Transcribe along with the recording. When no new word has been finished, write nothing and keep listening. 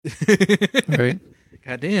Right?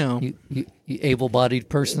 Goddamn. You able-bodied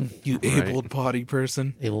person. You able-bodied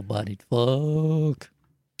person. Able-bodied. Fuck.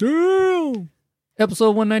 Damn.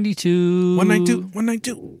 Episode 192.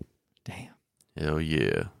 192. Damn. Hell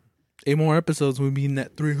yeah. 8 more episodes, we'll be in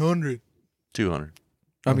that 300. 200.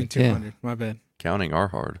 I mean, Damn. 200. My bad. Counting are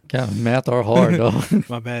hard. God, math are hard, dog.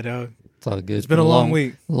 My bad, dog. It's all good. It's been a long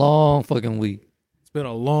week. Long fucking week. It's been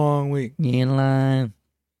a long week. You in line.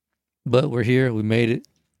 But we're here. We made it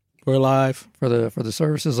We're live. for the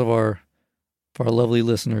services of our lovely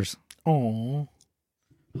listeners. Oh.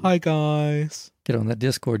 Hi, guys. Get on that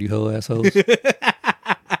Discord, you hoe assholes.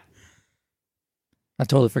 I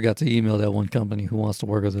totally forgot to email that one company who wants to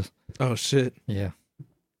work with us. Oh, shit. Yeah.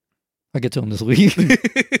 I'll get to them this week.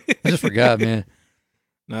 I just forgot, man.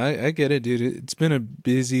 No, I get it, dude. It's been a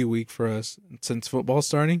busy week for us since football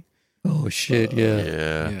starting. Oh, shit,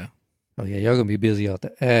 yeah. Yeah. Oh, yeah, y'all gonna be busy out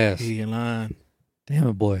the ass. He in line. Damn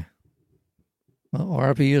it, boy. Well,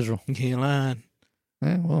 RIP Israel. He in line.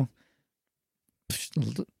 Yeah, well,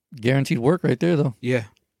 guaranteed work right there, though. Yeah.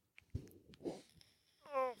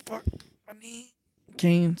 Oh, fuck. My knee.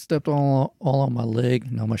 Kane stepped all on my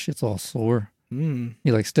leg. Now my shit's all sore. He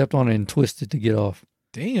like stepped on it and twisted to get off.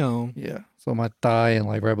 Damn. Yeah. So my thigh and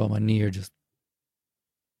like right by my knee are just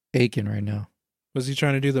aching right now. Was he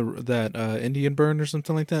trying to do that Indian burn or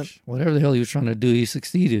something like that? Whatever the hell he was trying to do, he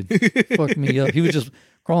succeeded. Fucked me up. He was just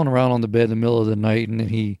crawling around on the bed in the middle of the night, and then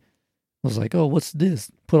he was like, "Oh, what's this?"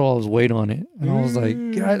 Put all his weight on it, and I was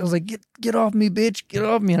like, "Get off me, bitch! Get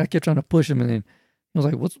off me!" And I kept trying to push him, and then he was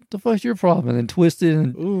like, "What the fuck's your problem?" And then twisted,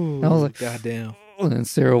 and Ooh, I was like, "Goddamn!" And then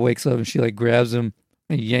Sarah wakes up and she like grabs him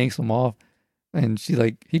and yanks him off, and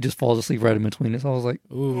he just falls asleep right in between us. I was like,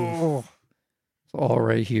 Ooh, "Oh, it's all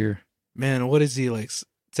right here." Man, what is he, like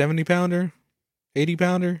 70 pounder? 80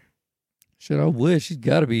 pounder? Shit, I wish. He's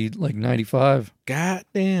got to be like 95.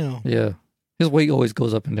 Goddamn. Yeah. His weight always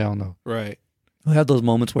goes up and down, though. Right. He'll have those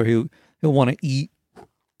moments where he'll want to eat A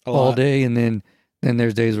all lot. day, and then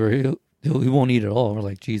there's days where he won't eat at all. We're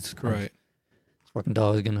like, Jesus Christ. Right. This fucking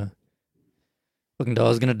dog's gonna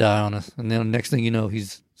die on us. And then the next thing you know,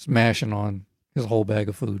 he's smashing on his whole bag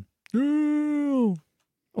of food. Ooh.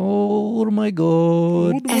 Oh my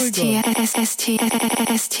God. STS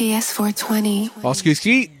 420. Oscar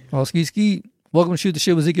Skeet. Oh, ski. Welcome to Shoot the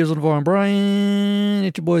Shit with Zeke, Arizona, and Brian.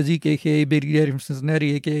 It's your boy Zeke, a.k.a. Big Daddy from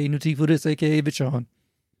Cincinnati, a.k.a. New T for this, a.k.a. Bitchon.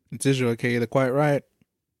 It's Israel, aka The Quiet Riot.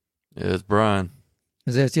 Yeah, it's Brian.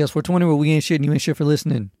 It's STS 420 where we ain't shit and you ain't shit for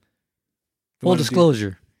listening. Full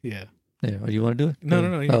disclosure. Yeah. Yeah, oh, you want to do it? No,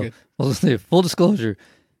 you're good. Well, let's say full disclosure.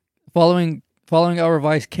 Following our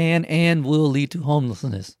advice can and will lead to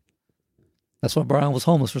homelessness. That's why Brian was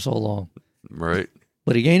homeless for so long. Right.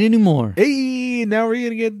 But he ain't anymore. Hey, now we're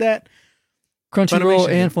going to get that. Crunchyroll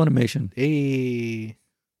and Funimation. Hey.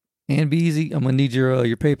 And be easy. I'm going to need your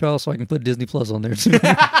PayPal so I can put Disney Plus on there too.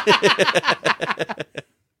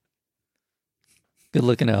 Good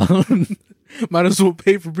looking out. Might as well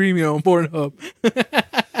pay for premium on Pornhub.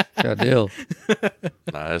 God damn.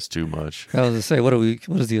 Nah, that's too much. I was going to say, what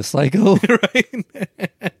is he, a psycho? Right?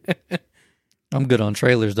 I'm good on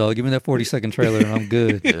trailers, dog. Give me that 40-second trailer and I'm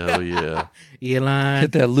good. Hell yeah. Elon.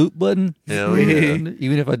 Hit that loop button. Hell yeah.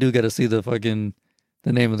 Even if I do got to see the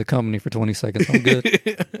name of the company for 20 seconds, I'm good.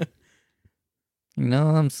 You know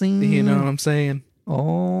what I'm saying? You know what I'm saying?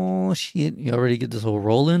 Oh, shit. You already get this whole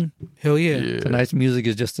rolling? Hell yeah. Tonight's music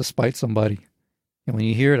is just to spite somebody. And when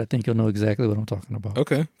you hear it, I think you'll know exactly what I'm talking about.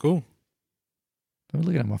 Okay, cool. I'm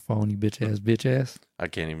looking at my phone, you bitch ass. I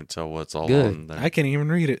can't even tell what's all Good. on there. I can't even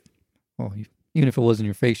read it. Oh, even if it was in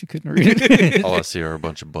your face, you couldn't read it. All I see are a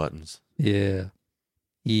bunch of buttons. Yeah.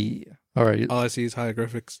 All right. All I see is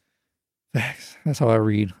hieroglyphics. Facts. That's how I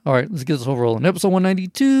read. All right, let's get this whole rolling. Episode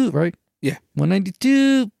 192, right? Yeah.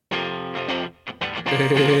 192. Hey.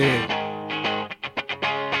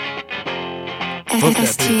 Fuck that bitch.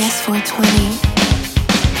 STS 420.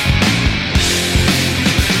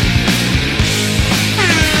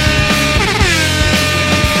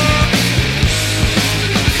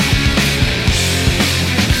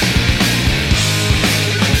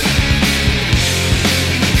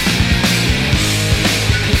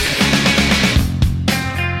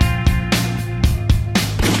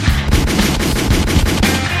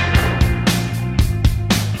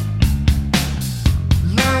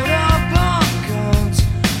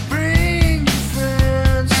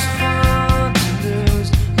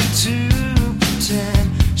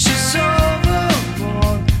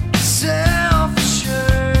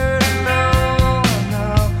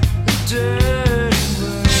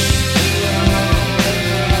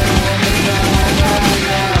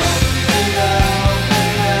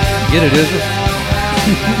 Get it, Israel? STS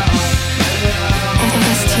 420.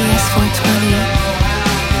 STS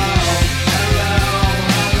 420.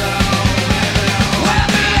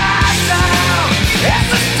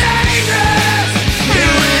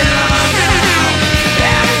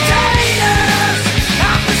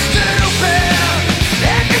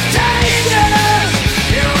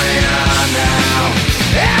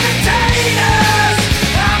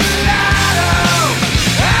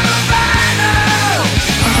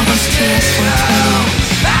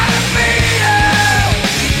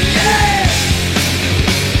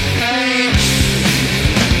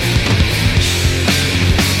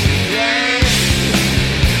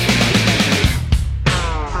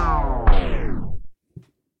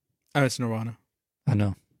 Oh, it's Nirvana. I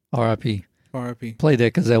know. R.I.P. R.I.P. Played that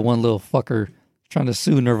because that one little fucker trying to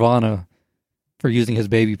sue Nirvana for using his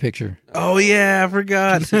baby picture. Oh yeah, I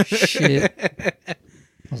forgot. Piece of shit. I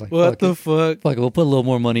was like, What fuck the it. fuck? Fuck it, we'll put a little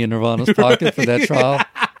more money in Nirvana's pocket for that trial.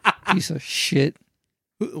 Piece of shit.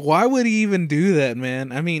 Why would he even do that,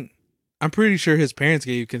 man? I mean, I'm pretty sure his parents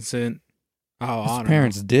gave consent. Oh, I His don't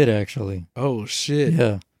parents did actually. know. Oh shit.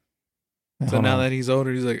 Yeah. So Hold now on. that he's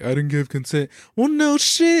older, he's like, I didn't give consent. Well, no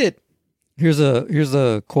shit. Here's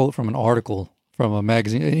a quote from an article from a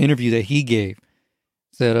magazine, an interview that he gave.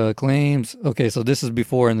 Said claims. Okay, so this is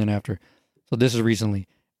before and then after. So this is recently.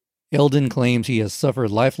 Eldon claims he has suffered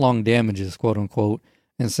lifelong damages, quote unquote,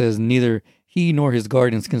 and says neither he nor his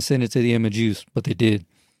guardians consented to the image use, but they did.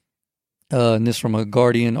 And this from a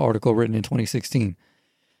Guardian article written in 2016.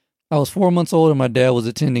 I was 4 months old and my dad was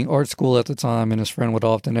attending art school at the time, and his friend would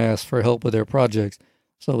often ask for help with their projects.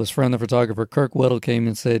 So his friend, the photographer Kirk Weddle, came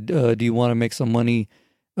and said, do you want to make some money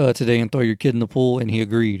today and throw your kid in the pool? And he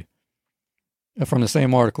agreed. From the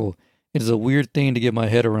same article, it is a weird thing to get my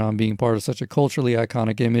head around being part of such a culturally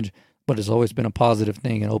iconic image, but it's always been a positive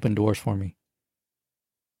thing and opened doors for me.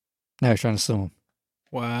 Now he's trying to sue him.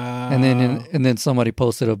 Wow. And then somebody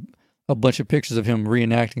posted a bunch of pictures of him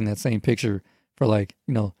reenacting that same picture for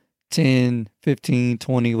 10, 15,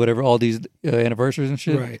 20, whatever, all these anniversaries and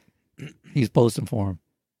shit. Right. He's posting for him.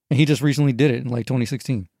 And he just recently did it in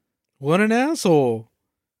 2016. What an asshole.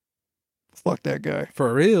 Fuck that guy.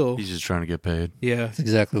 For real. He's just trying to get paid. Yeah. That's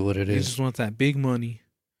exactly what it He is. just wants that big money.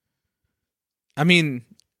 I mean,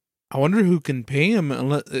 I wonder who can pay him.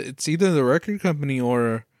 Unless it's either the record company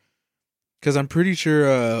or, because I'm pretty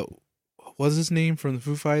sure. What's his name from the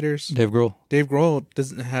Foo Fighters? Dave Grohl. Dave Grohl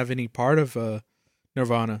doesn't have any part of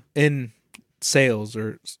Nirvana in sales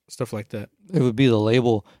or stuff like that. It would be the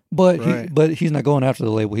label, but Right. but he's not going after the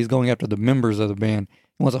label. He's going after the members of the band.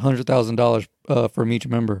 He wants $100,000 from each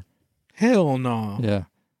member. Hell no, Yeah.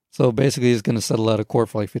 So basically, he's going to settle out of court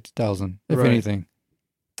for $50,000, if Right. anything.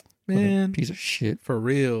 What a man. piece of shit. For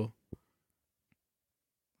real,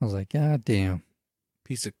 I was like, God damn.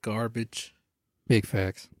 piece of garbage. Big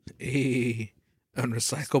facts. Hey,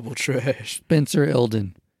 unrecyclable trash. Spencer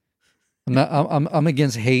Eldon. I'm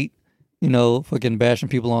against hate, fucking bashing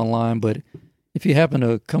people online, but if you happen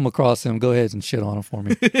to come across him, go ahead and shit on him for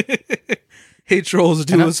me. Hey, trolls,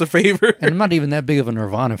 do And us a favor. And I'm not even that big of a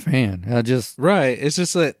Nirvana fan. I just Right. It's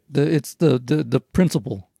just that. it's the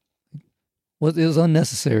principle. What is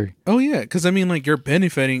unnecessary. Oh yeah, because I mean, you're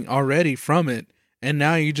benefiting already from it, and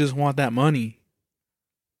now you just want that money.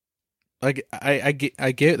 I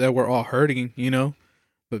get that we're all hurting,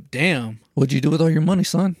 but damn, What'd you do with all your money,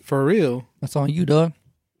 son? for real, That's on you, dog.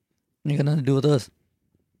 Ain't got nothing to do with us.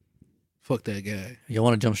 fuck that guy. You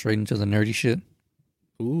want to jump straight into the nerdy shit?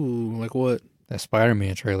 Ooh, like what? That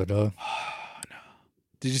Spider-Man trailer, dog.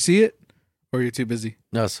 Did you see it, or you're too busy?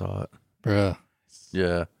 I saw it. Bruh.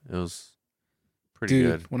 Yeah, it was pretty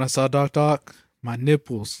Dude, good. when I saw Doc, my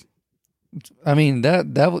nipples. I mean,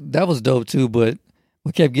 that was dope too, but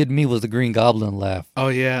what kept getting me was the Green Goblin laugh. Oh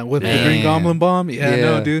yeah, with the Man. Green Goblin bomb. Yeah, Yeah.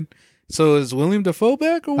 no, dude. So is William Dafoe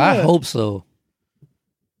back or what? I hope so.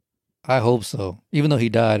 Even though he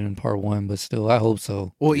died in part 1, but still, I hope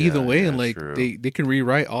so. Well, Yeah, either way, yeah, and true. they can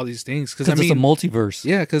rewrite all these things because Because I it's a mean, multiverse.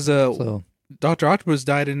 yeah, because So Dr. Octopus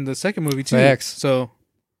died in the second movie too. Facts. So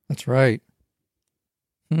that's right.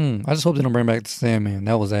 I just hope they don't bring back the Sandman.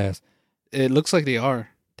 That was ass. it looks like they are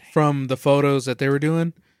from the photos that they were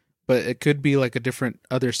doing, but it could be like a different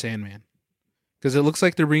other Sandman because it looks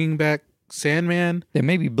like they're bringing back Sandman. They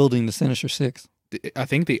may be building the Sinister Six. I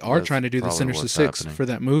think they are That's trying to do the probably Sinister what's Six happening. for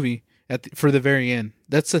that movie for the very end.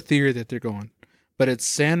 That's the theory that they're going, but it's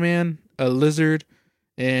Sandman, a lizard,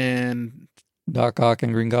 and Doc Ock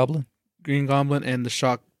and Green Goblin. Green Goblin, and the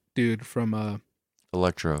Shock dude from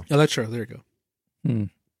Electro. Electro. There you go.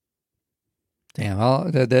 Damn,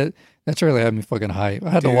 that trailer had me fucking hype. I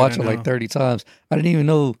had to Dude, watch I it like know. 30 times. I didn't even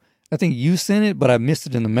know I think you sent it, but I missed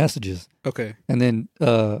it in the messages. Okay. And then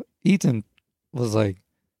Ethan was like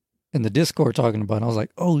in the Discord talking about it. I was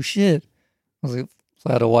like, oh shit. I was like, so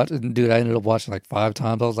I had to watch it. And dude, I ended up watching like 5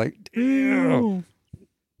 times. I was like, damn.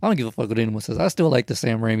 I don't give a fuck what anyone says. I still like the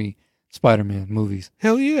Sam Raimi Spider-Man movies.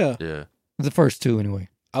 Hell yeah. Yeah. The first 2 anyway.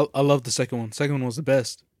 I love the second one. Second one was the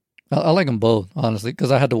best. I like them both, honestly,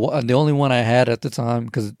 because I had to. The only one I had at the time,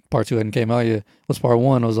 because part 2 hadn't came out yet, was part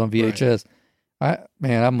 1. It was on VHS. I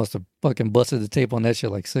must have fucking busted the tape on that shit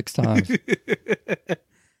like 6 times.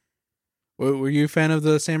 Were you a fan of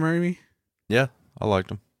the Sam Raimi? Yeah, I liked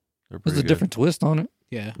them. They're There's pretty a good. different twist on it.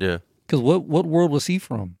 Yeah. Yeah. Because what world was he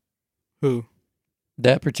from? Who?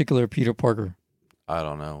 That particular Peter Parker. I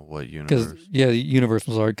don't know what Because universe. the universe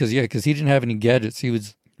was hard. Because he didn't have any gadgets. He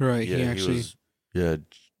was Right. Yeah, he actually. was. Yeah,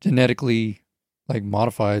 genetically like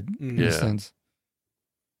modified in Mhm. a Yeah. sense.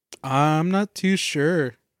 I'm not too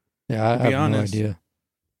sure. Yeah, I To be have honest. no idea.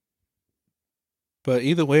 But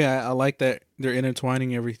either way, I like that they're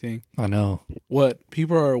intertwining everything. I know. What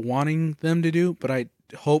people are wanting them to do, but I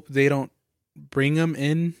hope they don't bring them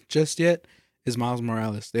in just yet, is Miles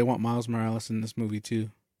Morales. They want Miles Morales in this movie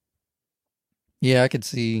too. Yeah, I could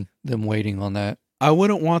see them waiting on that. I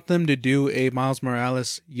wouldn't want them to do a Miles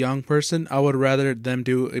Morales young person. I would rather them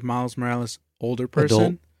do a Miles Morales older person.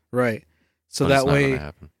 Adult. Right. So but it's that not way gonna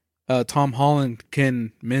happen. Tom Holland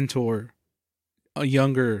can mentor a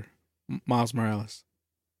younger Miles Morales.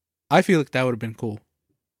 I feel like that would have been cool.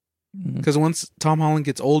 Mhm. Because once Tom Holland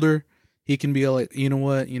gets older, he can be like, you know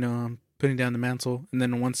what, I'm putting down the mantle. And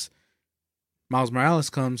then once Miles Morales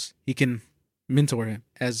comes, he can mentor him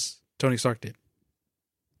as Tony Stark did.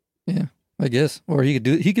 Yeah, I guess. Or he could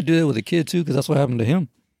do it with a kid too, because that's what happened to him.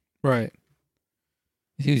 Right.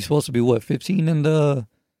 He was supposed to be what, 15 in the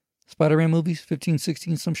Spider-Man movies? 15,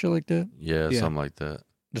 16, some shit like that. Yeah, Yeah. something like that.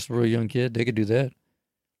 Just a real young kid. They could do that.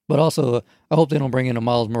 But also, I hope they don't bring in a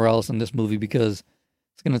Miles Morales in this movie, because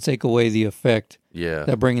it's going to take away the effect Yeah,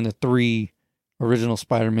 that bringing the 3 original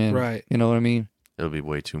Spider-Man. Right. You know what I mean? it'll be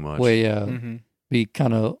way too much. Mm-hmm. Be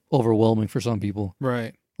kind of overwhelming for some people.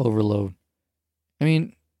 Right. Overload. I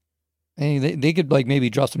mean, they could like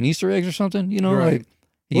maybe drop some Easter eggs or something, Right. like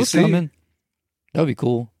he's We'll see. coming. That would be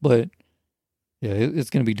cool. But yeah,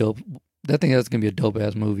 it's going to be dope. I think that's going to be a dope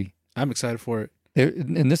ass movie. I'm excited for it.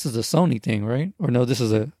 And this is a Sony thing, right? Or no, this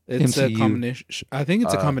is a It's a MCU. combination. I think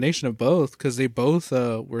it's a combination of both, because they both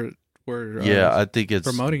were Yeah, I think it's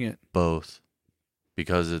promoting it. both,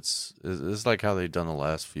 because it's like how they've done the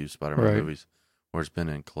last few Spider-Man Right. movies, where it's been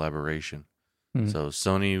in collaboration. Mhm. So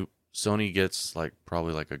Sony gets like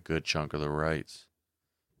probably like a good chunk of the rights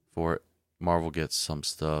for it. Marvel gets some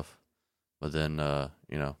stuff, but then Sony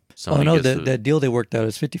Oh no, gets that deal they worked out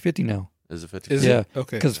is 50-50 now. is it 50? Is Yeah, it?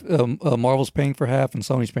 Okay. Because Marvel's paying for half and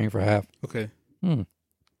Sony's paying for half. Okay.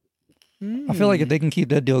 I feel like if they can keep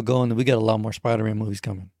that deal going, then we got a lot more Spider-Man movies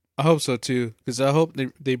coming. I hope so too, because I hope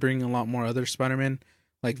they bring a lot more other Spider-Man,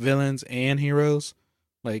 like villains and heroes,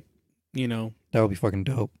 like That would be fucking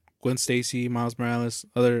dope. Gwen Stacy, Miles Morales,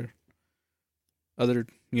 other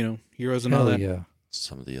heroes and all Hell that. yeah.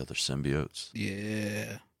 Some of the other symbiotes.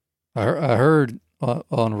 Yeah. I heard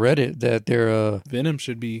on Reddit that they're Venom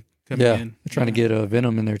should be coming in. they're trying to get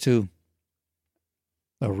Venom in there too.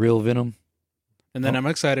 A real Venom. And then Oh. I'm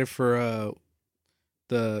excited for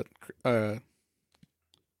the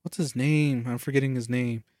what's his name? I'm forgetting his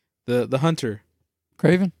name. The hunter.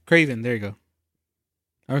 Craven? Craven, there you go.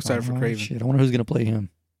 I'm excited for Oh, Craven. Shit, I wonder who's gonna play him.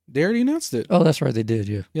 They already announced it. Oh, that's right, they did.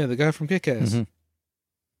 Yeah. Yeah, the guy from Kick-Ass. Mhm.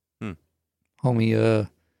 Hmm. Homie,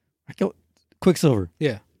 Quicksilver.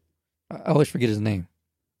 Yeah. I always forget his name.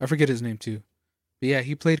 I forget his name too. But yeah,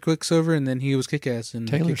 he played Quicksilver and then he was Kick-Ass in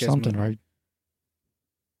the Taylor Kick-Ass something, movie. right?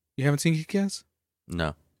 You haven't seen Kick-Ass?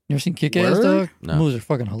 No, You ever seen Kick-Ass, Word? dog? No. Movies are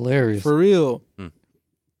fucking hilarious. For real. Hmm.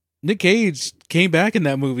 Nick Cage came back in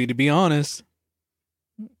that movie, to be honest.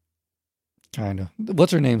 Kind of.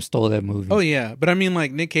 What's her name stole that movie? Oh yeah, but I mean,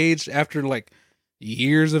 like Nick Cage, after like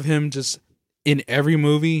years of him just in every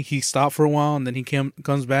movie, he stopped for a while and then he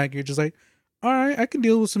comes back. You're just like, all right, I can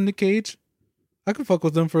deal with some Nick Cage. I can fuck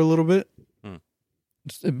with him for a little bit.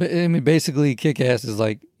 I mean, basically, Kick-Ass is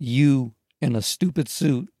like you in a stupid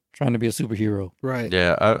suit trying to be a superhero. Right.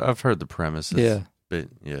 yeah, I've heard the premise. Yeah. But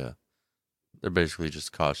yeah, they're basically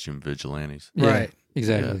just costume vigilantes. Yeah, Right.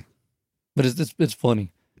 exactly. But it's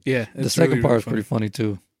funny. Yeah. The it's second really, part is really pretty funny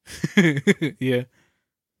too. funny. Yeah.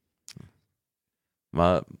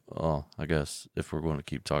 I guess if we're going to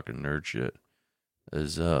keep talking nerd shit,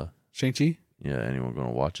 is Shang-Chi? anyone going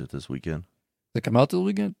to watch it this weekend? Does it come out this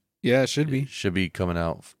weekend? Yeah, it should be. It should be coming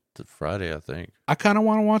out Friday, I think. I kind of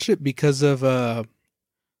want to watch it because of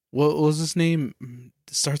What was his name?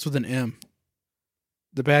 It starts with an M.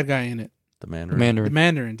 The bad guy in it. The The Mandarin. The Mandarin.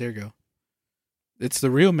 Mandarin. There you go. It's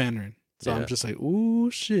the real Mandarin. So I'm Yeah. just like,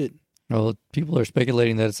 ooh, shit. Well, people are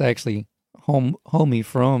speculating that it's actually homie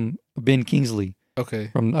from Ben Kingsley Okay.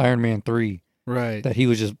 from Iron Man 3. Right. That he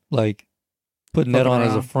was just like putting that Fucking on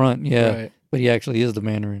as a around. front. Yeah. Right. But he actually is the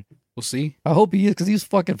Mandarin. We'll see. I hope he is because he was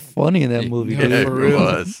fucking funny in that movie. Yeah, dude. for real.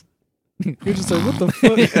 was. You're just like, what the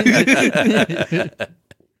fuck?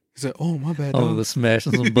 He's like, oh, my bad, Oh, dog. was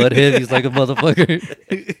smashing some butt heavies like a motherfucker.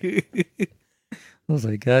 I was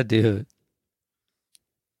like, God damn it.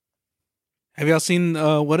 Have y'all seen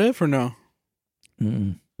What If or no?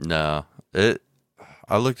 Mm-mm. No,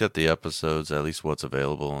 I looked at the episodes, at least what's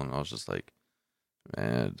available, and I was just like,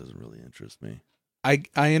 man, it doesn't really interest me. I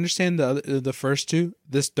understand the first two.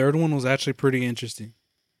 This third one was actually pretty interesting.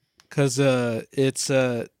 Cause it's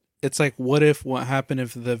like what happened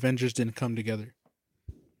if the Avengers didn't come together?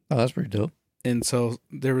 Oh, that's pretty dope. And so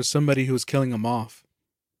there was somebody who was killing them off.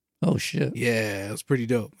 Oh, shit. Yeah, it was pretty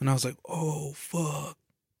dope. And I was like, oh fuck.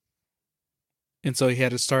 And so he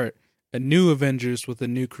had to start a new Avengers with a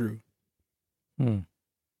new crew. I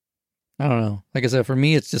don't know. Like I said, for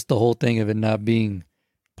me, it's just the whole thing of it not being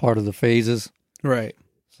part of the phases. Right.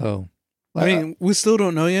 So, I mean, we still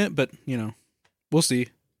don't know yet, but we'll see.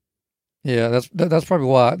 yeah, that's probably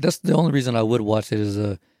why. That's the only reason I would watch it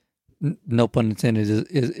is no pun intended,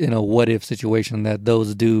 is in a what if situation that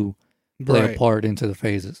those do play Right. a part into the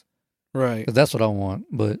phases. Right. 'Cause that's what I want.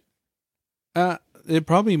 But It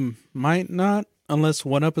probably might not, unless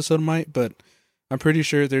one episode might, but I'm pretty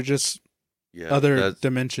sure they're just Yeah, other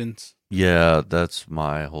dimensions. Yeah, that's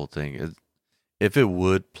my whole thing. If it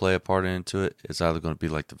would play a part into it, it's either going to be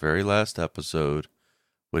like the very last episode,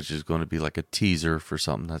 which is going to be like a teaser for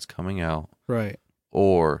something that's coming out, Right.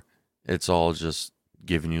 or it's all just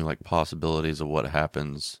giving you like possibilities of what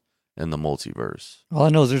happens in the multiverse. all I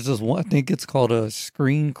know is there's this one, I think it's called a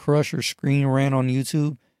Screen Crush or Screen Rant on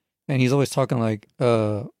YouTube. And he's always talking like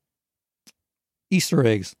Easter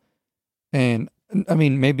eggs. And I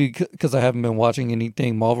mean, maybe because I haven't been watching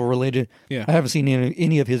anything Marvel related, Yeah. I haven't seen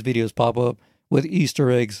any of his videos pop up with Easter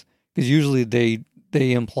eggs because usually they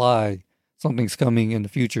imply something's coming in the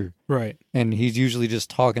future. Right. And he's usually just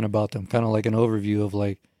talking about them, kind of like an overview of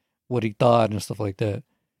like what he thought and stuff like that.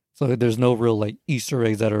 So there's no real like Easter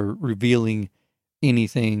eggs that are revealing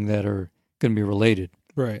anything that are going to be related.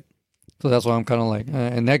 Right. So that's why I'm kind of like,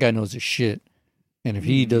 and that guy knows his shit. And if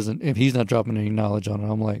he doesn't, if he's not dropping any knowledge on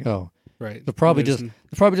it, I'm like, oh, Right. it's probably There's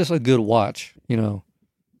just a good watch, you know.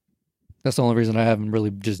 That's the only reason I haven't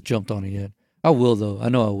really just jumped on it yet. I will though. I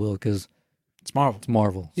know I will because it's Marvel. it's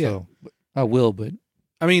Marvel. Yeah. So I will, but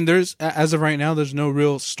I mean, as of right now, there's no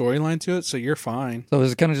real storyline to it, so you're fine. so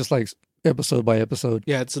it's kind of just like episode by episode.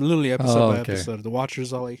 Yeah, it's literally episode Oh, by okay. episode. The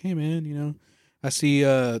Watchers all like, hey man, I see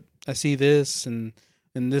this, and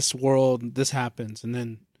in this world this happens, and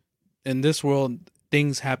then in this world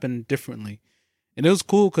things happen differently. And it was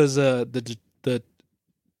cool because the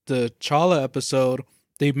Chala episode,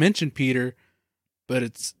 they mentioned Peter, but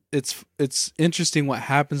it's interesting what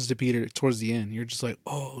happens to Peter towards the end. You're just like,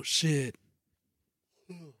 oh shit.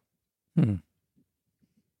 Hmm.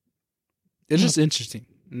 It's just interesting,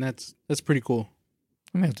 and that's pretty cool.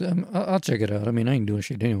 I mean, I'll check it out. I mean, I ain't doing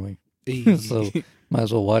shit anyway. Hey. So might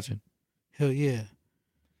as well watch it. Hell yeah.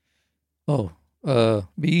 Oh,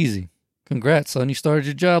 be easy. Congrats, son. You started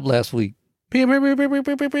your job last week. Oh Oh yeah, hold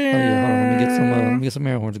on. Let me get some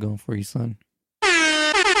air horns going for you, son.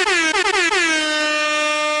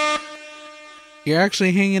 You're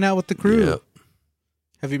actually hanging out with the crew. Yep.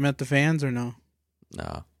 Have you met the fans or no?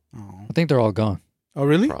 No, Oh, I think they're all gone. oh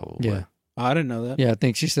really? probably. Yeah. Oh, I didn't know that. Yeah, I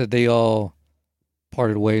think she said they all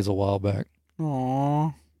parted ways a while back.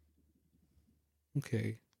 Aw.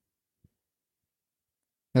 Okay.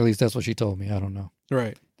 At least that's what she told me. I don't know.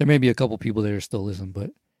 Right. There may be a couple people that are still listening,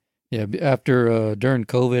 but yeah, after during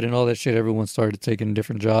COVID and all that shit, everyone started taking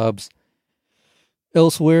different jobs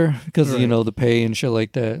elsewhere because Right. the pay and shit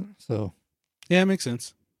like that. So Yeah, it makes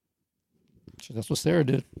sense. that's what Sarah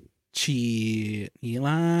did. Shit,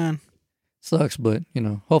 Elon. Sucks, but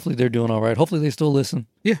hopefully they're doing all right. Hopefully they still listen.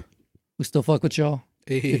 Yeah. We still fuck with y'all.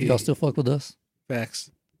 If Hey, y'all still fuck with us, facts.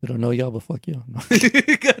 we don't know y'all, but fuck y'all. No.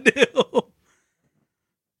 Goddamn.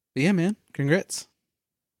 But yeah, man. Congrats.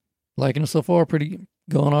 Liking it so far, pretty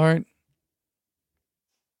going all right.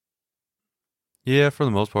 Yeah, for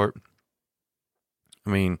the most part. I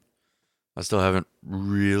mean, I still haven't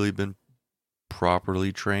really been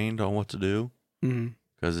properly trained on what to do Mm-hmm.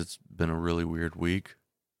 because it's been a really weird week.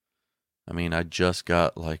 I mean, I just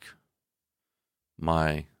got one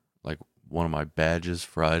of my badges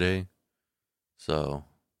Friday. So,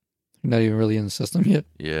 Not even really in the system yet.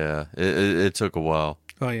 Yeah, it took a while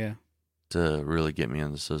Oh yeah. to really get me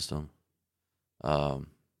in the system.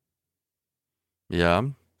 Yeah,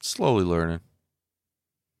 I'm slowly learning.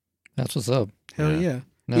 That's what's up. Hell Yeah. yeah.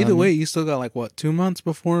 No, Either I mean, way, you still got like what, 2 months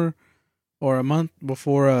before, or a month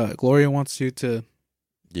before Gloria wants you to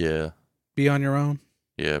Yeah, be on your own.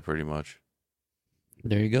 yeah, pretty much.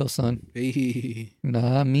 there you go, son. Hey.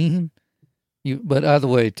 Nah, I mean, you. But either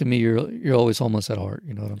way, to me, you're always homeless at heart.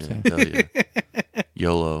 You know what I'm saying? Hell yeah.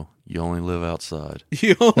 YOLO, you only live outside.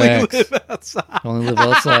 You only Facts. live outside. You only live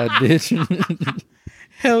outside, bitch.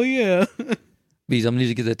 Hell yeah. Bees, I'm gonna need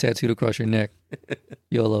to get that tattooed across your neck.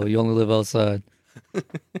 YOLO, you only live outside.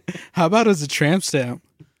 How about as a tramp stamp?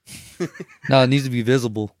 No, it needs to be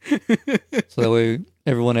visible, so that way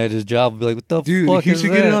everyone at his job will be like, "What the Dude, fuck he is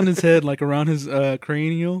should that?" get it on his head, like around his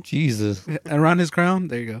cranial, Jesus, around his crown.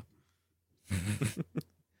 There you go.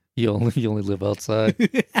 you only live outside.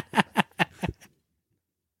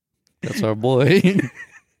 That's our boy.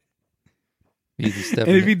 He's And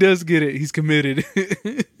stepping. if he does get it, he's committed.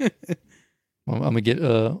 I'm gonna get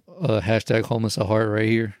a hashtag homeless at heart right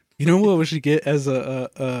here. You know what we should get as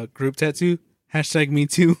a group tattoo? Hashtag me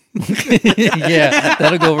too. Yeah,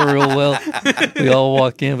 that'll go over real well. We all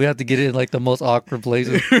walk in. We have to get it in like the most awkward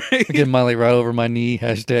places. I get mine like right over my knee.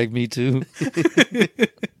 Hashtag me too.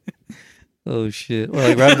 Oh shit! Or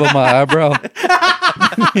like right above my eyebrow.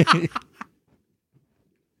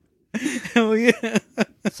 Hell yeah.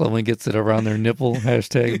 Someone gets it around their nipple.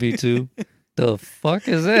 Hashtag me too. The fuck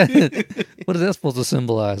is that? What is that supposed to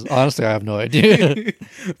symbolize? Honestly, I have no idea.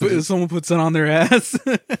 But if someone puts it on their ass.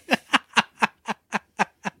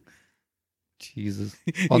 Jesus.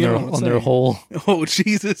 You On know what I'm their saying? hole. Oh,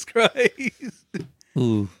 Jesus Christ.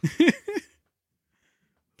 Ooh.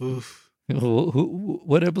 Oof.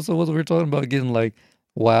 What episode was it we were talking about getting like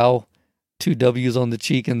wow, 2 W's on the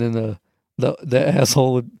cheek and then the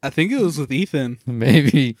asshole would I think it was with Ethan.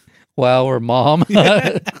 maybe wow or mom.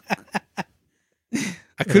 I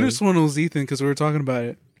I could have sworn it was Ethan because we were talking about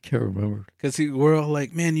it. can't remember. Because we're all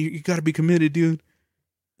like, man, you got to be committed, dude.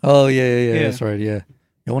 Oh yeah, Yeah. that's right. Yeah.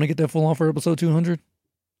 You want to get that full on for episode 200?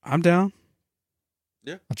 I'm down.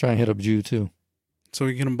 I'll try and hit up Jew too. So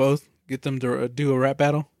we get them both. Get them to do a rap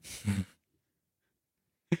battle.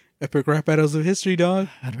 Epic rap battles of history, dog.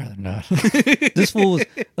 I'd rather not. This fool was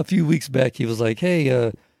a few weeks back. He was like, "Hey,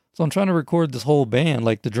 so I'm trying to record this whole band,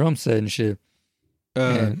 like the drum set and shit."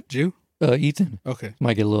 And- Jew? Ethan Okay.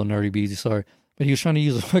 might get a little nerdy, beezy, sorry, but he was trying to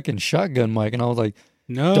use a fucking shotgun mic, and I was like,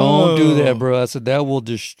 No. "Don't do that, bro." I said that will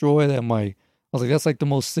destroy that mic. I was like, "That's like the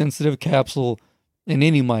most sensitive capsule in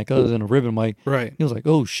any mic, other than a ribbon mic." Right. He was like,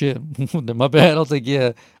 "Oh shit, my bad." I was like,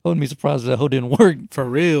 "Yeah, I wouldn't be surprised if that hoe didn't work." For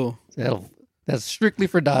real. That's strictly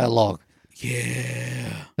for dialogue.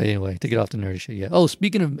 Yeah. But anyway, to get off the nerdy shit, yeah. Oh,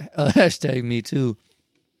 speaking of hashtag me too,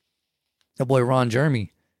 that boy Ron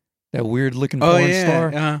Jeremy, that weird looking Oh, porn yeah.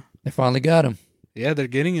 star, they finally got him. Yeah, they're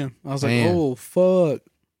getting him. I was Man. like, oh, fuck.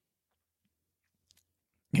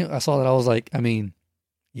 You know, I saw that. I was like, I mean,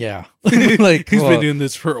 yeah, like He's well, been doing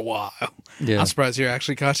this for a while. yeah. I'm surprised you're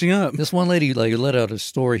actually catching up. This one lady like let out a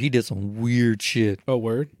story. He did some weird shit. Oh,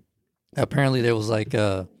 word? Apparently, there was like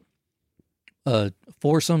a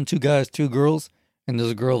foursome, 2 guys, 2 girls, and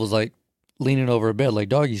this girl was like leaning over a bed like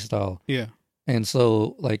doggy style. Yeah. And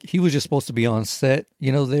so, like, he was just supposed to be on set,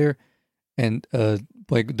 you know, there. And,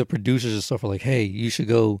 like, the producers and stuff were like, hey, you should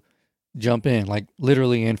go jump in, like,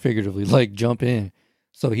 literally and figuratively, like, jump in.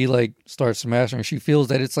 So he, like, starts smashing her. She feels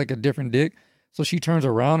that it's, like, a different dick. So she turns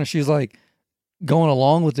around and she's, like, going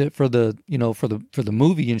along with it for the, you know, for the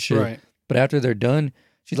movie and shit. Right. But after they're done,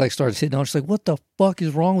 she, like, starts hitting on. She's like, what the fuck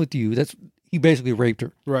is wrong with you? He basically raped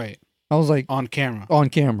her. Right. I was like, On camera. on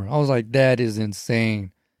camera. I was like, that is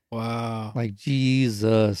insane. Wow. Like,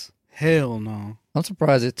 Jesus. Hell no. I'm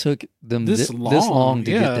surprised it took them This this long, long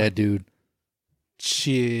to yeah. get that dude.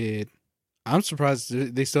 Shit. I'm surprised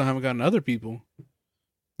they still haven't gotten other people.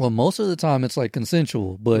 Well, most of the time it's like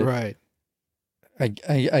consensual, but Right.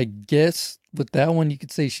 I guess with that one you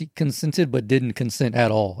could say she consented but didn't consent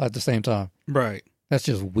at all at the same time. Right. That's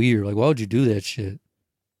just weird. Like, why would you do that shit?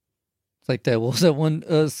 It's like that. What was that one?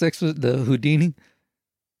 Sex with the Houdini.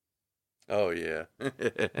 Oh yeah.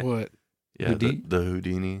 What? Yeah, Houdini? the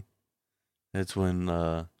Houdini. It's when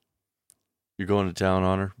you're going to town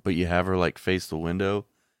on her, but you have her like face the window,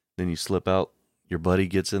 then you slip out. Your buddy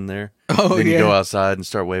gets in there. Oh, then yeah. you go outside and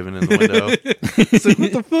start waving in the window. So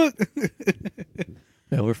what the fuck?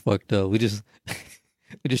 Yeah, we're fucked up. We just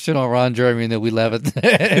shit on Ron Jeremy and then we laugh at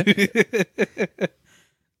that.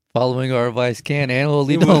 Following our advice can and will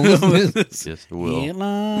lead on listeners. Yes, it will.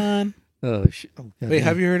 Elon. Oh shit! Oh, Wait,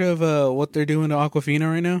 have you heard of what they're doing to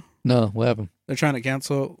Aquafina right now? No, what happened? They're trying to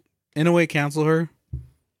cancel, in a way, cancel her,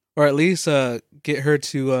 or at least get her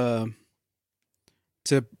to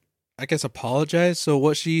I guess apologize. So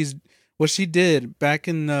what she did back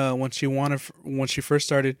in when she first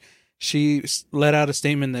started, she let out a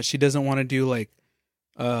statement that she doesn't want to do like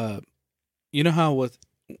you know how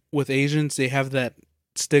with Asians they have that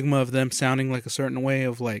stigma of them sounding like a certain way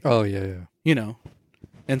of like Oh yeah. you know,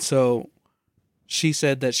 and so she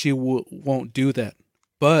said that she won't do that,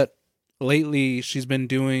 but lately she's been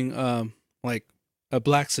doing like a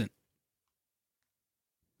black accent,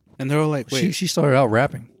 and they're all like, wait, She started out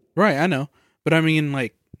rapping. right, I know, but I mean,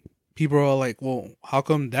 like, people are all like, well, how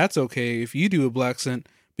come that's okay if you do a black accent,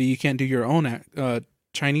 but you can't do your own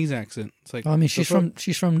Chinese accent? It's like, I mean, the she's fuck?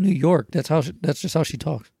 from New York. That's just how she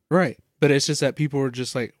talks. Right, but it's just that people were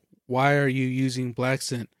just like, why are you using black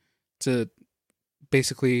accent to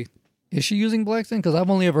basically? Is she using black accent? Because I've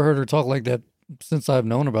only ever heard her talk like that since I've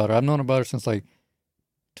known about her. I've known about her since like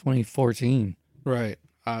 2014. Right.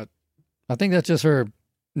 I think that's just her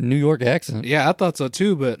New York accent. Yeah, I thought so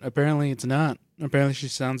too, but apparently it's not. Apparently she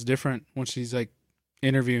sounds different when she's like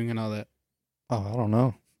interviewing and all that. Oh, I don't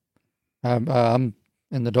know. I'm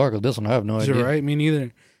in the dark of this one. I have no idea. You're right. Me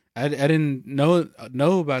neither. I didn't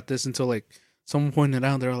know about this until like someone pointed it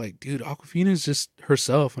out. They're like, dude, Aquafina is just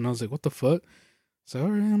herself, and I was like, what the fuck? So all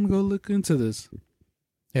right, I'm gonna go look into this.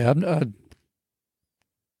 Yeah, I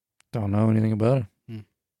don't know anything about her. Hmm.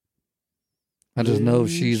 I just know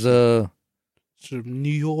she's She's from New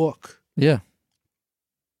York. yeah.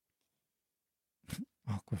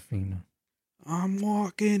 Aquafina. I'm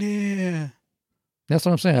walking here. That's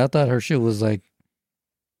what I'm saying. I thought her shit was like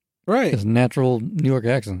Right. this natural New York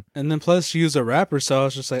accent. And then plus she was a rapper, so I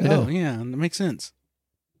was just like, Yeah. oh yeah, that makes sense.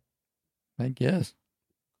 I guess.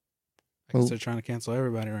 I guess Well- they're trying to cancel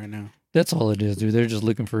everybody right now. That's all it is, dude. They're just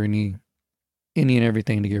looking for any and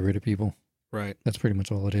everything to get rid of people. Right. That's pretty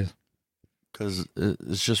much all it is. Because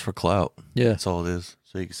it's just for clout. Yeah. That's all it is.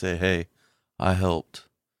 So you can say, hey, I helped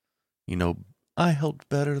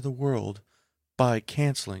better the world by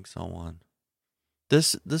canceling someone.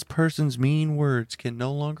 This person's mean words can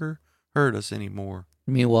no longer hurt us anymore.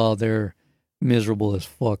 Meanwhile, they're miserable as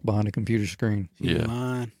fuck behind a computer screen. You Yeah.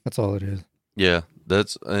 lying. That's all it is. Yeah,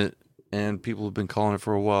 that's and people have been calling it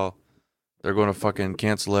for a while. They're going to fucking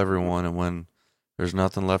cancel everyone, and when there's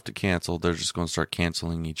nothing left to cancel, they're just going to start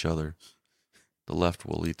canceling each other. The left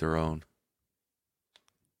will eat their own.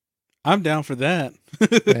 I'm down for that.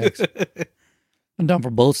 Facts. I'm down for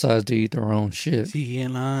both sides to eat their own shit. He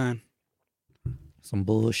ain't lying. Some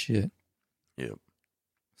bullshit. Yep.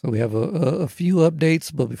 So we have a few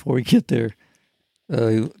updates, but before we get there,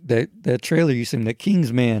 that trailer you seen, that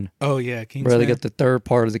Kingsman, Oh yeah, Kingsman. bro, they got the third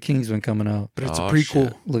part of the Kingsman coming out. But it's a Oh, prequel,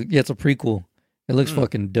 shit. Look, yeah, it's a prequel. It looks Hmm.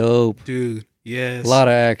 fucking dope. dude. Yes, A lot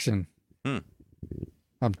of action. Hmm.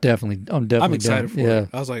 I'm definitely I'm excited down. for Yeah, it.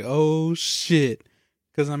 I was like, oh shit,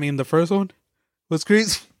 because I mean the first one was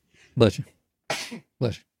crazy. bless you.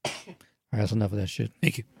 Bless you. All right, that's enough of that shit.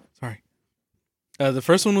 Thank you. Sorry. The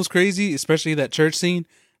first one was crazy, especially that church scene.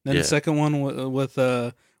 Then Yeah. the second one with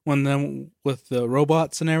the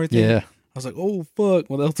robots and everything. Yeah, I was like, oh fuck,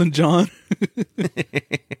 with Elton John.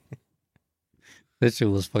 that shit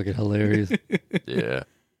was fucking hilarious. Yeah.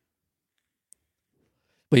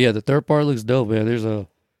 But yeah, the third part looks dope, man. There's a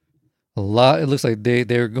lot. It looks like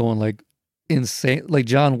they're going like insane, like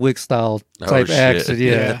John Wick style type shit. action.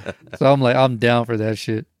 Yeah. So I'm down for that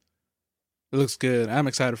shit. It looks good. I'm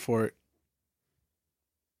excited for it.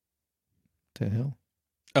 The hell?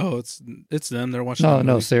 Oh, it's them. They're watching. No, the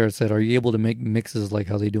no. movie. Sarah said, "Are you able to make mixes like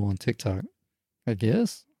how they do on TikTok?" I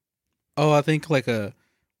guess. Oh, I think like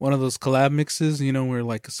one of those collab mixes, you know, where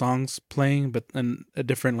like a song's playing, but and a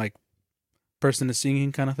different like person is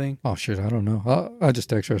singing kind of thing. Oh shit, I don't know. I just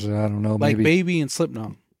text her. Said, I don't know. Like Maybe. Baby and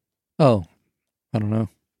Slipknot. Oh, I don't know.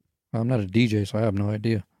 I'm not a DJ, so I have no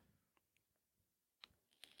idea.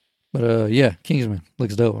 But yeah, Kingsman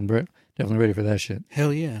looks dope. I'm definitely ready for that shit.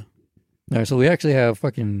 Hell yeah. All right, so we actually have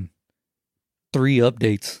fucking 3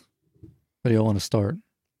 updates. Where do y'all want to start?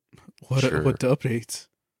 What Sure. what the updates?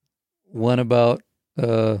 One about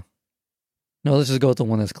no, let's just go with the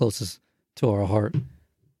one that's closest to our heart.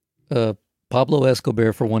 Pablo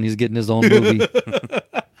Escobar, for one, he's getting his own movie,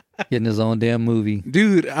 getting his own damn movie.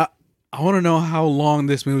 Dude, I want to know how long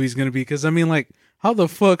this movie's gonna be, because I mean, like, how the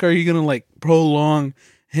fuck are you gonna like prolong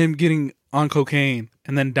him getting on cocaine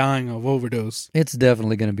and then dying of overdose? It's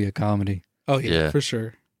definitely going to be a comedy. Oh yeah, Yeah. for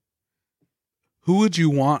sure. Who would you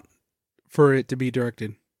want for it to be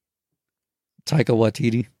directed? Taika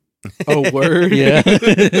Waititi. Oh, word. Yeah.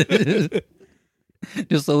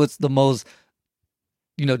 just so it's the most,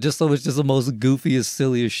 just so it's just the most goofiest,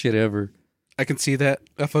 silliest shit ever. I can see that.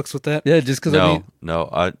 I fucks with that. Yeah, just because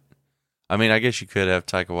I mean, I guess you could have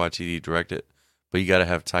Taika Waititi direct it, but you got to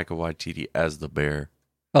have Taika Waititi as the bear.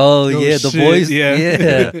 Oh yeah, the shit, voice. yeah.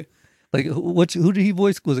 Yeah. Like who did he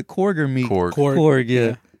voice? Was it Korg or Meek? Korg. Korg,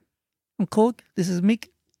 yeah. I'm Korg. This is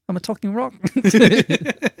Meek. I'm a talking rock.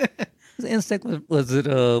 His insect was it?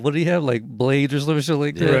 What did he have? Like blades or some shit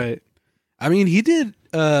like that. Right. I mean, he did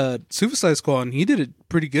Suicide Squad, and he did it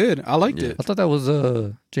pretty good. I liked it. I thought that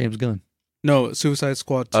was James Gunn. No, Suicide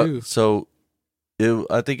Squad 2.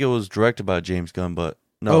 I think it was directed by James Gunn, but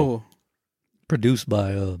no. Oh, Produced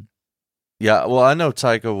by Yeah, well, I know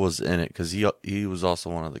Taika was in it because he was also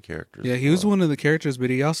one of the characters. yeah, he was one of the characters, but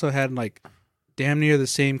he also had like damn near the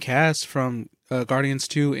same cast from Guardians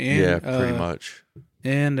 2 and Yeah, pretty much.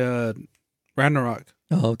 and Ragnarok.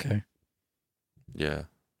 Oh, okay. Yeah.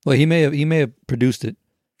 Well, he may have produced it.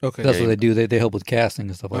 Okay. That's Yeah, what they do. They help with casting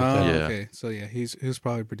and stuff like Oh, that. Yeah. okay. So yeah, he was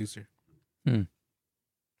probably a producer.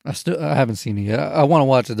 I haven't seen it yet. I want to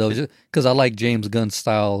watch it though, because I like James Gunn's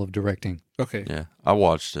style of directing. Okay. Yeah. I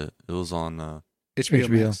watched it. It was on, HBO. HBO.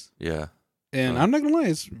 Max. yeah. And I'm not gonna lie,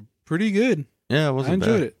 it's pretty good. Yeah, it I wasn't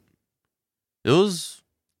enjoyed bad. it. It was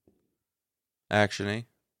actiony,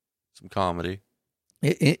 some comedy.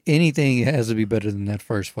 Anything has to be better than that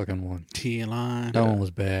first fucking one. T-Line. That one was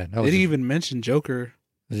bad. That They was didn't even mention Joker.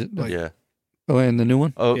 like, Yeah. oh, and the new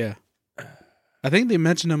one? Oh, Yeah. I think they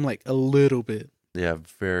mentioned him like a little bit. yeah,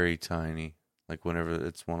 very tiny. Like whenever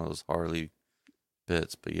it's one of those Harley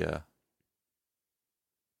bits, but yeah.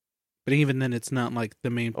 But even then, it's not like the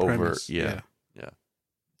main Overt, premise. yeah.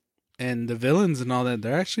 And the villains and all that,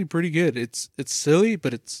 they're actually pretty good. It's silly,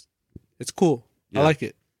 but it's cool. Yeah. I like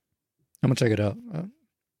it. I'm gonna check it out.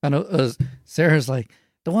 I know Sarah's like,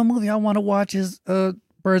 the one movie I want to watch is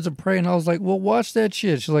Birds of Prey, and I was like, well, watch that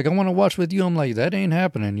shit. She's like, I want to watch with you. I'm like, that ain't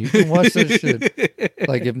happening. You can watch that shit.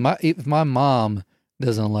 Like if my mom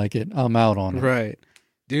doesn't like it, I'm out on it. Right.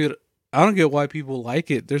 Dude, I don't get why people like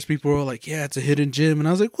it. There's people who are like, yeah, it's a hidden gem. And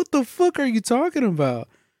I was like, what the fuck are you talking about?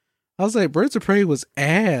 I was like, Birds of Prey was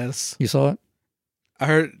ass. You saw it?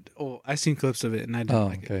 I seen clips of it and I didn't Oh,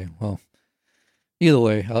 like it. okay. Well, either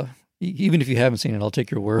way, even if you haven't seen it, I'll take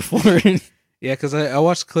your word for it. Yeah, because I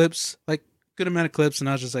watched clips, like good amount of clips, and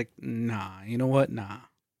I was just like, nah, you know what? Nah.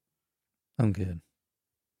 I'm good.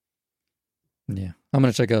 Yeah, I'm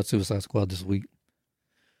gonna check out Suicide Squad this week.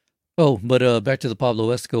 Oh, but back to the Pablo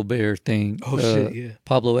Escobar thing. Oh, shit, yeah.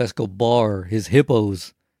 Pablo Escobar, his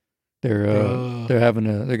hippos, they're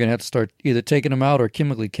gonna have to start either taking them out or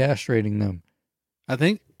chemically castrating them. I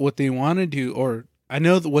think what they want to do, or I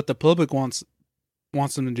know that what the public wants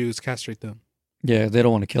them to do is castrate them. Yeah, they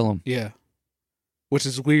don't want to kill them. Yeah. Which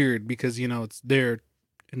is weird because, it's their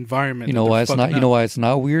environment. You know why it's not? You know why it's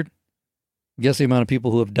not weird? Guess the amount of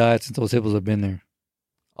people who have died since those hippos have been there.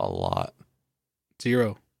 A lot.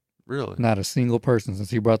 0. Really? Not a single person since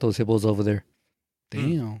he brought those hippos over there.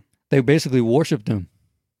 Damn. They basically worship them.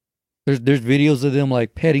 There's videos of them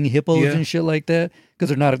like petting hippos Yeah. and shit like that because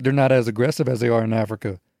they're not as aggressive as they are in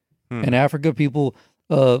Africa. In Africa, people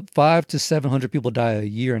 500 to 700 people die a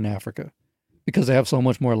year in Africa because they have so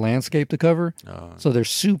much more landscape to cover. So they're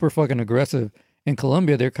super fucking aggressive. In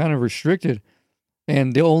Colombia, they're kind of restricted,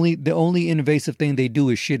 and the only invasive thing they do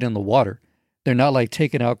is shit in the water. They're not like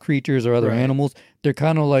taking out creatures or other Right. animals. They're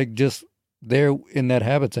kind of like just there in that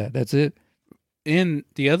habitat. That's it. And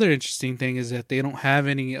the other interesting thing is that they don't have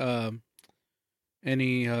any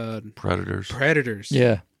Predators. predators.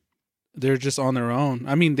 Yeah, They're just on their own.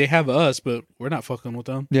 I mean, they have us, but we're not fucking with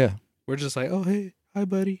them. yeah. We're just like, oh, hey, hi,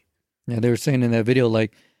 buddy. Yeah, they were saying in that video,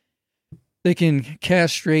 like, they can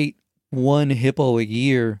castrate one hippo a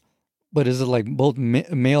year, but is it like both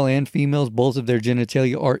male and females, both of their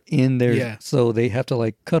genitalia are in there, Yeah. so they have to,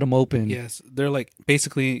 like, cut them open, Yes, they're like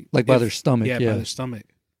basically like, by their stomach, Yeah, yeah. by their stomach.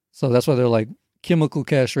 So that's why they're like, chemical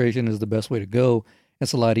castration is the best way to go.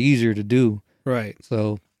 It's a lot easier to do, Right.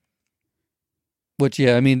 so... Which,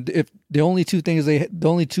 yeah, I mean, if the only two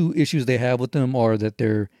issues they have with them are that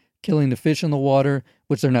they're killing the fish in the water,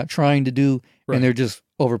 which they're not trying to do, Right. and they're just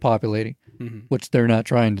overpopulating, Mhm. which they're not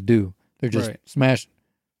trying to do. They're just Right. smashing.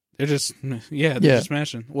 They're just they're Yeah. just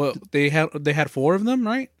smashing. Well, they had 4 of them,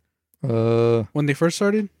 right? I When they first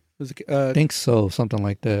started, was it, think so, something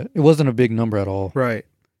like that. It wasn't a big number at all. right?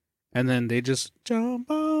 And then they just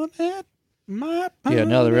jump on it, my Yeah,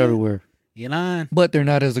 now they're pony. everywhere, You lying? but they're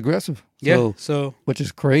not as aggressive. Yeah. So, So which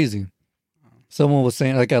is crazy. Someone was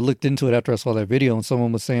saying, like, I looked into it after I saw that video, and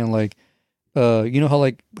someone was saying, like, you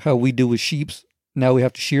know how we do with sheeps. Now we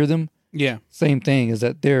have to shear them. yeah, Same thing is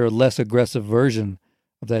that they're a less aggressive version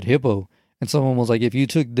of that hippo, And someone was like, if you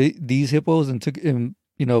took these hippos and took them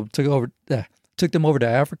over to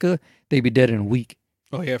Africa, they'd be dead in a week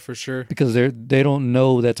Oh yeah, for sure. because they don't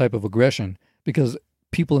know that type of aggression. Because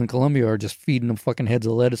people in Colombia are just feeding them fucking heads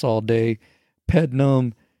of lettuce all day, petting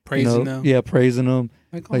them, Praising them. yeah, praising them.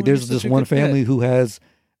 Oh, Like there's you're this such a one good pet. family who has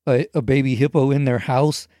a baby hippo in their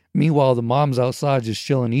house. Meanwhile, the mom's outside just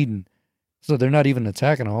chilling, eating. So they're not even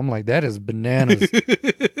attacking them. I'm like, that is bananas.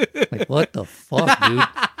 Like, what the fuck,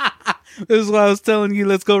 dude? This is why I was telling you,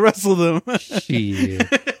 let's go wrestle them. Shit.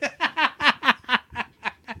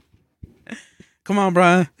 Come on,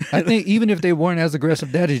 Brian. I think even if they weren't as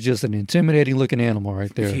aggressive, that is just an intimidating looking animal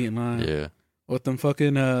right there. He ain't lying. Yeah. With them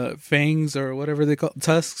fucking fangs or whatever they call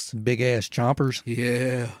tusks. Big ass chompers.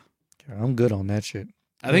 Yeah. I'm good on that shit.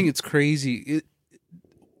 I think it's crazy.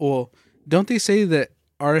 Well, don't they say that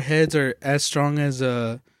our heads are as strong as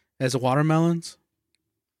watermelons?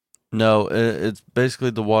 No, it's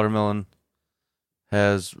basically the watermelon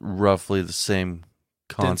has roughly the same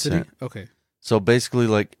content. Density? Okay. So basically,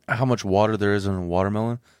 like how much water there is in a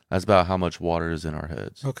watermelon, that's about how much water is in our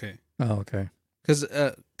heads. Okay. Oh, okay.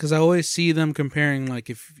 Because I always see them comparing, like,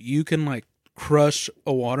 if you can, like, crush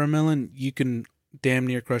a watermelon, you can damn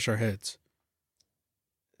near crush our heads.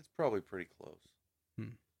 It's probably pretty close.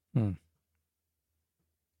 Hmm.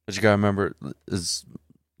 But you gotta remember, is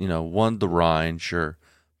one, the rind, sure,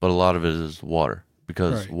 but a lot of it is water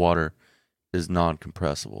because Right. water is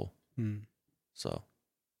non-compressible. Hmm. So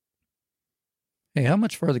Hey, how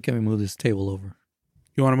much further can we move this table over?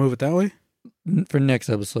 You want to move it that way? For next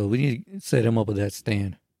episode, we need to set him up with that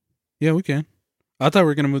stand. Yeah, we can. I thought we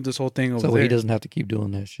were going to move this whole thing over So there. he doesn't have to keep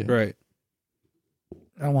doing that shit. Right.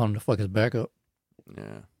 I want him to fuck his back up.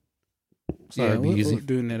 yeah, So that'd be easy. We're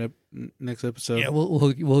doing that next episode. Yeah, we'll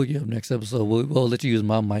hook you up next episode. We'll let you use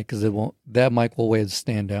my mic because that mic will weigh the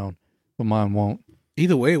stand down, but mine won't.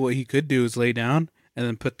 Either way, what he could do is lay down and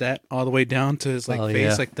then put that all the way down to his face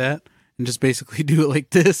yeah. like that and just basically do it like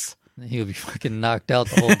this. He'll be fucking knocked out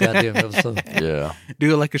the whole goddamn episode. yeah.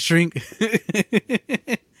 Do it like a shrink.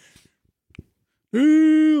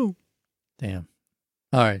 Ooh. Damn.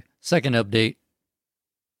 All right, second update,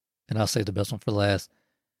 and I'll save the best one for last.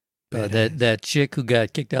 That chick who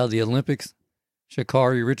got kicked out of the Olympics,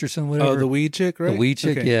 Sha'Carri Richardson, whatever. Oh, the weed chick, right? The weed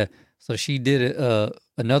chick, Okay. yeah. So she did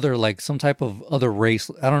another, like, some type of other race.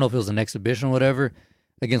 I don't know if it was an exhibition or whatever,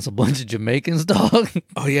 against a bunch of Jamaicans, dog.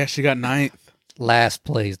 Oh, yeah, she got 9th. Last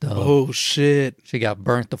place, dog. Oh, shit. She got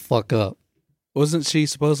burnt the fuck up. Wasn't she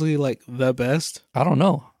supposedly, like, the best? I don't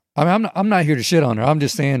know. I mean, I'm not here to shit on her. I'm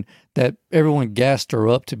just saying that everyone gassed her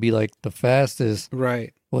up to be, like, the fastest,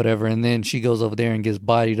 Right. whatever. And then she goes over there and gets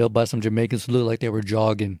bodied up by some Jamaicans who look like they were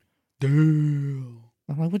jogging. Damn.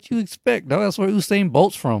 I'm like, what you expect, dog? That's where Usain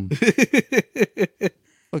Bolt's from.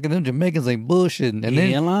 Fucking them Jamaicans ain't bullshitting. And then,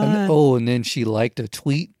 Yeah, lying. and then she liked a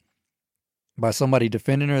tweet by somebody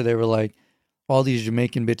defending her. They were like, all these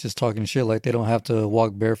Jamaican bitches talking shit like they don't have to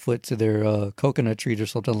walk barefoot to their coconut trees or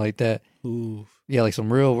something like that. Ooh. Yeah, like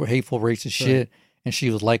some real hateful, racist shit. And she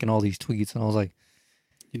was liking all these tweets. And I was like,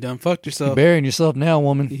 You done fucked you're yourself. burying yourself now,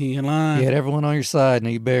 woman. You ain't You lying. had everyone on your side. Now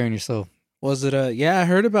you're burying yourself. Was it yeah, I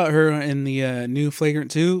heard about her in the new Flagrant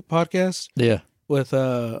 2 podcast Yeah. with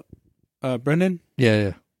Brendan,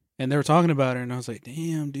 Yeah. and they were talking about her, and I was like,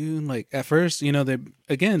 damn, dude. Like, at first, they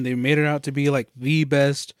made her out to be like the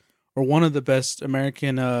best or one of the best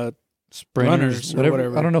American Sprinters, Runners or whatever.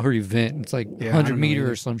 whatever. I don't know her event. It's like Yeah, I 100 don't know meter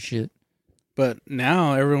either. or some shit. but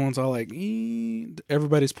now everyone's all like,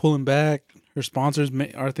 everybody's pulling back. Her sponsors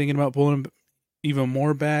are thinking about pulling even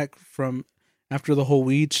more back from after the whole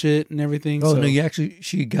weed shit and everything. Oh, so, no,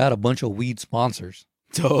 she got a bunch of weed sponsors.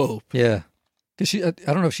 dope. Yeah. Because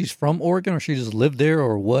I don't know if she's from Oregon or she just lived there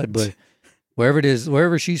or what, but wherever it is,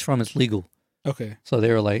 wherever she's from, it's legal. Okay, So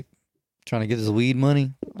they were like trying to get this weed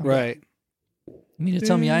money. I'm like, right. You mean to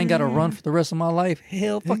tell me I ain't got to run for the rest of my life?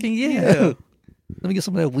 Hell fucking yeah. Yeah. Let me get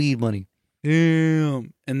some of that weed money.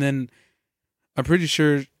 Damn. And then I'm pretty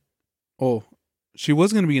sure, she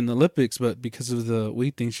was going to be in the Olympics, but because of the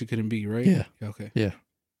weed thing, she couldn't be, right? Yeah. Okay. Yeah.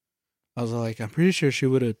 I was like, I'm pretty sure she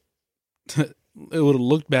would have, it would have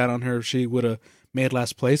looked bad on her if she would have made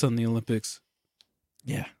last place on the Olympics.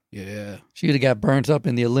 Yeah. Yeah. She would have got burnt up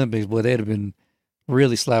in the Olympics, boy, they'd have been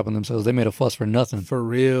really slapping themselves. They made a fuss for nothing. For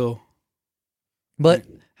real. But,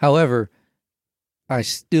 however, I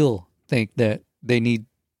still think that they need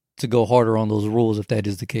to go harder on those rules if that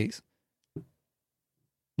is the case.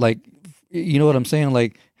 Like, you know what I'm saying?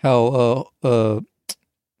 Like how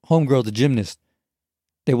homegirl, the gymnast,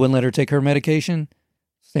 they wouldn't let her take her medication.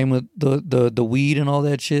 Same with the weed and all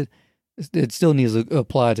that shit. It still needs to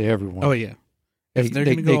apply to everyone. Oh, yeah. If they're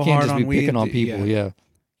they going to go can't hard just on be weed, picking on people. Yeah.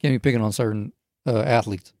 Can't be picking on certain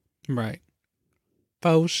athletes. Right.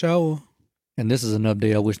 For sure. And this is an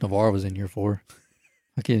update I wish Navarre was in here for.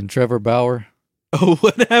 Again, Trevor Bauer. Oh,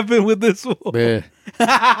 what happened with this one? Yeah.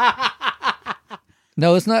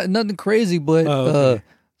 No, it's not nothing crazy, but okay.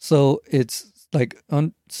 so it's like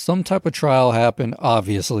some type of trial happened,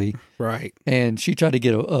 obviously, Right. and she tried to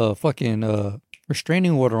get a fucking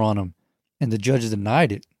restraining order on him, and the judge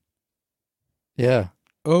denied it. Yeah,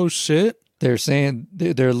 Oh shit. they're saying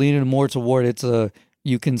they're leaning more toward it's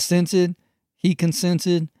you consented, he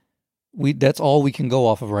consented. That's all we can go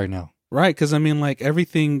off of right now. Right, because I mean, like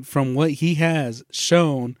everything from what he has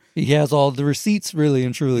shown. He has all the receipts, really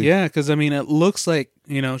and truly. Yeah, because I mean, it looks like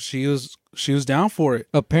she was down for it.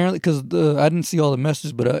 Apparently, because I didn't see all the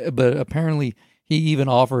messages, but apparently he even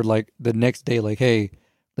offered like the next day, like, "Hey,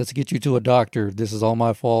 let's get you to a doctor. This is all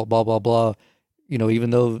my fault." Blah blah blah. Even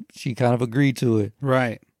though she kind of agreed to it.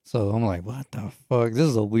 Right. So I'm like, what the fuck? This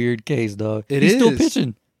is a weird case, dog. It He's is. still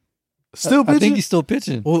pitching. Still I pitching. think he's still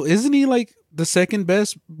pitching. Well, isn't he like the second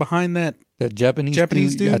best behind that? That Japanese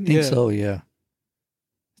dude? I think Yeah. so. Yeah.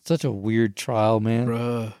 Such a weird trial, man.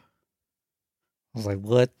 Bruh. I was like,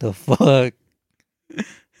 what the fuck?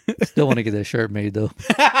 Still want to get that shirt made though.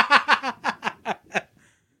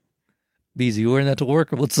 Beezy, you wearing that to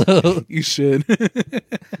work or what's up? You should.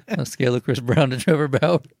 A scale of Chris Brown to Trevor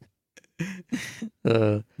Bauer.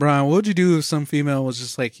 Brian, what would you do if some female was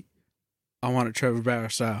just like, I want a Trevor Bauer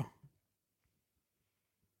style?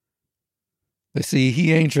 But see,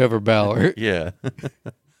 he ain't Trevor Bauer. Yeah.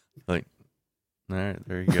 Like, all right,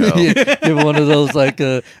 there you go. Yeah, give one of those like,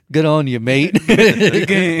 good on you, mate. Good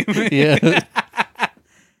game. Yeah.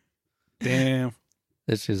 Damn.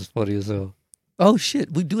 That's just funny as hell. Oh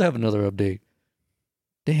shit, we do have another update.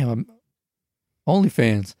 Damn, I'm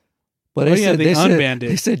OnlyFans. But Oh, yeah, they unbanned it.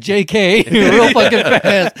 They said JK real fucking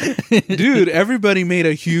fast. Dude, everybody made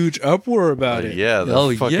a huge uproar about it. Yeah, the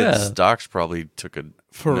Oh, fucking yeah. stocks probably took a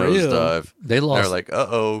For real. nosedive. They They're lost. like,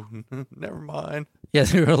 uh-oh, never mind. Yeah,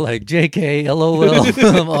 they were like, JK,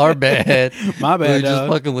 LOL, our bad. My We were bad, just dog.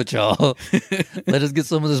 fucking with y'all. Let us get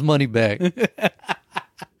some of this money back.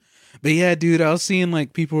 But yeah, dude, I was seeing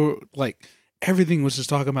like people, like everything was just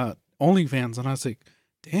talking about OnlyFans. And I was like,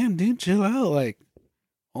 damn, dude, chill out. Like,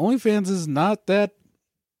 OnlyFans is not that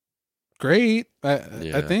great, I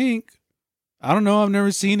Yeah. think. I don't know. I've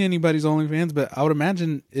never seen anybody's OnlyFans, but I would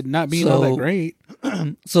imagine it not being all that So- great.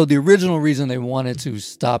 So the original reason they wanted to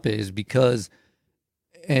stop it is because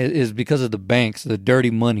of the banks, the dirty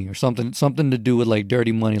money or something to do with like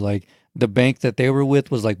dirty money. Like the bank that they were with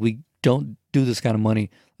was like, we don't do this kind of money.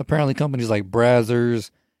 Apparently companies like Brazzers,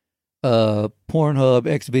 Pornhub,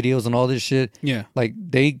 Xvideos and all this shit, Yeah. like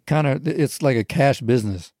they kind of, it's like a cash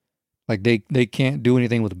business. Like they can't do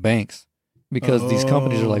anything with banks because these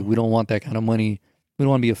companies are like, Oh. we don't want that kind of money. We don't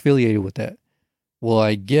want to be affiliated with that. Well,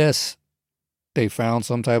 I guess they found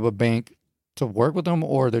some type of bank to work with them,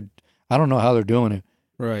 or I don't know how they're doing it.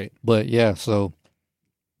 Right. But yeah, so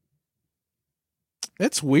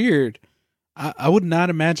That's weird. I would not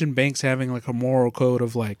imagine banks having like a moral code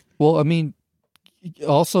of like, well, I mean,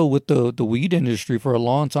 also with the weed industry for a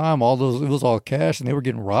long time, it was all cash, and they were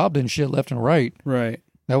getting robbed and shit left and right. right.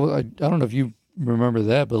 That was I don't know if you remember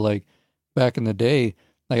that, but like back in the day,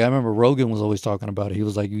 like I remember Rogan was always talking about it. He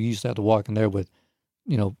was like, you used to have to walk in there with,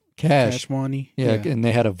 cash. Cash money. Yeah, and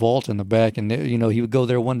they had a vault in the back, and they, he would go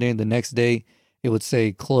there one day, and the next day it would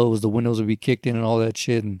say closed. The windows would be kicked in and all that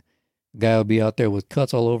shit, and the guy would be out there with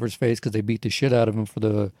cuts all over his face because they beat the shit out of him for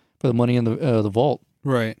the money in the vault.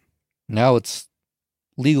 Right. Now it's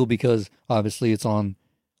legal because obviously it's on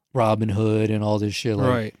Robinhood and all this shit. Like,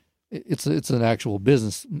 Right. It's an actual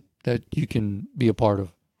business that you can be a part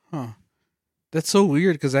of. Huh. That's so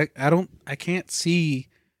weird because I can't see.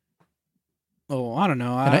 Oh, I don't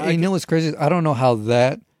know. And you know what's crazy? I don't know how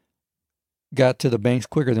that got to the banks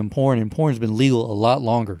quicker than porn, and porn's been legal a lot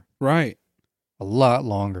longer. Right. A lot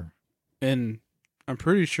longer. And I'm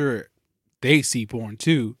pretty sure they see porn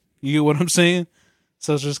too. You get what I'm saying?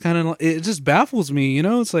 So it's just kind of, it just baffles me,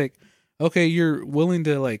 It's like, okay, you're willing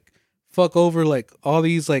to like fuck over like all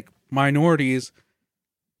these like minorities,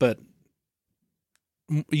 but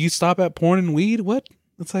you stop at porn and weed? What?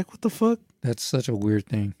 It's like, what the fuck? That's such a weird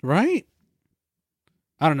thing. Right?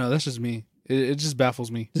 I don't know. That's just me. It just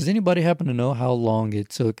baffles me. Does anybody happen to know how long it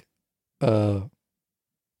took? Damn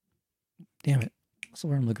it. What's the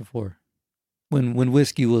word I'm looking for? When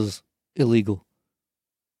whiskey was illegal.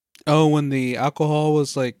 Oh, when the alcohol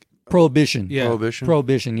was like, Prohibition. yeah. Prohibition?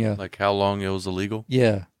 Prohibition, yeah. Like how long it was illegal?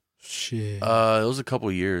 Yeah. Shit. It was a couple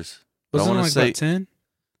years. But Wasn't I it want like to say about 10?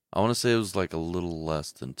 I want to say it was like a little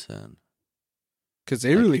less than 10. Because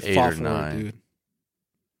they like really 8 fought or for 9. it, dude.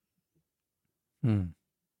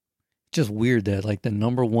 Just weird that like the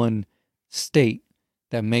number one state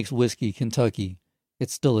that makes whiskey, Kentucky,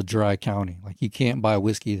 it's still a dry county. Like you can't buy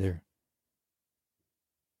whiskey there.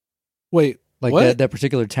 Wait, Like what? that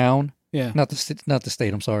particular town, Yeah. not the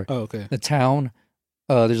state. I'm sorry. Oh, okay. The town.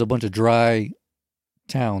 There's a bunch of dry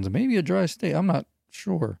towns, maybe a dry state. I'm not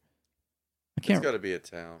sure. I It's can't. got to be a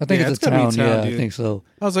town. I think Yeah, it's it's a gotta be a town. town, Yeah, dude. I think so.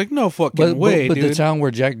 I was like, no fucking But way, but dude. the town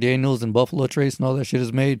where Jack Daniels and Buffalo Trace and all that shit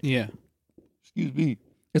is made, Yeah. excuse me,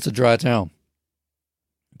 it's a dry town.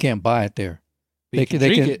 You can't buy it there. But you can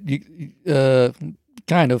drink it.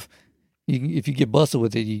 Kind of. If you get busted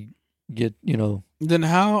with it, you get Then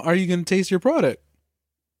how are you going to taste your product?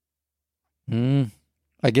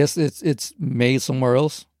 I guess it's made somewhere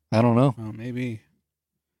else. I don't know. Oh, maybe.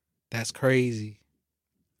 That's crazy.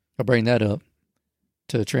 I'll bring that up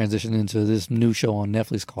to transition into this new show on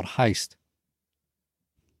Netflix called Heist.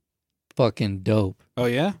 Fucking dope. Oh,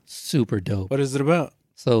 yeah? Super dope. What is it about?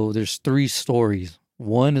 So there's 3 stories.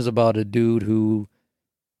 One is about a dude who,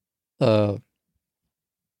 about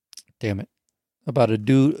a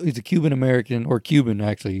dude, he's a Cuban American, or Cuban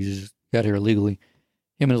actually, he just got here illegally.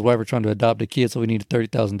 Him and his wife are trying to adopt a kid, so he needed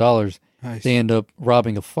 $30,000. Nice. They end up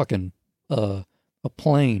robbing a fucking, a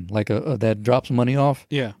plane, like that drops money off.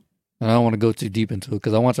 Yeah. And I don't want to go too deep into it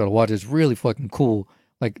because I want y'all to watch it. It's really fucking cool.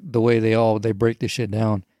 Like the way they break this shit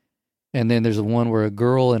down. And then there's one where a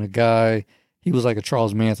girl and a guy, he was like a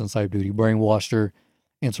Charles Manson type dude. He brainwashed her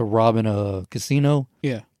into robbing a casino.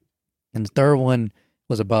 Yeah. And the third one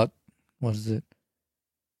was about, what is it?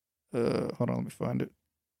 Hold on, let me find it.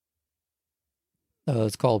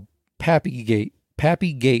 It's called Pappy Gate.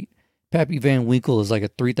 Pappy Gate. Pappy Van Winkle is like a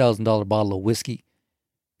 $3,000 bottle of whiskey.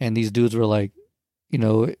 And these dudes were like,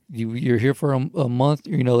 you're here for a month,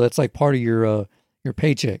 that's like part of your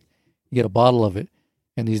paycheck. You get a bottle of it.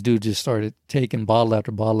 And these dudes just started taking bottle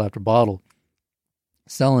after bottle after bottle,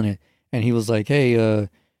 selling it. And he was like, hey, that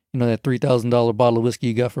 $3,000 bottle of whiskey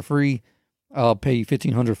you got for free, I'll pay you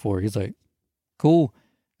 $1,500 for it. He's like, cool.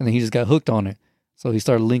 And then he just got hooked on it. So he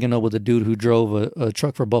started linking up with a dude who drove a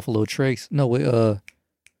truck for Buffalo Trace.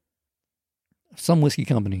 Some whiskey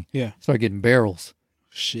company. Yeah. Started getting barrels.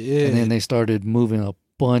 Shit. And then they started moving a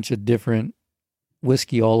bunch of different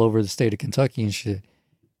whiskey all over the state of Kentucky and shit.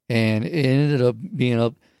 And it ended up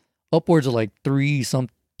being upwards of like $3 to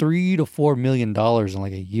 $4 million in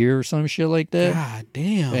like a year or some shit like that. God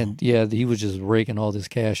damn. And yeah, he was just raking all this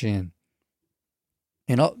cash in.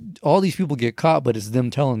 And all these people get caught, but it's them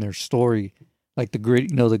telling their story, like the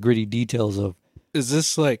gritty details of. Is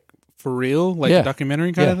this like for real, like Yeah. a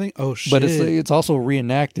documentary kind of Yeah. thing? Oh shit! But it's also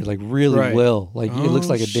reenacted like really Right. well. Like it looks Oh,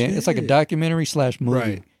 like it's like a shit. documentary / movie.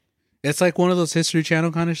 Right. It's like one of those History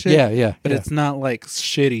Channel kind of shit. Yeah. But yeah. it's not like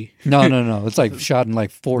shitty. No. It's like shot in like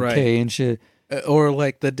 4K Right. and shit. Or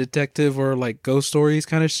like the detective or like ghost stories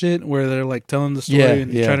kind of shit where they're like telling the story Yeah,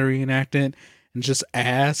 and yeah. trying to reenact it and just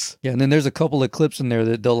ass. Yeah, and then there's a couple of clips in there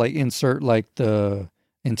that they'll like insert like the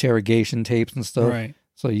interrogation tapes and stuff, Right.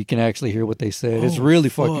 so you can actually hear what they said. It's Oh, really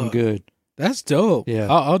fucking fuck. good. That's dope. Yeah.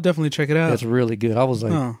 I'll definitely check it out. That's really good. I was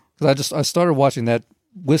like, Huh. because I started watching that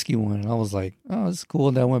whiskey one, and I was like, oh, this is cool.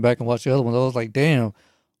 And then I went back and watched the other ones. I was like, damn,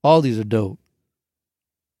 all these are dope.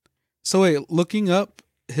 So wait, looking up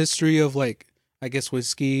history of like, I guess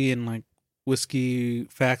whiskey and like whiskey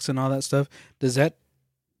facts and all that stuff, does that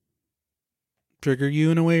trigger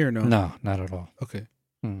you in a way or no? No, not at all. Okay.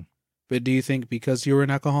 Hmm. But do you think because you were an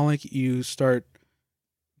alcoholic, you start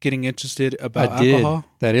getting interested about I did. alcohol?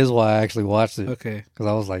 That is why I actually watched it, Okay. because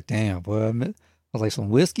I was like, damn, boy, I was like, some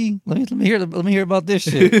whiskey. Let me hear about this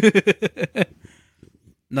shit.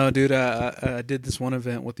 No, dude, I did this one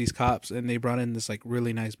event with these cops, and they brought in this like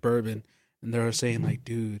really nice bourbon, and they were saying like,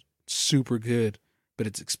 dude, super good, but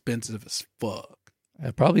it's expensive as fuck.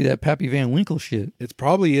 Probably that Pappy Van Winkle shit. It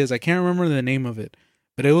probably is. I can't remember the name of it,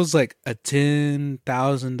 but it was like a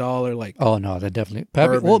 $10,000 like. Oh no, that definitely.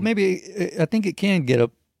 Pappy, Bourbon. well, maybe I think it can get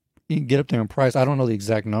up. You can get up there in price. I don't know the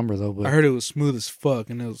exact number though, but I heard it was smooth as fuck,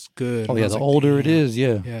 and it was good. oh And I yeah, was the like, older it damn. is,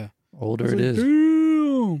 yeah, Yeah, older I was it like, is.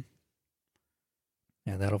 damn.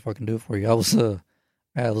 Yeah, that'll fucking do it for you. I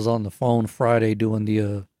was on the phone Friday doing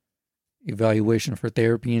the evaluation for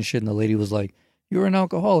therapy and shit, and the lady was like, "You're an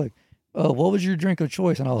alcoholic. What was your drink of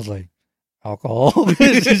choice?" And I was like, "Alcohol."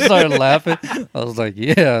 She started laughing. I was like,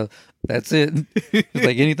 "Yeah, that's it." It's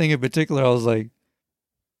like anything in particular. I was like,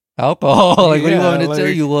 "Alcohol." Like, what do you Yeah, want me to tell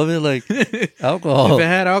like- you, woman? Like, If alcohol. it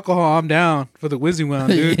had alcohol, I'm down for the Wizzy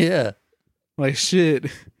Wound, dude. Yeah. Like shit.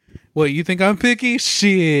 What, you think I'm picky?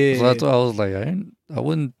 Shit. So that's why I was like, I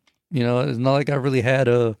wouldn't. It's not like I really had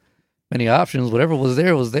many options. Whatever was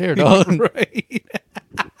there, dog. Right.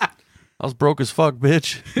 I was broke as fuck,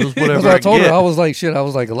 bitch. It was That's whatever what I told her. get. I was like, shit. I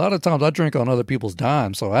was like, a lot of times I drink on other people's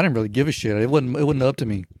dime, so I didn't really give a shit. It wasn't up to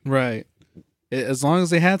me. Right. As long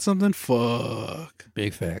as they had something, fuck.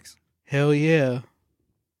 Big facts. Hell yeah.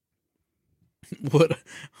 What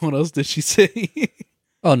else did she say?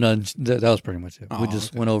 Oh no, that was pretty much it. We Oh,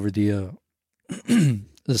 just okay. went over the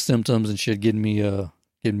the symptoms and shit, getting me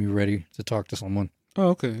ready to talk to someone. Oh,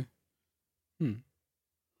 okay.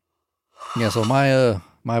 Yeah, so my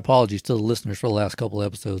apologies to the listeners for the last couple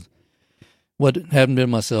episodes. What haven't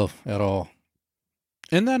been myself at all.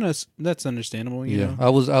 And that's understandable, you know? I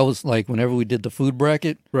was like, whenever we did the food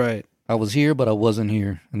bracket, Right. I was here, but I wasn't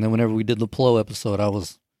here. And then whenever we did the Plo episode, I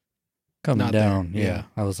was coming Not there, down. Yeah. yeah.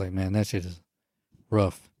 I was like, man, that shit is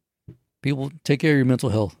rough. People, take care of your mental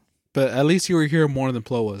health. But at least you were here more than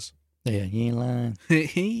Plo was. Yeah, you ain't lying.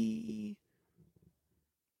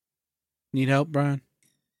 Need help, Brian?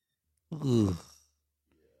 Ugh,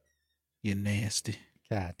 You nasty.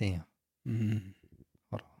 God damn. Mm.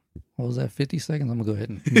 What was that? 50 seconds? I'm gonna go ahead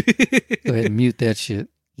and mute that shit.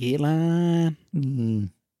 Get line. Mm.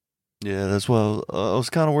 Yeah, that's why I was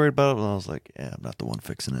kind of worried about it, but I was like, yeah, I'm not the one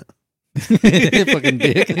fixing it. Fucking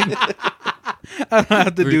dick. I don't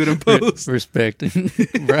have to do it in post. Respect.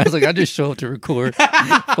 Brian's like, I just show up to record.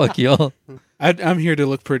 Fuck y'all. I'm here to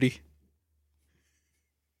look pretty.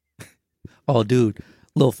 Oh, dude.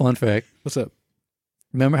 Little fun fact. What's up?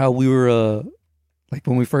 Remember how we were like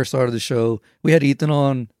when we first started the show, we had Ethan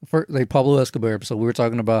on like Pablo Escobar episode. We were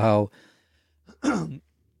talking about how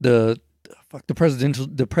the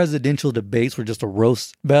presidential debates were just a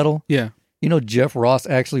roast battle. Yeah. You know, Jeff Ross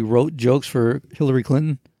actually wrote jokes for Hillary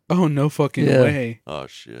Clinton. Oh, no fucking Yeah. way. Oh,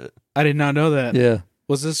 shit. I did not know that. Yeah.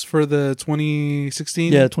 Was this for the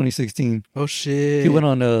 2016? Yeah, 2016. Oh, shit. He went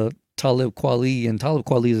on Talib Kweli, and Talib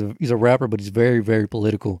Kweli he's a rapper, but he's very, very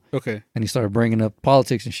political. Okay. And he started bringing up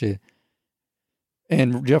politics and shit.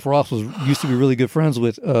 And Jeff Ross used to be really good friends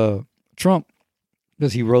with Trump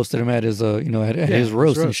because he roasted him at his at his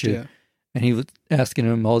roast and shit. Yeah. And he was asking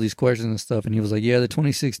him all these questions and stuff. And he was like, yeah, the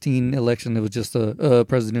 2016 election, it was just a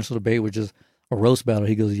presidential debate, which is a roast battle.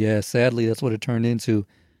 He goes, yeah, sadly, that's what it turned into.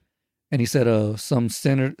 And he said some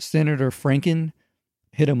Senator Franken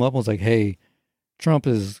hit him up and was like, hey, Trump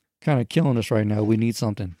is kind of killing us right now. We need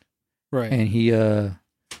something. Right. And he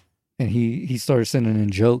started sending in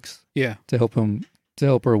jokes Yeah. to help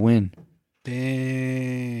her win.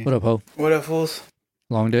 Dang. What up, Ho? What up, fools?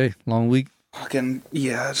 Long day, long week, Fucking,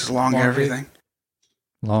 yeah, just long Long everything.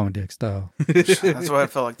 long dick style. That's why I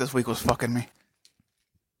felt like this week was fucking me.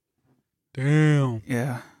 Damn.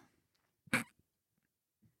 Yeah,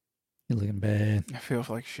 You're looking bad. I feel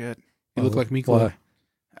like shit. You look like me, Why? Chloe.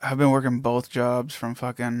 I've been working both jobs from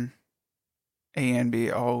fucking A and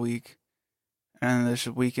B all week. And this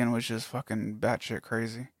weekend was just fucking batshit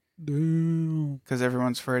crazy. Damn. Because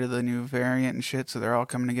everyone's afraid of the new variant and shit, so they're all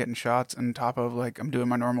coming to getting shots on top of, like, I'm doing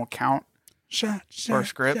my normal count Shot. for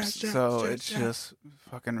scripts. So it's just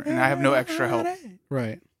fucking, and I have no extra help.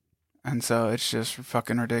 Right. And so it's just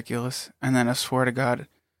fucking ridiculous. And then I swear to God,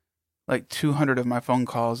 like 200 of my phone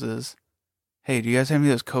calls is, hey, do you guys have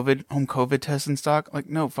any of those home COVID tests in stock? Like,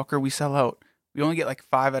 no, fucker, we sell out. We only get like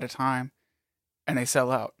 5 at a time, and they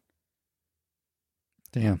sell out.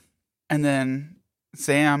 Damn. And then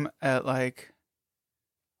Sam at like,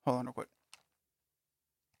 hold on real quick.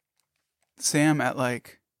 Sam at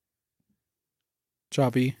like,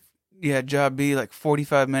 Choppy. yeah, job B, like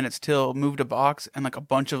 45 minutes till, moved a box, and like a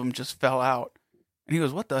bunch of them just fell out. And he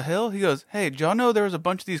goes, what the hell? He goes, hey, did y'all know there was a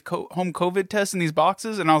bunch of these home COVID tests in these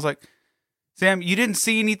boxes? And I was like, Sam, you didn't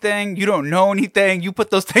see anything. You don't know anything. You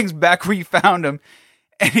put those things back where you found them.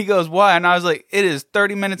 And he goes, why? And I was like, it is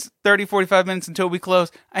 45 minutes until we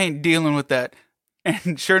close. I ain't dealing with that.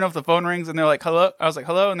 And sure enough, the phone rings and they're like, hello? I was like,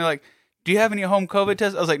 hello? And they're like, do you have any home COVID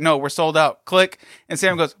tests? I was like, no, we're sold out. Click. And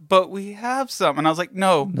Sam goes, but we have some. And I was like,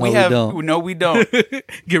 no, we don't. No, we don't.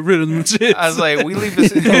 Get rid of them shit. I was like, we leave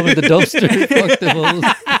this. Throw them in the dumpster. Fuck them hoes.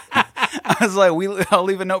 I was like, I'll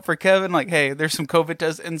leave a note for Kevin. Like, hey, there's some COVID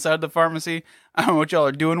tests inside the pharmacy. I don't know what y'all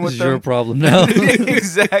are doing This with is them. your problem now.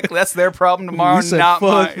 Exactly. That's their problem tomorrow, We said, not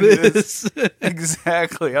fuck mine. this.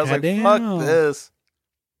 Exactly. I was like, Goddamn. fuck this.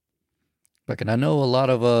 Fucking, I know a lot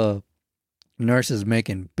of nurses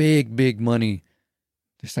making big money.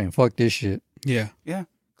 They're saying, fuck this shit. Yeah. Because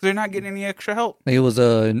they're not getting any extra help. It was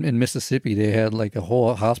in Mississippi. They had like a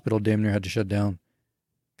whole hospital damn near had to shut down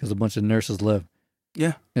because a bunch of nurses left.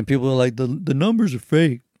 Yeah. And people are like, the numbers are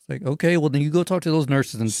fake. It's like, okay, well then you go talk to those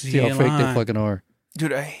nurses and see how fake they fucking are.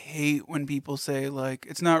 Dude, I hate when people say, like,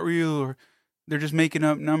 it's not real or they're just making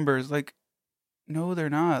up numbers. Like, no, they're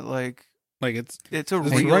not. Like, Like it's it's a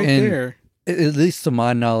it's real. right And- there. at least to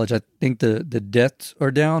my knowledge, I think the deaths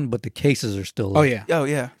are down, but the cases are still up. Oh yeah, Oh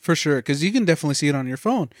yeah. for sure. Because you can definitely see it on your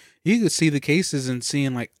phone. You can see the cases and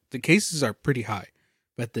seeing like the cases are pretty high,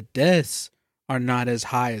 but the deaths are not as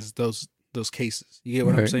high as those cases. You get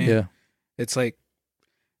what I'm Right, saying? Yeah. It's like,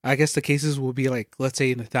 I guess the cases will be like, let's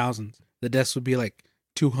say in the thousands. The deaths would be like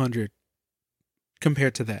 200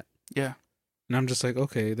 compared to that. Yeah. And I'm just like,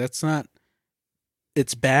 okay, that's not.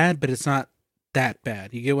 It's bad, but it's not that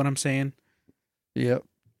bad. You get what I'm saying? Yep.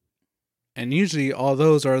 And usually all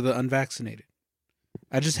those are the unvaccinated.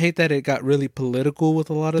 I just hate that it got really political with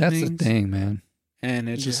a lot of That's things. the thing, man. And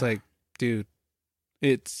it's just Yeah. like, dude,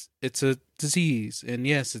 it's a disease, and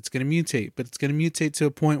yes, it's gonna mutate, but it's gonna mutate to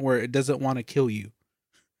a point where it doesn't want to kill you.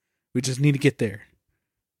 We just need to get there.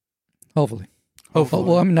 Hopefully. Hopefully.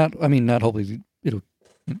 Well, not hopefully.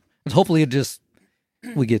 Hopefully it just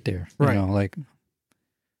we get there. Right. You know, like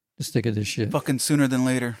just stick of this shit. Fucking sooner than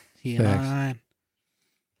later. Facts. Yeah.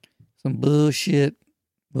 Some bullshit.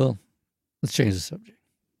 Well, let's change the subject.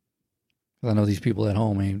 'Cause I know these people at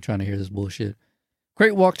home ain't trying to hear this bullshit.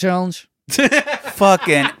 Crate walk challenge.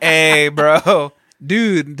 Fucking A, bro.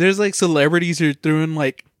 Dude, there's like celebrities who are doing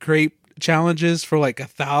like crepe challenges for like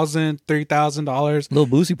 $1,000, $3,000. Lil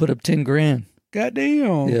Boosie put up 10 grand.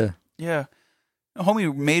 Goddamn. Yeah. Yeah.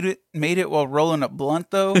 Homie made it while rolling a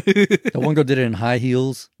blunt though. That one girl did it in high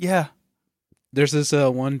heels. Yeah. There's this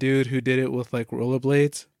one dude who did it with like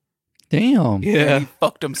rollerblades. Damn. Yeah. He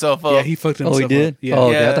fucked himself up. Yeah, he fucked himself Oh, he did? up. Yeah. Oh,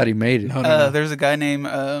 okay. Yeah. I thought he made it. No, no. There's a guy named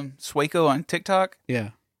Swayco on TikTok, Yeah.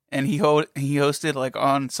 and he hosted like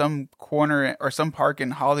on some corner or some park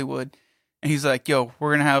in Hollywood, and he's like, "Yo,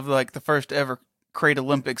 we're gonna have like the first ever Crate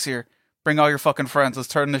Olympics here. Bring all your fucking friends. Let's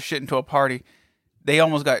turn this shit into a party." They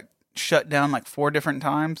almost got shut down like 4 different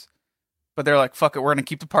times, but they're like, "Fuck it, we're gonna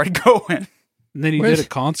keep the party going." And then he Where's- did a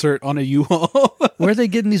concert on a U-Haul. Where are they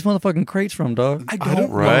getting these motherfucking crates from, dog? I don't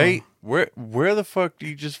don't. Right? Where the fuck do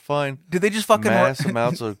you just find Did they just fucking mass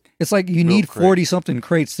amounts of? It's like you Real need crate. 40 something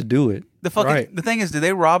crates to do it. the fucking Right. the thing is, did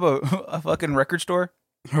they rob a fucking record store?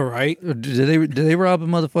 All right. Did they rob a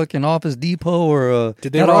motherfucking Office Depot or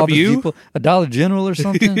Did they not rob Office you? Depot, a Dollar General or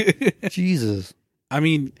something? Jesus. I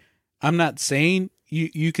mean, I'm not saying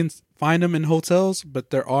you can find them in hotels, but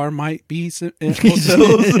there might be some in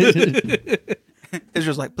hotels.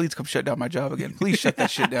 Israel's like, "Please come shut down my job again. Please shut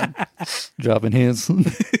that shit down." Dropping hints.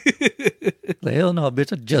 Like, hell no,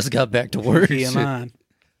 bitch. I just got back to work. Yeah, Shit. man.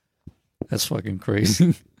 That's fucking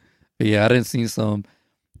crazy. But yeah, I didn't see some.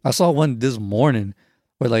 I saw one this morning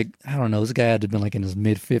where, like, I don't know, this guy had to have been like in his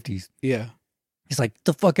mid 50s. Yeah. He's like, "Get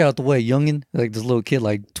the fuck out the way, youngin." Like this little kid,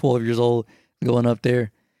 like 12 years old, going up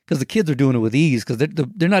there. Because the kids are doing it with ease because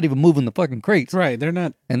they're not even moving the fucking crates. Right. They're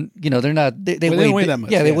not. And, you know, they're not, they Well, they don't weigh weigh that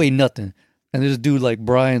much, Yeah, they yeah. weigh nothing. And this dude, like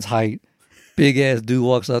Brian's height, big ass dude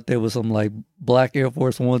walks out there with some like black Air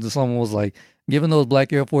Force Ones, and someone was like, "Given those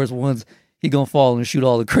black Air Force Ones, he gonna fall and shoot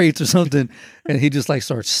all the crates or something." And he just like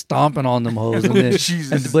starts stomping on them hoes. And then,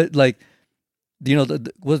 Jesus. but like, you know,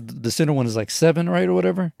 the center one is like 7, right, or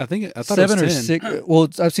whatever. I thought 7 it or was 10. 6. Well,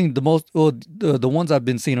 I've seen the most. Well, the ones I've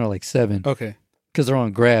been seeing are like 7 Okay. because they're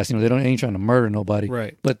on grass. You know, they ain't trying to murder nobody.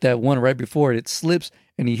 Right. But that one right before it slips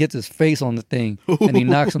and he hits his face on the thing and he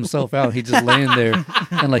knocks himself out. He just laying there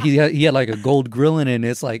and like he had like a gold grilling and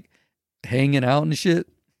it's like hanging out and shit.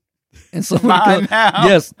 And somebody Mine now.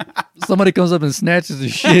 yes, somebody comes up and snatches the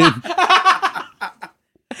shit.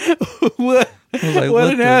 What? I was like,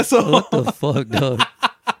 What an asshole. What the fuck, dog?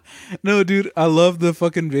 No, dude, I love the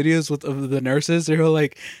fucking videos of the nurses. They're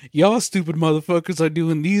like, "Y'all stupid motherfuckers are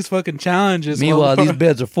doing these fucking challenges." Meanwhile, these motherfucker."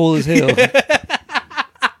 beds are full as hell.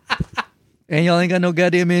 And y'all ain't got no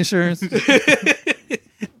goddamn insurance.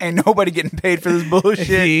 Ain't nobody getting paid for this bullshit.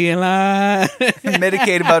 He ain't lying.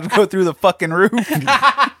 Medicaid about to go through the fucking roof.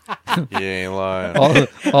 You ain't lying.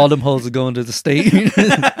 all them hoes are going to the state.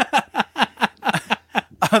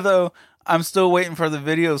 Although I'm still waiting for the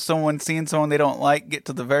video of someone seeing someone they don't like get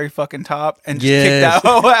to the very fucking top and just Yes. kick that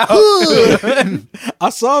hoe out. I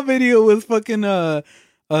saw a video with fucking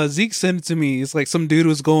Zeke sent it to me. It's like some dude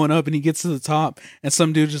was going up and he gets to the top and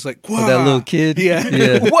some dude just like, "Wow." That little kid.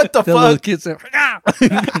 Yeah. What the That little fuck? kid said,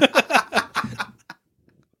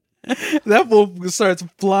 That fool starts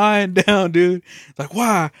flying down, dude. It's like,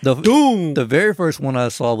 "Why?" Doom. The very first one I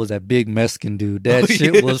saw was that big Mexican dude. That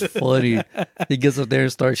shit was funny. He gets up there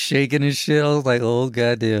and starts shaking and shit. I was like, oh,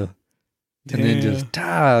 goddamn. And then just,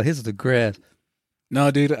 hits the grass. No,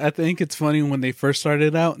 dude, I think it's funny when they first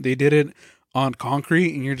started out, they did it on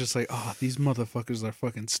concrete and you're just like, "Oh, these motherfuckers are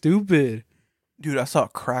fucking stupid." Dude, I saw a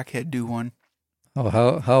crackhead do one.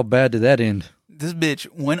 Oh, how bad did that end? This bitch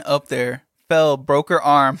went up there, fell, broke her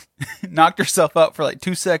arm, knocked herself out for like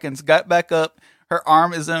 2 seconds, got back up. Her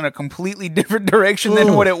arm is in a completely different direction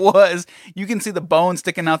than what it was. You can see the bone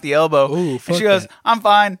sticking out the elbow. Ooh, and fuck she goes, that. I'm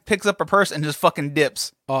fine, picks up her purse and just fucking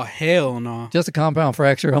dips. Oh, hell no. Just a compound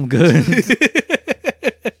fracture. I'm good.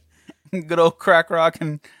 Good old crack rock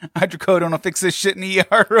and hydrocodone will fix this shit in the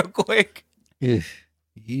ER real quick. Ugh,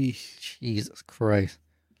 Yeesh. Jesus Christ.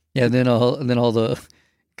 Yeah, and then all the,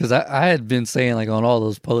 because I had been saying like on all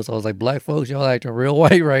those posts, I was like, black folks, y'all acting real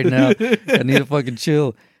white right now. I need to fucking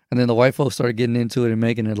chill. And then the white folks started getting into it and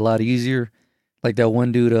making it a lot easier. Like that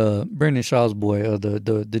one dude, Brendan Shaw's boy,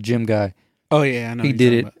 the gym guy. Oh, yeah, I know. He what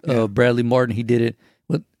did you're it. talking about. Bradley Martin, he did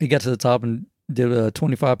it. He got to the top and did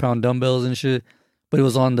 25-pound dumbbells and shit. But it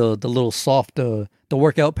was on the little soft, the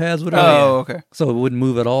workout pads, whatever. Oh, okay. So it wouldn't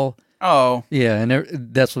move at all. Oh, Yeah,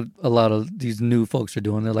 and that's what a lot of these new folks are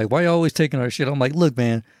doing. They're like, "Why you always taking our shit?" I'm like, "Look,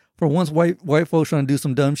 man, for once white folks trying to do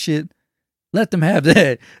some dumb shit, let them have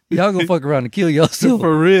that. Y'all go fuck around and kill yourself.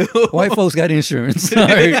 For real. White folks got insurance." All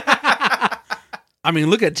right. I mean,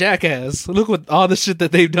 look at Jackass. Look what all the shit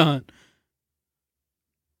that they've done.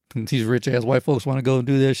 These rich ass white folks want to go and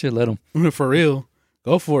do that shit. Let them. For real.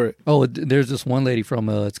 Go for it. Oh, there's this one lady from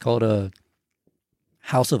it's called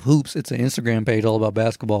House of Hoops. It's an Instagram page all about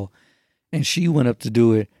basketball, and she went up to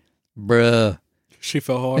do it, bruh. She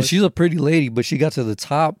fell hard. And she's a pretty lady, but she got to the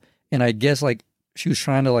top, and I guess like she was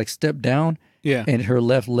trying to like step down, yeah. and her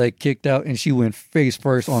left leg kicked out, and she went face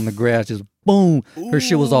first on the grass, just boom. Her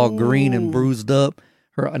shit was all green and bruised up.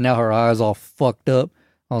 Now her eyes all fucked up.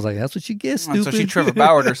 I was like, that's what you get, stupid. so she Trevor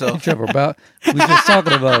Bauered herself. Trevor Bauer. We just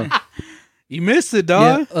talking about him. You missed it,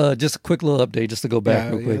 dog. Yeah, just a quick little update, just to go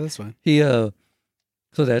back real quick. Yeah, that's fine. He so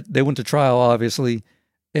that they went to trial, obviously,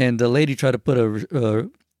 and the lady tried to put a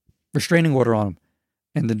restraining order on him,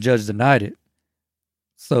 and the judge denied it.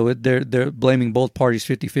 So they're blaming both parties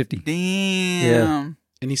 50-50. Damn.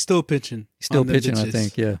 And he's still pitching. He's still on them pitching, I bitches.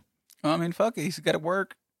 think. Yeah, Well, I mean, fuck it. He's got to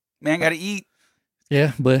work. Man got to eat.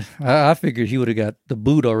 yeah, but I figured he would have got the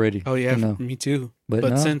boot already. Oh, yeah. you know. Me too. But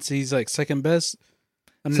But no. since he's like second best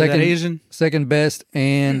under Second- that Asian. Second best,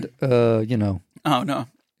 and Oh, no.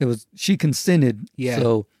 it was she consented. Yeah.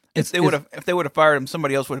 So If they would have fired him,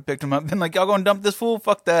 somebody else would have picked him up. Been like, y'all gonna dump this fool?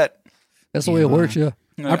 Fuck that. that's the way it works. Yeah.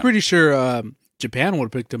 Yeah. I'm pretty sure Japan would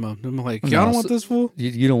have picked him up. I'm like, y'all No, don't want so- this fool?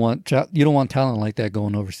 You don't want talent like that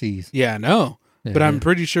going overseas. Yeah, I know. Yeah, But I'm yeah.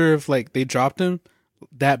 pretty sure if like they dropped him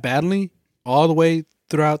that badly all the way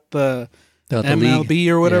throughout the Throughout the MLB league.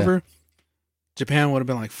 or whatever, Japan would have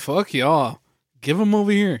been like, fuck y'all. Give him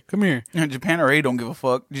over here. Come here. Yeah, Japan already don't give a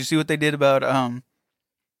fuck. Did you see what they did about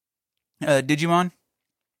Digimon?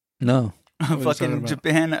 No. are you talking Fucking about?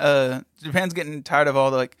 Japan. Japan's getting tired of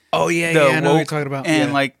all the like Oh, yeah, The yeah. I know what you're woke talking about. and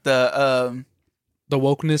Yeah. like the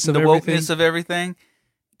wokeness of the everything. wokeness of everything.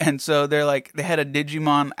 And so they're like, they had a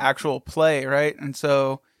Digimon actual play, right? And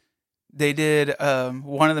so they did,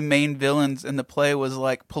 one of the main villains in the play was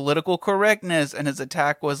like political correctness, and his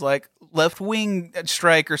attack was like left wing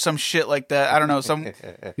strike or some shit like that. I don't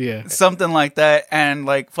know, yeah. something like that. And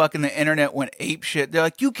like fucking the internet went ape shit. They're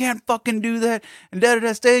like, you can't fucking do that. And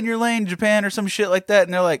da stay in your lane, Japan, or some shit like that.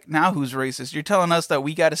 And they're like, now who's racist? You're telling us that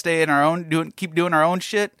we got to stay in our own, keep doing our own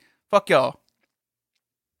shit? Fuck y'all.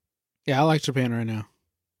 Yeah, I like Japan right now.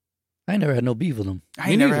 I ain't never had no beef with them. I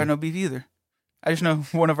Me ain't never neither. had no beef either. I just know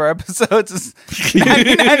one of our episodes is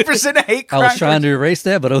 99% hate I crime. was trying to erase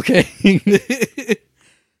that, but okay.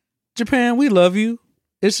 Japan, we love you.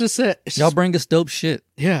 It's just that it's Y'all just- bring us dope shit.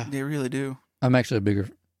 yeah. They really do. I'm actually a bigger.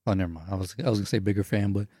 Oh, never mind. I was gonna say bigger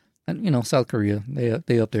fan, but South Korea,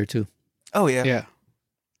 they up there too. Oh yeah. Yeah.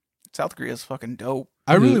 South Korea's fucking dope.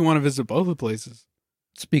 I really Dude. want to visit both the places.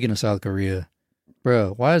 Speaking of South Korea,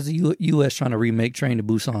 bro, why is the U.S. trying to remake Train to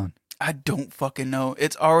Busan? I don't fucking know.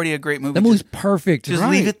 It's already a great movie. That movie's perfect. just right.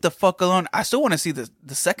 leave it the fuck alone. I still want to see the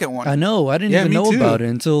second one. I know. I didn't Yeah, even me know too. about it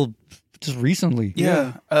until just recently.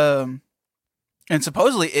 Yeah. And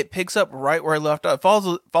supposedly it picks up right where it left off.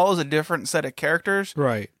 Follows a different set of characters.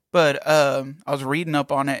 Right. But I was reading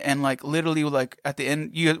up on it, and like literally like at the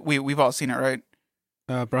end, we've all seen it, right?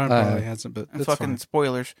 Brian probably hasn't, but And that's fucking fine.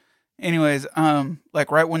 spoilers. Anyways,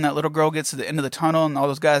 like right when that little girl gets to the end of the tunnel and all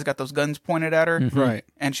those guys got those guns pointed at her, Mhm. Right.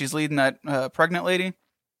 and she's leading that pregnant lady,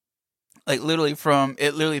 like literally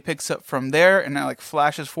picks up from there, and it like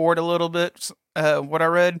flashes forward a little bit. What I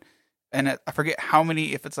read, and I forget how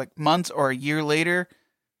many, if it's like months or a year later,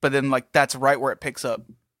 but then like that's right where it picks up.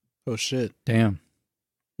 Oh shit. Damn.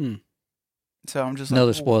 So I'm just Another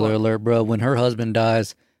like, spoiler fuck. alert, bro. When her husband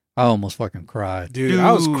dies, I almost fucking cried. Dude,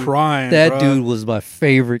 I was Dude. crying. That bro. dude was my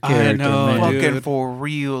favorite I character, know, man. dude. Fucking for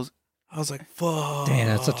reals. I was like, fuck. Damn,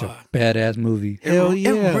 that's such a badass movie. Hell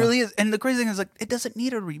yeah. It really is. And the crazy thing is, like, it doesn't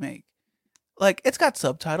need a remake. Like, it's got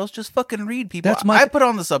subtitles. Just fucking read, people. That's my- I put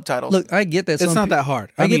on the subtitles. Look, I get that. It's some not pe- that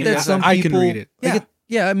hard. I get mean, that some I people. can read it. I Yeah. get,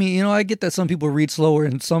 yeah, I mean, I get that some people read slower,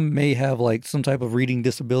 and some may have like some type of reading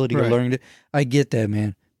disability or Right. learning. I get that,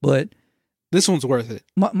 man. But This one's worth it.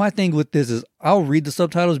 my thing with this is I'll read the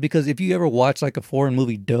subtitles because if you ever watch like a foreign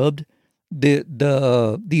movie dubbed,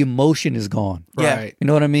 the emotion is gone. Yeah. Right. You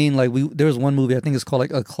know what I mean? Like there was one movie I think it's called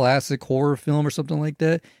like a classic horror film or something like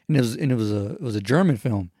that, and it was a German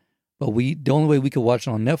film, but the only way we could watch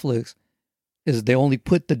it on Netflix is they only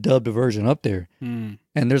put the dubbed version up there, Mm.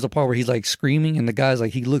 and there's a part where he's like screaming, and the guy's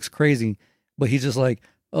like he looks crazy, but he's just like,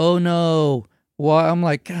 oh no. Why? I'm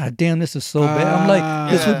like, God damn, this is so bad. I'm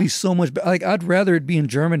like, this would be so much better. Like, I'd rather it be in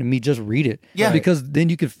German and me just read it. Yeah. Because then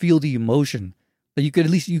you could feel the emotion. Like you could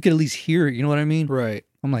at least hear it. You know what I mean? Right.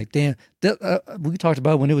 I'm like, damn. That we talked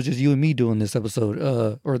about when it was just you and me doing this episode,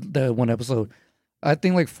 or that one episode. I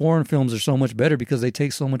think like foreign films are so much better because they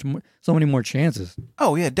take so many more chances.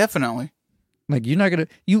 oh, yeah, definitely. Like you're not gonna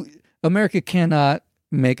America cannot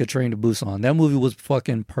make a Train to Busan. That movie was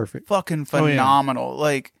fucking perfect. Fucking Oh, yeah. phenomenal.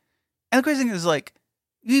 Like, and the crazy thing is, like,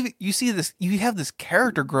 you see this, you have this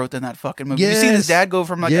character growth in that fucking movie. You see Yes. this dad go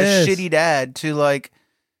from like Yes. a shitty dad to like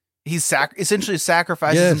he's essentially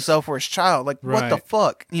sacrifices Yes. himself for his child. Like, what the Right.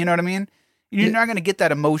 fuck? You know what I mean? You're Yeah. not gonna get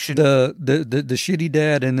that emotion. The shitty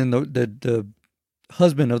dad and then the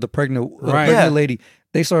husband of the pregnant Right. Yeah. lady.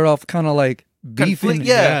 They started off kind of like beefing, Conflict-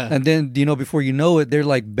 yeah. and then before you know it, they're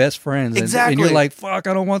like best friends. And Exactly. you're like, fuck,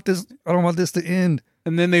 I don't want this to end.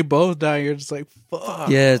 And then they both die. You're just like, fuck.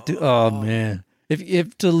 Yeah, dude, oh man.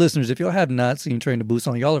 If to listeners, if y'all have not seen Train to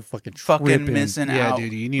Busan, y'all are fucking tripping. missing Yeah, out.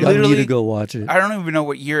 dude. You need Y'all need Literally, to go watch it. I don't even know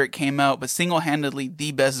what year it came out, but single-handedly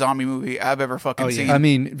the best zombie movie I've ever fucking Oh, yeah. seen. I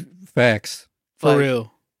mean, facts. for like,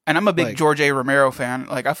 real. And I'm a big like- George A. Romero fan.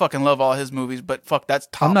 Like, I fucking love all his movies, but fuck, that's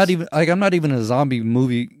tops. I'm not even a zombie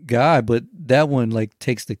movie guy, but that one like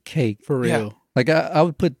takes the cake. For Yeah. real. Like I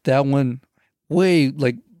would put that one way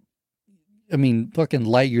like, I mean, fucking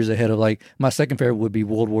light years ahead of like my second favorite would be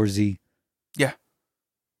World War Z.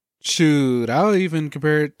 Shoot, I'll even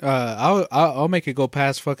compare it. I'll make it go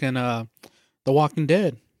past fucking The Walking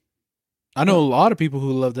Dead. I know a lot of people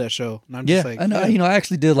who love that show, and I'm Yeah, just like, I know. yeah. You know, I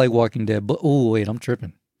actually did like Walking Dead, but oh wait, I'm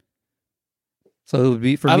tripping. So it would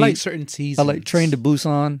be for I me. like certain seasons. I like Train to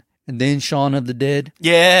Busan, and then Shaun of the Dead,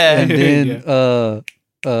 Yeah. and then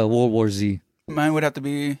Yeah. World War Z. Mine would have to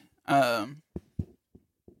be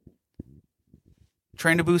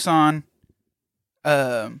Train to Busan,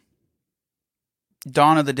 Dawn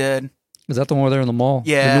of the Dead, Is that the one where they're in the mall?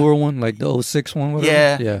 Yeah. the newer one, like the 06 one.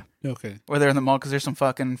 Whatever? Yeah. yeah. Okay. where they're in the mall because there's some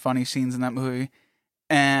fucking funny scenes in that movie.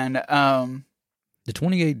 And The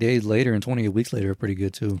 28 days later and 28 weeks later are pretty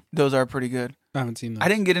good too. those are pretty good. I haven't seen that. I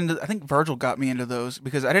didn't get into. I think Virgil got me into those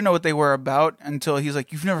because I didn't know what they were about until he's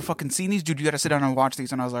like, "You've never fucking seen these, dude. You got to sit down and watch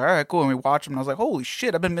these." And I was like, "All right, cool." And we watched them. And I was like, "Holy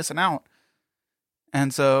shit, I've been missing out."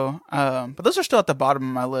 And so, but those are still at the bottom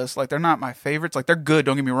of my list. Like, they're not my favorites. Like, they're good.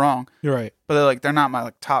 Don't get me wrong, You're right. but they're not my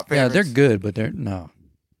like top Yeah, favorites. they're good, but they're no.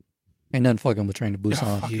 Ain't nothing fucking with Train to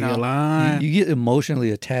Busan. fuck You no. lying. You get emotionally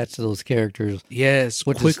attached to those characters, Yes,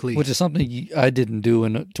 which quickly. is something I didn't do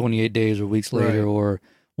in 28 Days or Weeks Later Right. or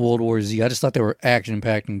World War Z. I just thought they were action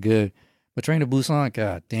packed and good. But Train to Busan,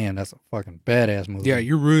 god damn, that's a fucking badass movie. yeah,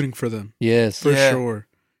 you're rooting for them Yes. for Yeah. sure.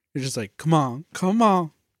 You're just like, come on, come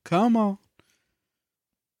on, come on.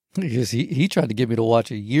 Because he tried to get me to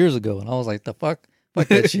watch it years ago, and I was like, the fuck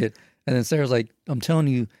that shit. And then Sarah's like, I'm telling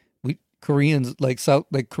you, we Koreans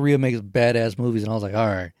Korea makes badass movies, and I was like, all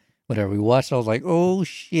right, whatever. We watched it, I was like, oh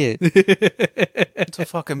shit, It's a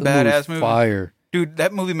fucking that badass movie, fire. dude.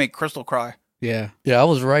 That movie made Crystal cry. Yeah. Yeah, I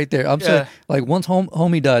was right there. I'm saying, Yeah. like once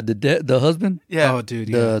homie died, the husband, Yeah, Oh, dude.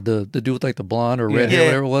 Yeah. the dude with like the blonde or red Yeah. hair,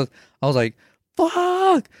 whatever it was, I was like,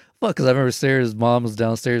 fuck. Because I remember Sarah's mom was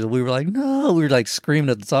downstairs and we were like, no. We were like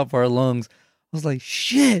screaming at the top of our lungs. I was like,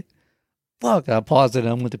 shit. Fuck. I paused it and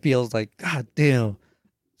I went to pee. I was like, God damn.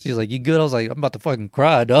 She was like, you good? I was like, I'm about to fucking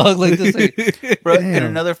cry, dog. Like this ain't- Bro, and Damn.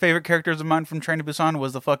 another favorite characters of mine from Train to Busan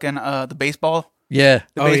was the fucking the baseball Yeah.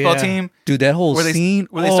 the Oh, baseball yeah. team Dude, that whole where they scene.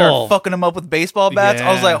 where they start oh, fucking him up with baseball bats.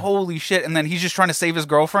 I was Yeah. like, holy shit! And then he's just trying to save his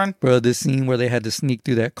girlfriend. Bro, this scene where they had to sneak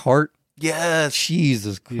through that cart. Yes.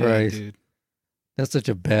 Jesus Yeah, Christ. dude. That's such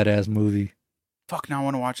a badass movie. Fuck, now I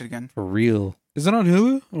want to watch it again. For real. Is it on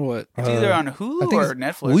Hulu or what? It's either on I Hulu think or it's-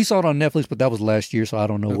 Netflix. We saw it on Netflix, but that was last year, so I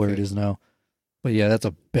don't know where it Okay. is now. But yeah, that's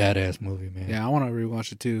a badass movie, man. Yeah, I want to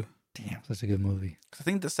rewatch it too. Damn, such a good movie. I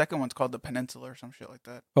think the second one's called The Peninsula or some shit like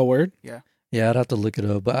that. Oh, word? Yeah, I'd have to look it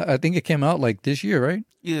up. But I think it came out like this year, right?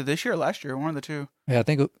 Either this year or last year, one of the two. Yeah, I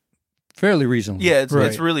think fairly recently. Yeah, it's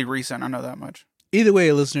Right. really recent. I know that much. Either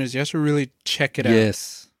way, listeners, you have to really check it out.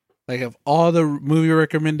 Yes. Like, of all the movie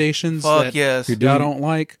recommendations Fuck that yes. You're y'all doing- don't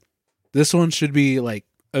like, this one should be like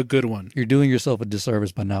a good one. You're doing yourself a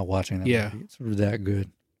disservice by not watching that Yeah. movie. It's that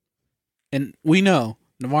good. And we know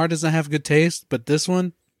Navar doesn't have good taste, but this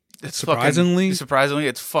one, It's surprisingly- surprisingly,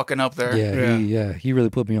 it's fucking up there. He really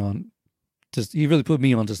put me on. He really put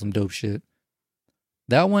me onto some dope shit.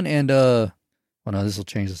 That one and well, no, this will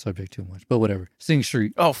change the subject too much, but whatever. Sing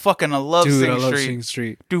Street, Oh, fucking, I love dude, Sing I love Street. Sing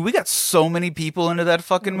Street. Dude, we got so many people into that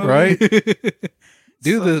fucking movie. right?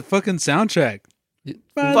 Dude, the fucking soundtrack.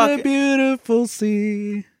 By Fuck the it. beautiful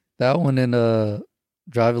sea. That one and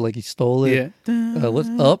Drive It Like He Stole It. Yeah. What's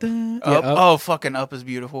Up? Yeah, Up. Up. Oh, fucking Up is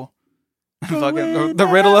beautiful. Fucking Going the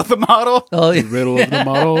riddle of the model. Oh, The riddle of the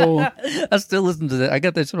model. I still listen to that. I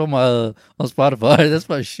got that shit on my on Spotify. That's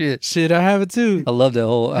my shit. Shit, I have it too. I love that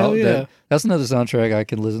whole. Hell yeah. That's another soundtrack I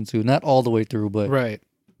can listen to. Not all the way through, but Right.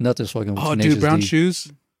 nothing's fucking. Oh, Tenacious dude, Brown D.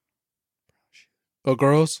 Shoes. Oh,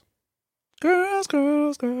 girls. Girls,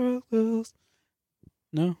 girls, girls, girls.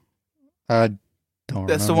 No? I don't.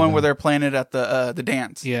 That's the remember one that. where they're playing it at the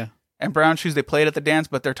dance. Yeah. And Brown Shoes, they played at the dance,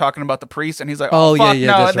 but they're talking about the priest, and he's like, Oh "Oh, yeah, fuck yeah,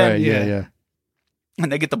 no!" that's And then right. yeah. Yeah.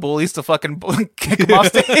 and they get the bullies to fucking kick him off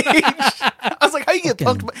stage. I was like, "How you get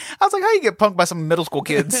Fucking- punked?" I was like, "How you get punked by some middle school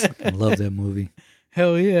kids?" I love that movie.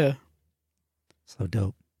 Hell yeah. So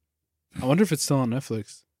dope. I wonder if it's still on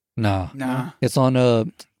Netflix. Nah, Nah, it's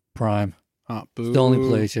on Prime. Oh, boo. It's the only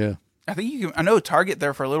place. Yeah. I think you can. I know Target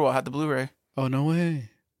there for a little while had the Blu-ray. Oh, no way.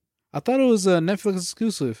 I thought it was a Netflix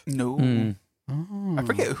exclusive. No, Mm. Oh. I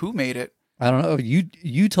forget who made it. I don't know.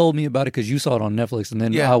 You told me about it because you saw it on Netflix, and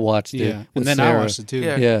then Yeah. I watched it. Yeah. with And then I Sarah. watched it too.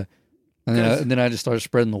 Yeah. Yeah. Yes. And then I just started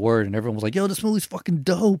spreading the word, and everyone was like, "Yo, this movie's fucking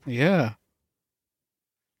dope." Yeah.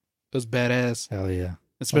 It was badass. Hell yeah.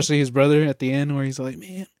 Especially his brother at the end where he's like,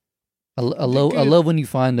 man. I love when you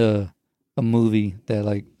find a movie that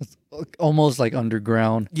like it's almost like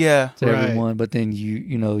underground Yeah, to Right. everyone, but then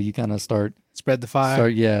you kind of spread Spread the fire.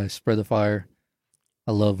 the fire.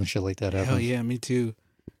 I love when shit like that happens. Hell yeah, me too.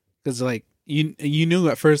 Because like you knew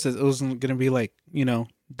at first that it wasn't gonna be like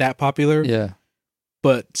that popular. Yeah.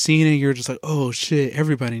 But seeing it, you're just like, oh shit,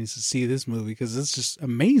 everybody needs to see this movie because it's just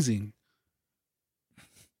amazing.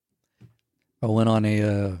 I went on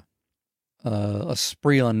a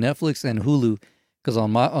spree on Netflix and Hulu because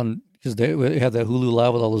because they have that Hulu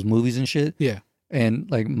Live with all those movies and shit. Yeah. And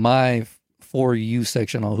like my For You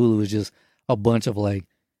section on Hulu is just a bunch of like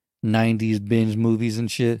 90s binge movies and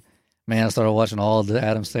shit. Man, I started watching all the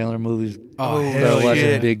Adam Sandler movies. Oh, Oh, Started hell watching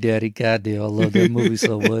yeah. Big Daddy. Goddamn, I love that movie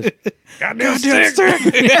so much. Goddamn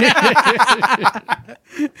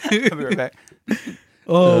I'll be right back.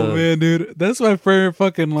 Oh man, dude, that's my favorite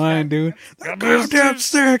fucking line, dude. Goddamn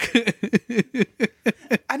stick.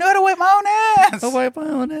 I know how to wipe my own ass. I wipe my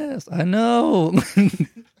own ass. I know.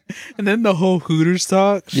 And then the whole Hooters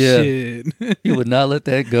talk. Yeah. Shit. You would not let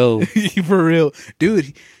that go. For real,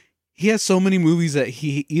 dude. He has so many movies that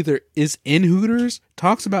he either is in Hooters,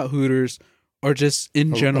 talks about Hooters, or just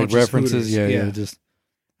in general Like just references. Hooters. Yeah. Just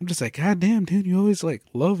I'm just like, God damn, dude, you always like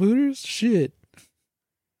love Hooters? Shit.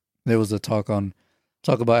 there was a talk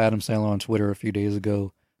about Adam Sandler on Twitter a few days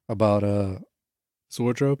ago about It's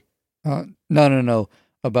wardrobe. no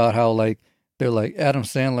about how like they're like Adam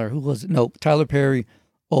Sandler, who was it? No, Tyler Perry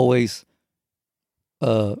always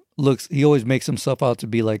he always makes himself out to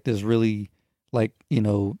be like this really like,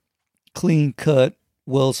 clean cut,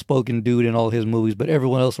 well spoken dude in all his movies, but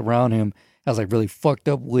everyone else around him has like really fucked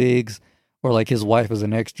up wigs, or like his wife is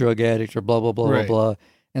an ex drug addict, or blah blah blah Right. blah blah.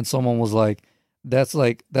 And someone was like, that's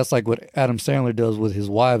like what Adam Sandler does with his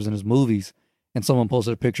wives in his movies. And someone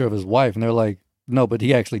posted a picture of his wife, and they're like, no, but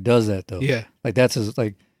he actually does that though. Yeah. Like that's his,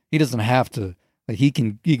 like he doesn't have to, like he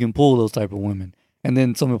can pull those type of women. And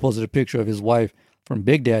then someone posted a picture of his wife from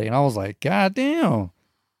Big Daddy, and I was like, God damn,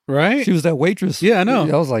 Right? she was that waitress. Yeah, I know.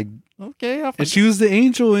 I was like, okay, And she was the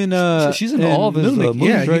angel in She's in all of his, Little League.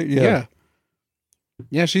 movies, right? Yeah. Yeah.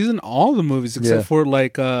 Yeah, she's in all the movies except Yeah. for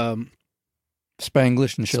like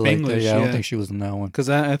Spanglish and shit like that. Spanglish, Yeah, I don't yeah. think she was in that one. because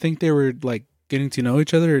I think they were like getting to know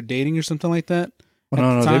each other or dating or something like that. Well, At no,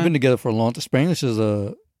 the they've time? been together for a long time. Spanglish is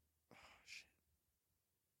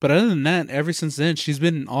But other than that, ever since then, she's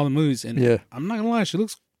been in all the movies, and yeah, I'm not gonna lie, she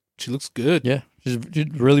looks good. yeah. She's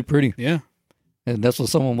really pretty, Yeah. and that's what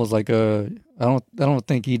someone was like. I don't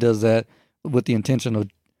think he does that with the intention of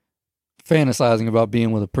fantasizing about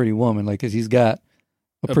being with a pretty woman, like because he's got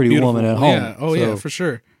a pretty beautiful- woman at home. Yeah. Oh yeah, so for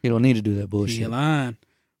sure. you don't need to do that He bullshit. lying.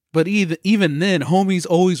 But even then, homie's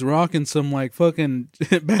always rocking some like fucking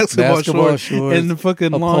basketball shorts and the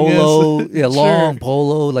fucking a long polo, ass long shirt.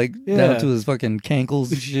 polo, like Yeah. down to his fucking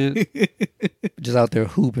cankles and shit. Just out there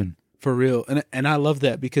hooping. For real. And I love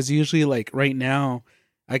that because usually like right now,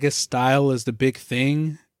 I guess style is the big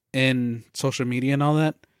thing in social media and all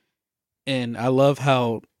that. And I love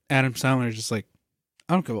how Adam Sandler is just like,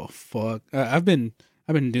 I don't give a fuck. I've been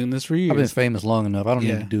doing this for years. I've been famous long enough. I don't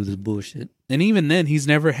Yeah. need to do this bullshit. And even then, he's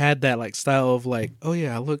never had that like style of like, oh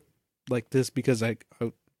yeah, I look like this because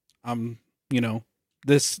I'm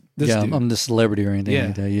this Yeah, dude. I'm the celebrity or anything Yeah.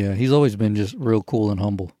 like that. Yeah, he's always been just real cool and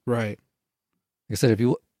humble. Right. Like I said, if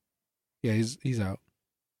you Yeah, he's out.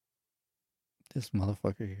 this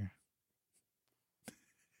motherfucker here,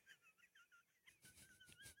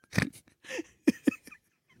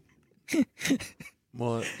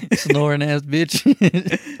 What? snoring ass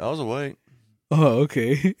bitch. I was awake. Oh,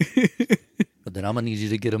 okay. But then I'm gonna need you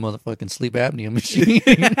to get a motherfucking sleep apnea machine.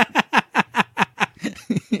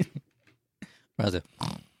 How's it?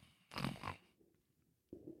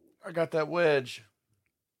 I got that wedge.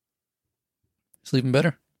 Sleeping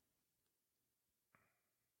better?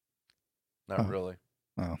 Not Oh. really.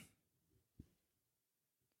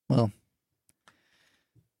 Well,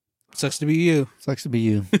 Sucks to be you. sucks to be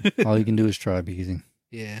you. All you can do is try, Beezy.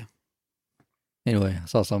 Yeah. Anyway, I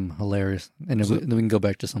saw something hilarious, and then, So- then we can go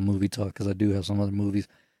back to some movie talk because I do have some other movies.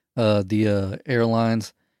 The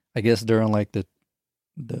airlines, I guess during like the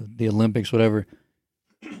Olympics, whatever,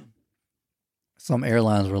 some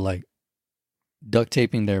airlines were like duct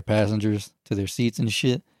taping their passengers to their seats and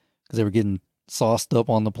shit because they were getting sauced up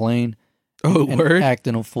on the plane. Oh, and word.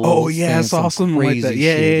 acting a fool. Oh yeah, I saying saw some something like that. crazy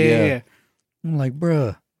Yeah, shit, yeah. I'm like,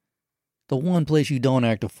 bruh, the one place you don't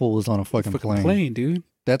act a fool is on a fucking plane. dude.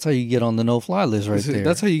 That's how you get on the no-fly list right there.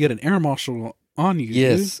 That's how you get an air marshal on you.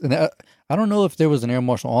 Yes, and I don't know if there was an air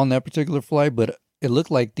marshal on that particular flight, but it looked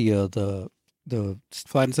like the dude.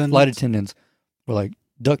 Flight attendant. flight attendants were like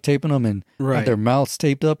duct taping them and had Right. their mouths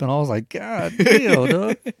taped up, and I was like, God damn,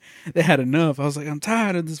 dog. They had enough. I was like, I'm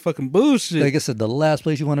tired of this fucking bullshit. Like I said, the last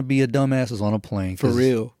place you want to be a dumbass is on a plane. For 'cause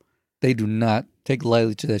real. they do not take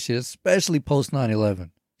lightly to that shit, especially post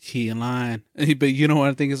 9/11. He in line. But you know what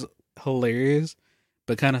I think is hilarious,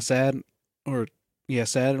 but kind of sad,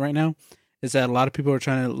 sad right now, is that a lot of people are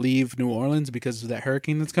trying to leave New Orleans because of that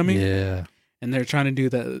hurricane that's coming. Yeah, And they're trying to do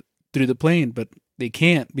that through the plane, but they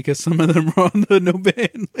can't because some of them are on the no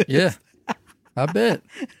ban list. yeah, I bet,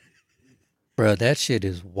 bro. That shit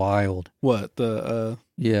is wild. What? The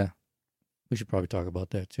Yeah, we should probably talk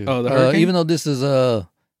about that too. Oh, the hurricane? Even though this is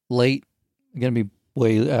late, gonna be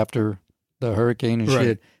way after the hurricane and Right.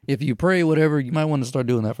 shit. If you pray, whatever, you might want to start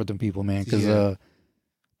doing that for them people, man. Because Yeah.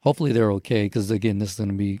 hopefully they're okay. Because again, this is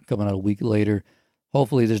gonna be coming out a week later.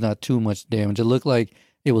 Hopefully there's not too much damage. It looked like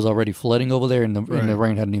it was already flooding over there, and the Right.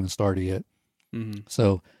 rain hadn't even started yet. mhm.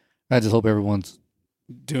 So I just hope everyone's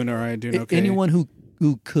Doing all right, doing okay. anyone who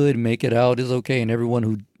could make it out is okay, and everyone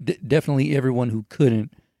who definitely everyone who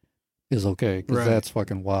couldn't is okay. Because Right. that's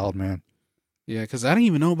fucking wild, man. Yeah, because I didn't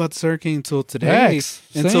even know about this hurricane until today. Facts.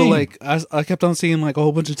 And so, Same. like, I kept on seeing, like, a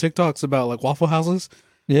whole bunch of TikToks about, like, Waffle Houses.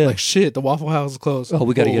 Yeah. Like, shit, the Waffle House is closed. Oh,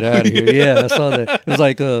 we got to Whoa. get out of here. Yeah, I saw that. It was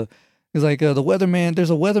like the weatherman. There's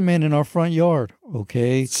a weatherman in our front yard.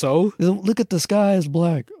 Okay. So? Look at the sky is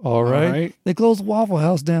black. All right. right. They closed Waffle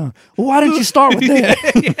House down. Well, why didn't you start with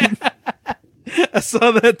that? I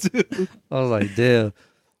saw that, too. I was like, damn.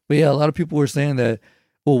 But yeah, a lot of people were saying that,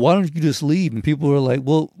 well, why don't you just leave? And people were like,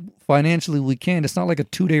 well, financially we can. It's not like a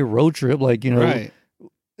 2-day road trip. Like, you know. Right.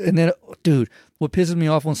 And then, dude, what pisses me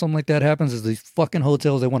off when something like that happens is these fucking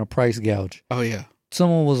hotels, they want to price gouge. Oh, yeah.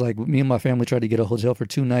 Someone was like, me and my family tried to get a hotel for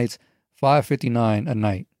 2 nights, $559 a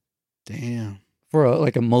night Damn. for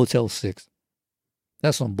a Motel 6.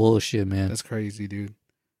 That's some bullshit, man. That's crazy, dude.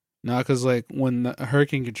 No, because, like, when the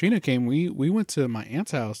Hurricane Katrina came, we went to my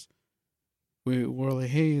aunt's house. We were like,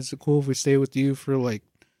 hey, is it cool if we stay with you for, like,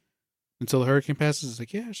 until the hurricane passes? It's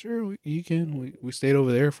like, yeah, sure, you can. We stayed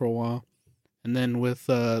over there for a while. And then with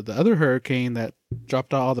the other hurricane that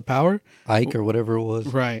dropped out all the power, Ike or whatever it was.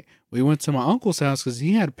 right, we went to my uncle's house because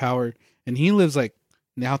he had power, and he lives, like,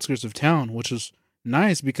 in the outskirts of town, which was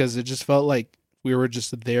nice because it just felt like we were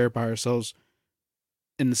just there by ourselves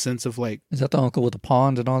in the sense of, like, Is that the uncle with the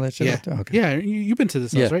pond and all that shit? Yeah. out there? Okay. yeah, you've been to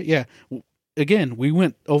this house, Yeah. right? Yeah. Again, we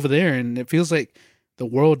went over there, and it feels like the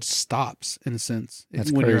world stops in a sense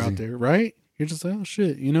That's when you're crazy. out there, right? You're just like, oh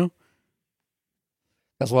shit, you know?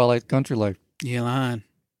 That's why I like country life. Yeah, line.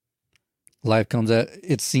 Life comes at,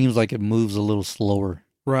 it seems like it moves a little slower.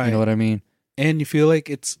 Right. You know what I mean? And you feel like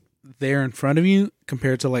it's there in front of you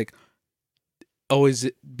compared to like always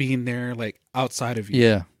it being there like outside of you.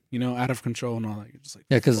 Yeah. out of control and all that. You're just like,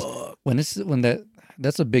 Yeah, because fuck.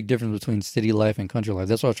 that's a big difference between city life and country life.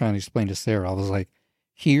 That's what I was trying to explain to Sarah. I was like,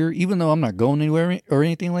 here, even though I'm not going anywhere or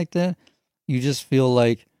anything like that, you just feel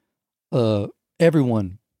like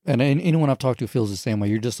everyone and anyone I've talked to feels the same way.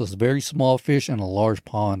 You're just a very small fish in a large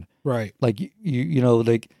pond. Right. Like you know,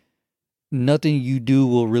 like nothing you do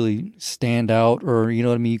will really stand out, or you know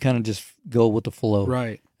what I mean. You kind of just go with the flow.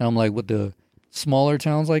 Right. And I'm like, with the smaller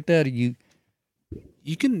towns like that, you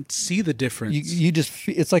can see the difference. you just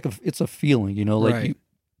it's like it's a feeling, you know, like Right.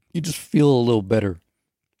 you just feel a little better.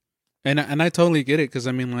 And I totally get it, because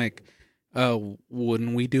I mean, like,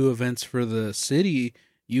 when we do events for the city,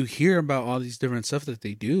 you hear about all these different stuff that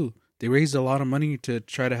they do. They raised a lot of money to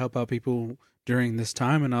try to help out people during this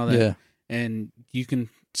time and all that. Yeah. And you can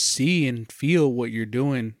see and feel what you're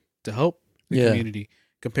doing to help the Yeah. community.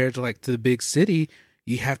 Compared to like to the big city,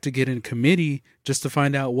 you have to get in committee just to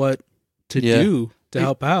find out what to Yeah. do to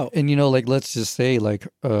help out. And you know, like let's just say like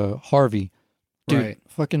Harvey, dude, Right.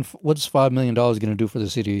 fucking what's $5 million going to do for the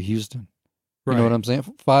city of Houston? You Right. know what I'm saying?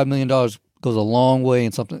 $5 million goes a long way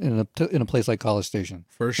in something in a place like College Station.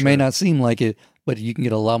 For sure. It may not seem like it, but you can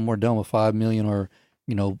get a lot more done with $5 million or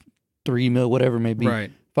 3 million, whatever it may be.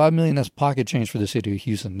 Right. $5 million, that's pocket change for the city of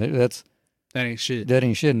Houston. That ain't shit.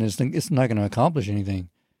 ain't shit, and it's not going to accomplish anything.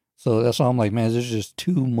 So that's why I'm like, man, there's just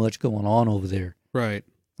too much going on over there. Right.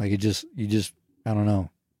 Like you just I don't know.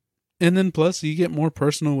 And then plus you get more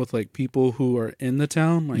personal with like people who are in the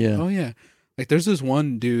town. Like, Yeah. oh yeah. Like there's this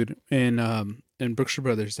one dude in Brookshire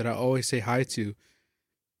Brothers that I always say hi to.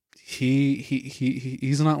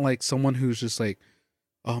 He's not like someone who's just like,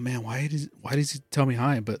 oh man, why does he tell me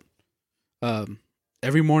hi? But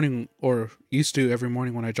every morning, or used to every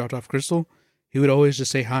morning when I dropped off Crystal, he would always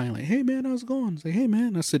just say hi and like, hey man, how's it going? It's like, hey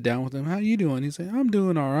man, I sit down with him. How you doing? He's like, I'm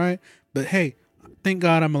doing all right. But hey, thank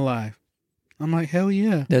God I'm alive. I'm like, hell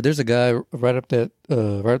yeah. Yeah, there's a guy right up the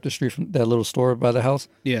street from that little store by the house.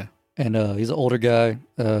 Yeah. And he's an older guy,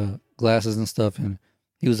 glasses and stuff, and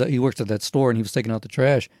he works at that store, and he was taking out the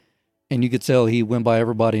trash, and you could tell he went by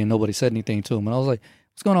everybody and nobody said anything to him. And I was like,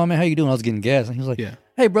 "What's going on, man? How you doing?" I was getting gas, and he was like, Yeah.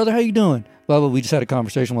 "Hey, brother, how you doing?" Blah blah. We just had a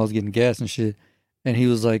conversation while I was getting gas and shit, and he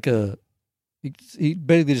was like, he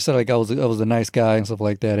basically just said like I was a nice guy and stuff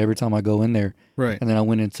like that. Every time I go in there, Right. and then I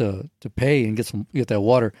went in to pay and get that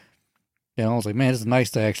water, and I was like, man, it's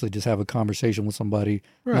nice to actually just have a conversation with somebody,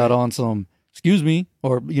 Right. not on some excuse me,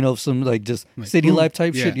 or some like just Like, city ooh, life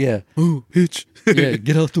type yeah. shit. Yeah, Ooh, hitch. yeah,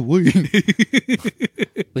 get out the way.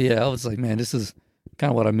 But yeah, I was like, man, this is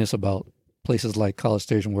kind of what I miss about places like College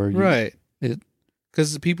Station, where Right. it-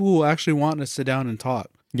 Because people will actually want to sit down and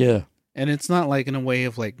talk. yeah, And it's not like in a way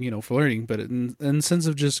of like, flirting, but in the sense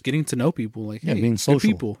of just getting to know people. Like, yeah, hey, being good social.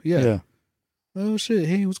 people. Yeah. Oh, shit.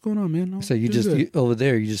 Hey, what's going on, man? Oh, So you good, just good. over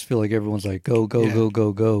there, you just feel like everyone's like go go Yeah. go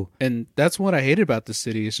go go. And that's what I hated about the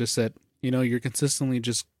city. It's just that, you're consistently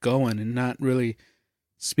just going and not really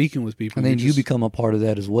speaking with people. And then You're you just- become a part of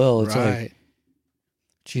that as well. It's right. like,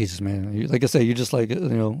 Jesus, man. Like I say, you're just like,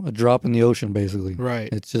 a drop in the ocean, basically. Right.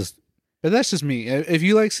 It's just, But that's just me. If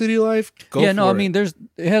you like city life, go yeah, for no, I it. mean, it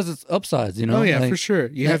has its upsides, Oh, yeah, like- for sure.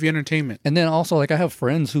 You have your entertainment. And then also, like, I have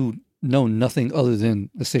friends who know nothing other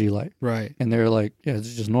than the city life. Right. And they're like, yeah,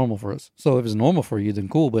 it's just normal for us. So if it's normal for you, then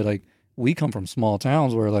cool. But like, we come from small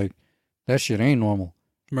towns where like, that shit ain't normal.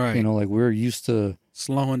 Right. Like we're used to,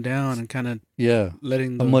 Slowing down and kind of yeah,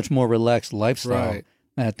 letting the... a much more relaxed lifestyle. Right.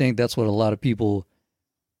 And I think that's what a lot of people,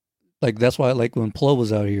 like, that's why, like, when Plo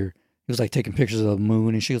was out here, he was like taking pictures of the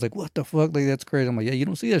moon, and she was like, what the fuck? Like, that's crazy. I'm like, yeah, you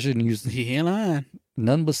don't see that shit in Houston. He ain't lying.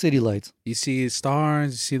 Nothing but city lights. You see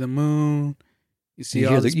stars, you see the moon, you see You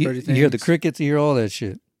all hear, these the, pretty you things. hear the crickets, you hear all that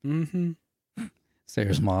shit. Mm-hmm.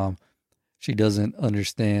 Sarah's mom, she doesn't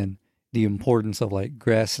understand the importance of like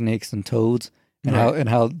grass snakes and toads and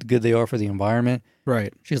how good they are for the environment.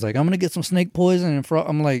 Right. She's like, I'm gonna get some snake poison and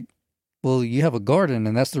I'm like, well, you have a garden,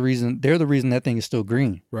 and that's the reason. They're the reason that thing is still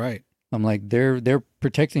green. Right. I'm like, they're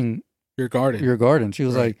protecting Your garden. your garden. She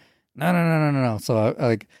was Right. like, no. So I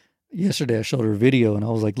like yesterday I showed her a video, and I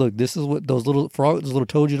was like, look, this is what those little frogs, those little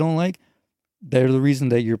toads you don't like. They're the reason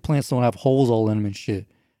that your plants don't have holes all in them and shit.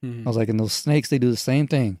 Mhm. I was like, and those snakes, they do the same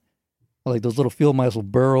thing. Like those little field mice will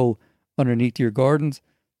burrow underneath your gardens,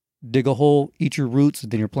 dig a hole, eat your roots,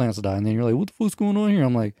 and then your plants die. And then you're like, what the fuck's going on here?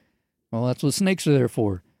 I'm like, well, that's what snakes are there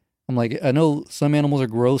for. I'm like, I know some animals are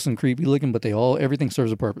gross and creepy looking, but everything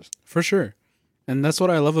serves a purpose. For sure. And that's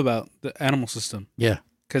what I love about the animal system. Yeah.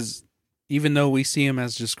 Because even though we see them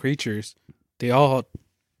as just creatures, they all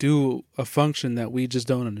do a function that we just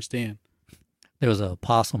don't understand. There was a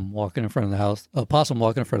possum walking in front of the house. A possum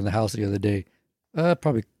walking in front of the house the other day,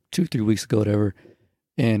 probably 2-3 weeks ago, whatever.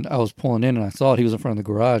 and I was pulling in, and I saw he was in front of the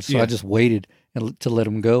garage, so Yeah. I just waited to let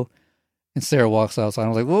him go. And Sarah walks outside. I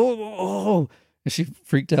was like, whoa, whoa, whoa. And she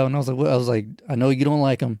freaked out, and I was like, what? I was like, I know you don't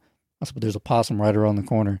like him. I said, but there's a possum right around the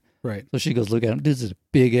corner. Right. So she goes, look at him. This is a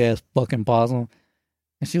big ass fucking possum.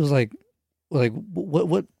 And she was like,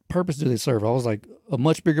 what purpose do they serve? I was like, a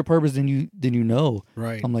much bigger purpose than you know.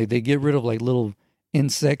 Right. I'm like, they get rid of like little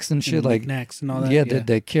insects and shit, like necks and all that. yeah,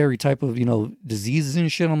 that carry type of diseases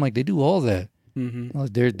and shit. I'm like, they do all that. Mm-hmm. I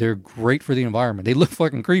was like, they're great for the environment. They look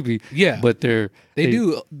fucking creepy, Yeah. but they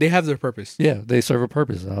do. They have their purpose. yeah, they serve a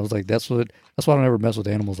purpose. And I was like, that's why I don't ever mess with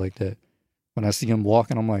animals like that. When I see them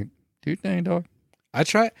walking, I'm like, dude, dang dog. I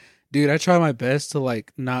try my best to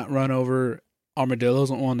like not run over armadillos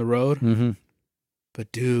on the road. Mm-hmm. But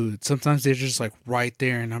dude, sometimes they're just like right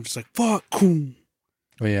there, and I'm just like, fuck. Cool.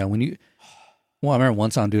 Oh yeah, I remember one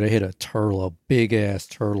time, dude, I hit a turtle, a big ass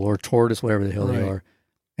turtle or tortoise, whatever the hell they Right. are,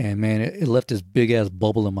 and man, it left this big ass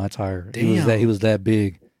bubble in my tire. Damn. He was that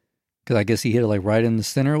big, because I guess he hit it like right in the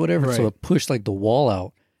center or whatever, so Right. it pushed like the wall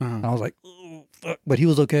out. Uh-huh. And I was like, oh, fuck. But he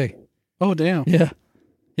was okay. Oh damn.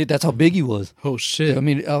 Yeah, that's how big he was. Oh shit. I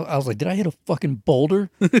mean, I was like, did I hit a fucking boulder?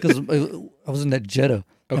 Because I was in that Jetta,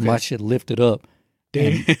 Okay. and my shit lifted up.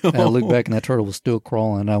 Damn. And I looked back, and that turtle was still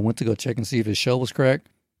crawling. And I went to go check and see if his shell was cracked.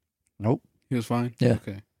 Nope. He was fine. Yeah.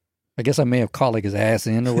 Okay. I guess I may have caught like his ass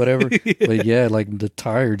in or whatever. But yeah, like the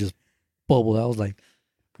tire just bubbled. I was like,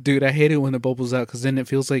 Dude, I hate it when it bubbles out because then it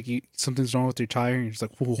feels like something's wrong with your tire, and you're just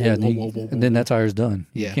like, whoa, yeah. whoa. And then that tire's done.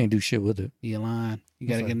 Yeah. You can't do shit with it. You lying. You It's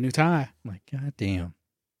gotta like- get a new tire. I'm like, God damn.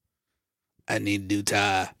 I need a new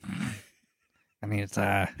tire. I need a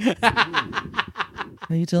tire. What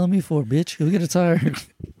are you telling me for, bitch? Go get a tire.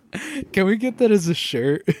 Can we get that as a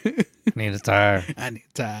shirt? I need a tire. I need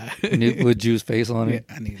a tire. With Juice face on Yeah, it.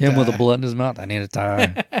 I need a Him with a tire. bullet in his mouth. I need a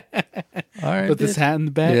tire. All right. Put this bitch. hat in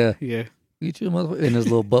the back. Yeah. Yeah. Get you a motherfucker in his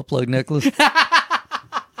little butt plug necklace.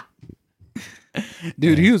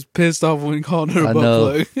 Dude, he was pissed off when he called her a I butt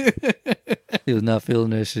know. plug. He was not feeling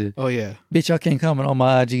that shit. Oh yeah. Bitch, I can't comment on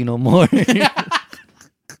my IG no more.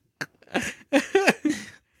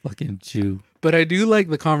 Fucking Jew. But I do like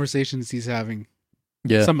the conversations he's having.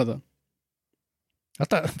 Yeah. Some of them. I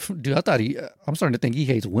thought I'm starting to think he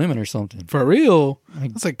hates women or something. For real. I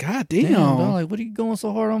Like, was like, God damn, damn. dog, like, what are you going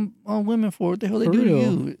so hard on women for? What the hell they For do real. to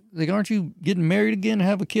you? Like, aren't you getting married again and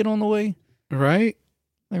have a kid on the way? Right?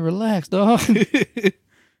 Like, relax, dog.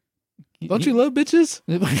 Don't you love bitches?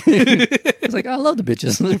 It's like, I love the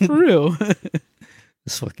bitches. For real.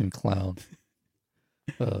 This fucking clown.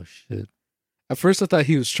 Oh, shit. At first I thought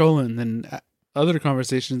he was trolling. Then other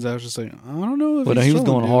conversations I was just like, I don't know if But he's he was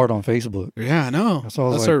trolling, going dude. hard on Facebook. Yeah, I know. So I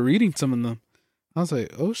was I like- started reading some of them. I was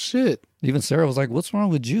like, oh shit. Even Sarah was like, what's wrong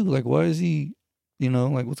with Jew? Like, why is he,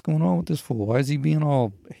 like, what's going on with this fool? Why is he being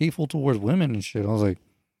all hateful towards women and shit? I was like,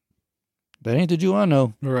 that ain't the Jew I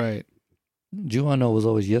know. Right. Jew I know was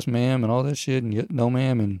always yes, ma'am, and all that shit, and no,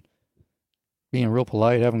 ma'am, and being real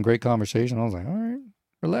polite, having great conversation. I was like, all right,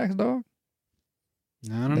 relax, dog.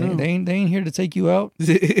 I don't know. They ain't here to take you out.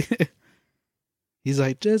 He's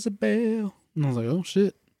like, Jezebel. And I was like, oh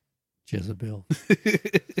shit. Jezebel.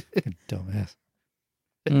 Fucking dumbass.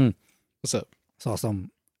 Mm. What's up? Saw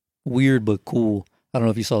something weird but cool. I don't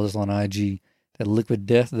know if you saw this on IG. That Liquid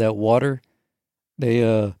Death, that water.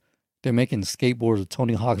 They're making skateboards with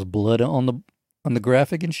Tony Hawk's blood on the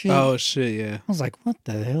graphic and shit. Oh shit, yeah. I was like, what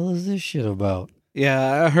the hell is this shit about?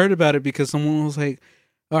 Yeah, I heard about it because someone was like,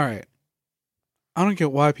 all right, I don't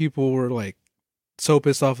get why people were like so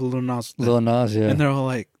pissed off with Lil Nas. Lil Nas, yeah. And they're all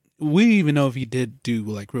like, we even know if he did do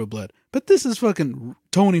like real blood. But this is fucking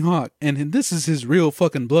Tony Hawk and this is his real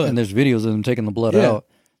fucking blood. And there's videos of them taking the blood Yeah. out.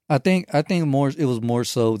 I think more it was more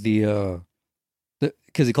so the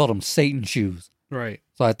because he called them Satan shoes. Right.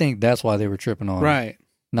 So I think that's why they were tripping on it, Right.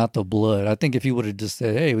 not the blood. I think if he would have just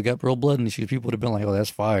said, "Hey, we got real blood in these shoes," people would have been like, "Oh, that's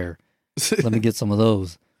fire. Let me get some of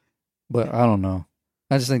those." But I don't know.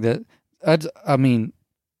 I just think that I mean,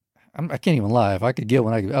 I can't even lie. If I could get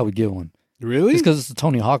one, I would get one. Really? Just because it's a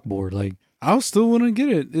Tony Hawk board. Like, I still wouldn't get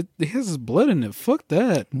it. It has his blood in it. Fuck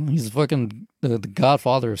that. he's fucking the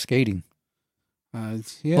godfather of skating.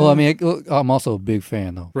 Yeah. Well, I mean, I'm also a big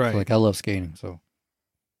fan though. Right. Like I love skating, so.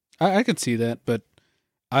 I could see that, but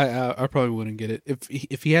I probably wouldn't get it.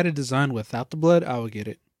 If he had a design without the blood, I would get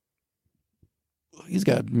it. He's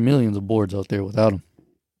got millions of boards out there without him.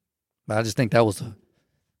 But I just think that was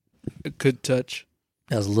A good touch.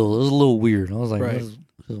 it was a little weird. I was like, Right.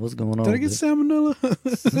 what's going on? Did I get with salmonella?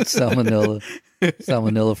 this?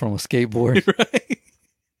 Salmonella from a skateboard. Right.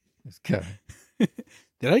 This guy,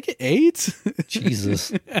 Did I get AIDS?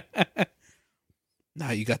 Jesus.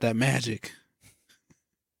 Nah, you got that magic.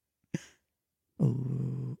 Ooh.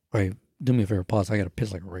 Wait, do me a favor, pause. I got to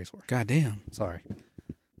piss like a racehorse. Goddamn. Sorry.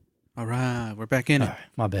 All right, we're back in it. All right,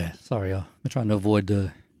 my bad. Sorry, y'all. I'm trying to avoid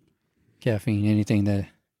the caffeine, anything that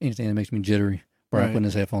makes me jittery. Brian Right. putting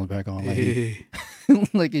his headphones back on, like, Hey.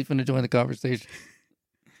 like he's finna join the conversation.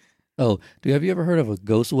 Oh, dude, have you ever heard of a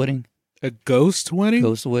ghost wedding? A ghost wedding?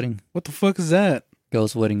 Ghost wedding. What the fuck is that?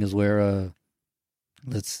 Ghost wedding is where,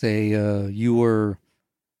 let's say, you were.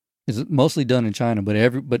 It's mostly done in China, but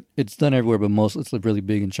it's done everywhere. But it's really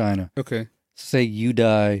big in China. Okay. Say you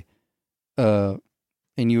die, and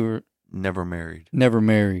you were Never married. never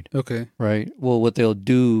married, Okay. right? Well, what they'll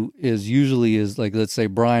do is like, let's say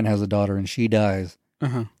Brian has a daughter and she dies.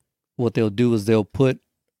 Uh-huh. What they'll do is they'll put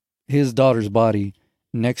his daughter's body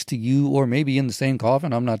next to you, or maybe in the same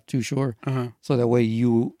coffin. I'm not too sure. Uh-huh. So that way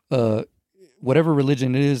you, whatever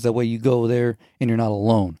religion it is, that way you go there and you're not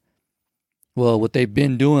alone. Well, what they've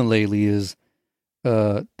been doing lately is,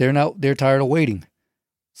 they're tired of waiting.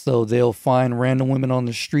 So they'll find random women on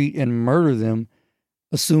the street and murder them,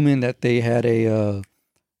 assuming that they had a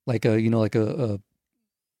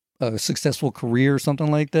successful career or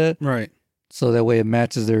something like that. Right. So that way it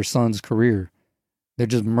matches their son's career. They're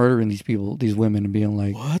just murdering these people, these women, and being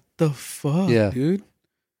like, What the fuck, Yeah. dude?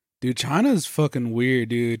 Dude, China's fucking weird,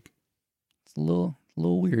 dude. it's a little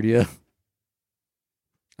weird, yeah.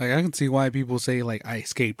 Like, I can see why people say, like, I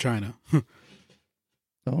escaped China.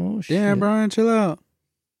 Oh shit! Damn, Brian, chill out.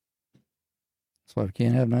 That's why we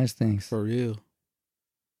can't have nice things. For real.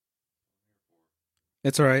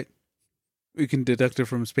 It's all right. We can deduct it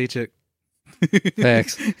from his paycheck.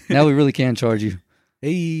 Facts. Now we really can charge you.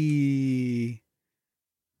 Hey.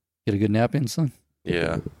 Get a good nap in, son.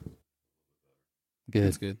 Yeah. Good.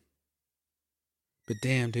 That's good. But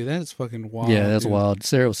damn, dude, that is fucking wild. Yeah, that's dude. wild.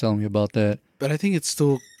 Sarah was telling me about that. But I think it's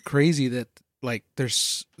still crazy that, like,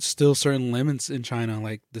 there's still certain limits in China,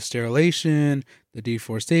 like the sterilization, the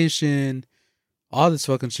deforestation, all this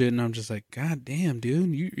fucking shit. And I'm just like, God damn,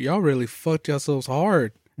 dude, y'all really fucked yourselves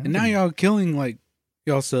hard. And now y'all killing, like,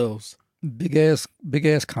 yourselves. Big ass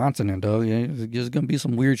continent, dog. Yeah, there's gonna be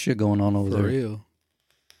some weird shit going on over For there. real.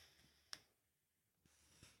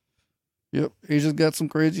 Yep, he just got some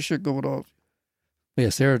crazy shit going on. But yeah,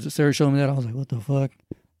 Sarah showed me that. I was like, what the fuck?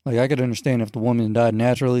 Like, I could understand if the woman died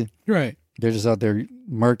naturally. Right. They're just out there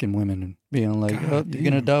murking women and being like, God oh, you're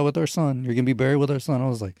gonna damn. die with our son. You're gonna be buried with our son. I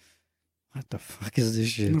was like, what the fuck is this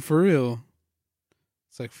shit? No, for real.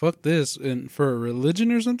 It's like, fuck this. And for a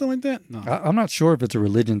religion or something like that? No. I'm not sure if it's a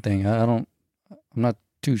religion thing. I'm not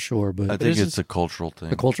too sure, but I think it's it's just- a cultural thing.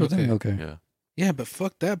 the cultural thing. Okay. Yeah. Yeah, but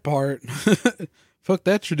fuck that part. Fuck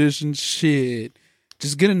that tradition shit.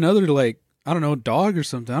 Just get another, like, I don't know, dog or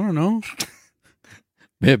something. I don't know.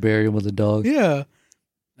 Bury him with a dog. Yeah.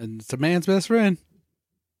 And it's a man's best friend.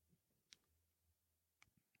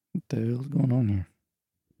 What the hell's going on here?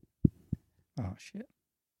 Oh shit!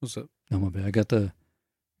 What's up, No, my bad. I got the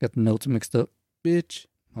notes mixed up. bitch?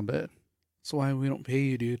 My bad. That's why we don't pay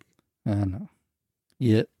you, dude. I know.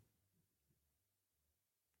 Yet.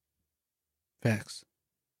 Facts.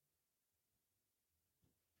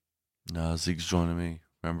 No, Zeke's joining me.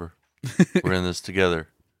 Remember? We're in this together.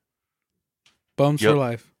 Bums Yep. for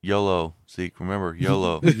life. YOLO. Zeke, remember?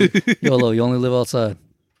 YOLO. YOLO, you only live outside.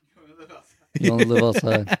 You only live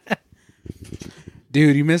outside.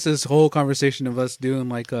 Dude, you missed this whole conversation of us doing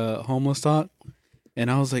like a homeless talk. And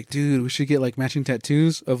I was like, dude, we should get like matching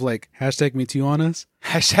tattoos of like hashtag me too on us.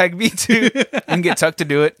 Hashtag me too. And get Tuck to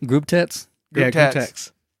do it. Group tats? Group Group tats.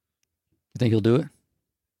 text. You think he'll do it?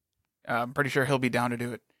 I'm pretty sure he'll be down to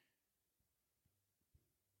do it.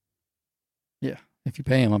 If you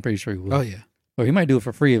pay him, I'm pretty sure he will. Oh, yeah. Or he might do it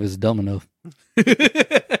for free if it's dumb enough.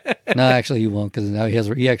 No, actually he won't, because now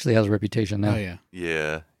he actually has a reputation now. Oh, yeah.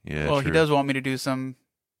 Yeah. Yeah. Well, he true. does want me to do some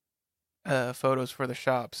photos for the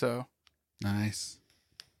shop, so Nice.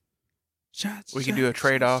 Shots. We can do a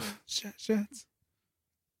trade-off. Shots.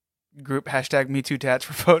 group hashtag me too tats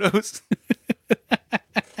for photos.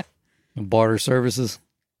 Barter services.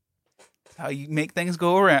 How you make things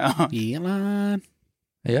go around. Elon.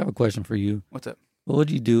 Hey, I have a question for you. What's up? What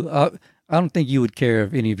would you do? I don't think you would care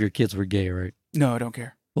if any of your kids were gay, right? No, I don't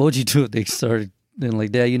care. What would you do if they started then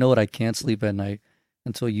like, Dad, you know what? I can't sleep at night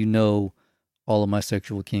until you know all of my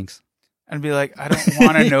sexual kinks. I'd be like, I don't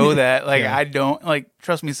want to know that. Like, Yeah. I don't, like,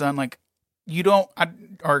 trust me, son. Like, you don't,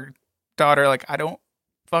 or daughter, like, I don't,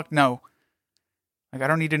 fuck no. Like, I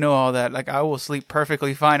don't need to know all that. Like, I will sleep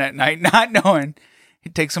perfectly fine at night, not knowing.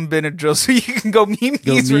 Take some Benadryl so you can go memes.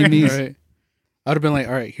 Go right? memes. All right. I'd have been like,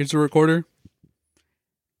 all right, here's a recorder.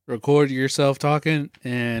 Record yourself talking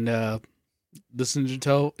and listen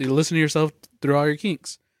to yourself through all your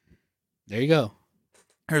kinks. There you go.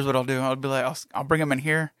 Here's what I'll do. I'll be like, I'll bring them in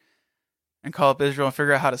here. and call up Israel and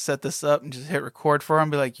figure out how to set this up and just hit record for him.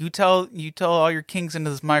 Be like, you tell all your kinks into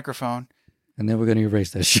this microphone, And then we're gonna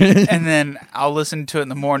erase that shit. and then I'll listen to it in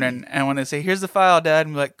the morning. And when they say, "Here's the file, Dad,"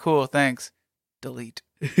 I'm like, "Cool, thanks." Delete.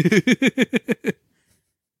 I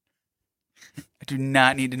do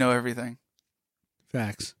not need to know everything.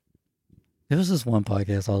 Facts. There was this one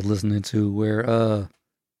podcast I was listening to where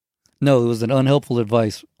no, it was an unhelpful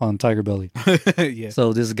advice on Tiger Belly. Yeah.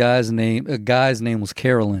 So this guy's name was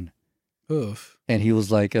Carolyn. Oof. And he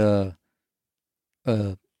was like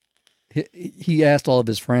he asked all of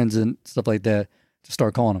his friends and stuff like that to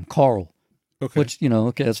start calling him Carl. Okay. Which,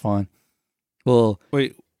 okay, that's fine. Well,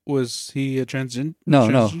 Wait, was he a transgender?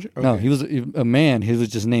 no, Okay. he was a man. He was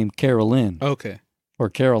just named Carolyn Okay. or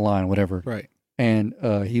Caroline, whatever. Right. And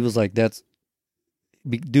he was like, that's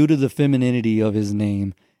due to the femininity of his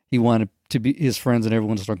name. He wanted to be his friends and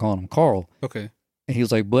everyone to start calling him Carl. Okay. And he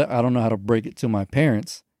was like, but I don't know how to break it to my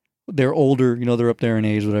parents. They're older, they're up there in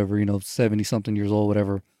age, whatever, 70 something years old,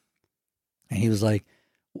 whatever. And he was like,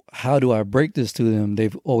 how do I break this to them?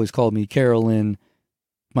 They've always called me Carolyn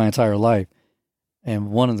my entire life. And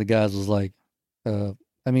one of the guys was like, if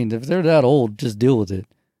they're that old, just deal with it.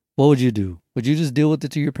 What would you do? Would you just deal with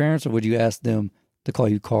it to your parents, or would you ask them to call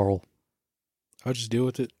you Carl I'll just deal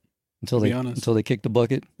with it. until To be they honest. until they kick the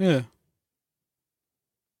bucket? Yeah.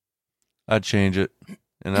 I'd change it,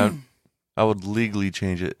 and I would legally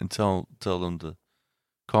change it and tell them to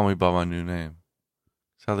call me by my new name.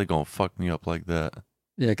 How they gonna fuck me up like that?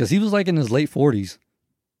 Yeah, because he was like in his late 40s.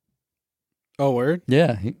 Oh, word?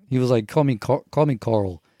 Yeah, he was like, call me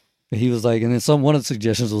Carl. And he was like, and then one of the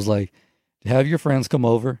suggestions was like, have your friends come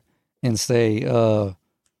over and say,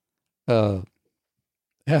 have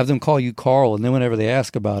them call you Carl, and then whenever they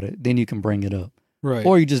ask about it, then you can bring it up, Right.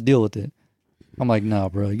 or you just deal with it. I'm like, nah,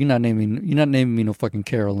 bro, you're not naming me no fucking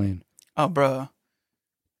Caroline. Oh, bro.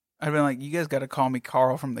 I've been like, you guys got to call me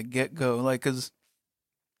Carl from the get go, like, cause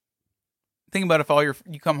think about if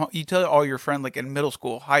you tell all your friends like in middle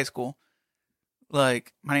school, high school,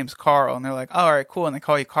 like my name's Carl, and they're like, oh, all right, cool, and they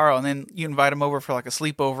call you Carl, and then you invite them over for like a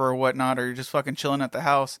sleepover or whatnot, or you're just fucking chilling at the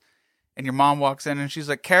house, and your mom walks in and she's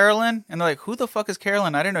like, Carolyn, and they're like, who the fuck is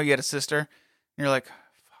Carolyn? I didn't know you had a sister. And you're like,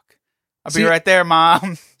 fuck, I'll be See- right there,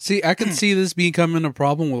 mom. See, I can see this becoming a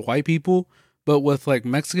problem with white people, but with like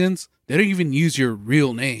Mexicans, they don't even use your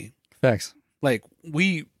real name. Facts. Like,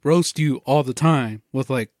 we roast you all the time with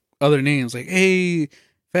like other names, like, hey,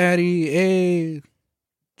 fatty, hey,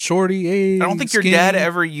 shorty, hey. I don't think your skinny. dad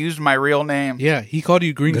ever used my real name. Yeah, he called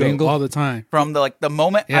you gringo, Gringo? all the time. From the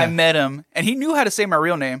moment Yeah. I met him, and he knew how to say my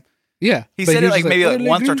real name. Yeah. He but said it was like just maybe like "Órale,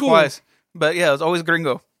 once or gringo." twice. But yeah, it was always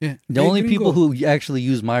gringo. Yeah. The "Hey, only gringo." people who actually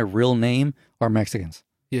use my real name are Mexicans.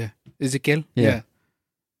 Yeah. Ezequiel? Yeah.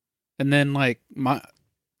 And then like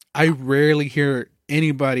I rarely hear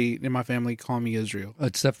anybody in my family call me Israel.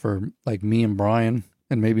 Except for like me and Brian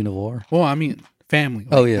and maybe Navarre. Well, I mean family.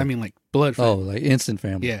 Oh, Like, yeah. I mean like blood Oh, family. like instant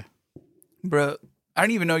family. Yeah. Bro, I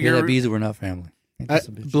didn't even know Yeah, your that bees were not family. Ain't this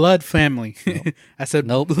a bitch? Blood family. Nope. I said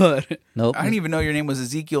Nope. blood. Nope. I didn't even know your name was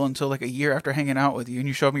Ezekiel until like a year after hanging out with you, and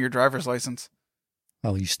you showed me your driver's license.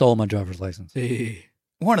 Oh, you stole my driver's license. Hey.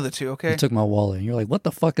 One of the two, okay? You took my wallet, and you're like, "What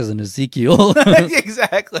the fuck is an Ezekiel?"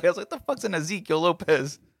 Exactly. I was like, the fuck's an Ezekiel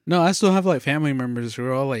Lopez? No, I still have like family members who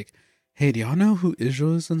are all like, hey, do y'all know who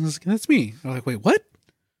Israel is? And I was like, that's me. I'm like, wait, what?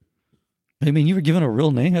 I mean, you were given a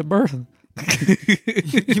real name at birth.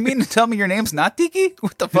 You mean to tell me your name's not Tiki?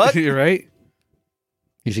 What the fuck? You're right.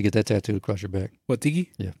 You should get that tattooed across your back, What,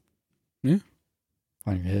 Tiki? on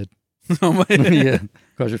your head. Oh, my- Yeah,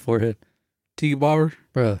 across your forehead, Tiki Bobber.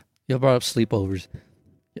 bruh. You brought up sleepovers.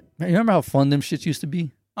 Man, you remember how fun them shits used to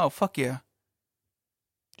be? Oh, fuck yeah.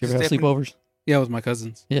 Did you ever have Step in- sleepovers? Yeah, with my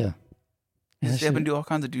cousins. Yeah. Yeah, Step shit. and do all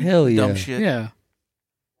kinds of Hell dumb yeah. shit. Yeah.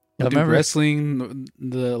 I I do remember- wrestling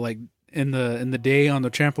the like in the day on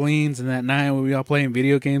the trampolines, and that night when we all playing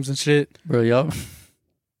video games and shit. Bro, y'all.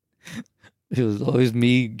 It was always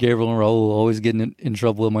me, Gabriel, and Raul always getting in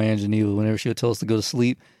trouble with my Aunt Geneva whenever she would tell us to go to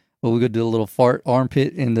sleep. But we could do a little fart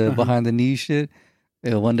armpit in the behind the knee shit.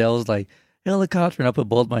 And one day I was like, helicopter, and I put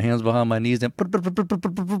both my hands behind my knees. And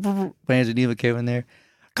my Aunt Geneva came in there.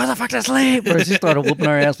 Go the fuck to sleep. Bro, she started whooping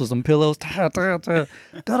our ass with some pillows. Go the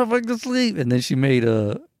fuck to sleep. And then she made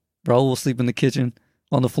Raul sleep in the kitchen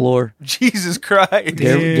on the floor. Jesus Christ.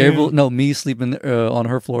 Gabriel, no, me sleeping on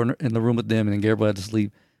her floor in the room with them, and then Gabriel had to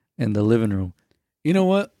sleep in the living room. You know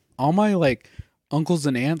what? All my like uncles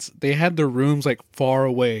and aunts, they had their rooms like far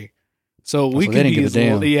away, so we so they could didn't be give a as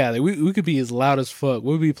damn. yeah, we could be as loud as fuck.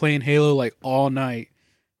 We'd be playing Halo like all night,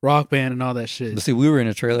 Rock Band and all that shit. But see, we were in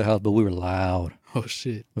a trailer house, but we were loud. Oh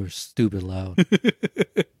shit! We were stupid loud.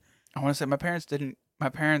 I want to say my parents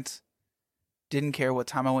didn't care what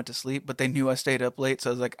time I went to sleep, but they knew I stayed up late. So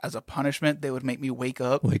it was like, as a punishment, they would make me wake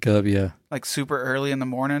up Wake up, yeah. like super early in the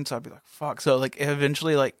morning. So I'd be like, fuck. So like it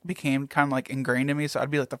eventually like became kind of like ingrained in me. So I'd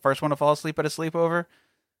be like the first one to fall asleep at a sleepover,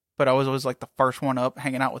 but I was always like the first one up,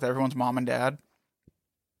 hanging out with everyone's mom and dad,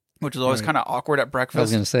 which is always Right. kind of awkward at I was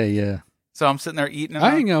breakfast. gonna say, yeah. So I'm sitting there eating. And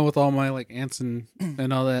I hang out with all my like aunts and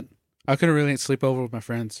all that. I couldn't really sleep over with my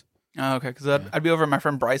friends. Oh, okay, because Yeah. I'd be over at my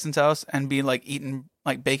friend Bryson's house and be like eating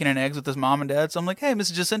like bacon and eggs with his mom and dad. So I'm like, hey,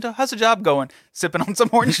 Mrs. Jacinto, how's the job going? Sipping on some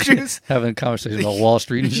orange juice. Having a conversation about Wall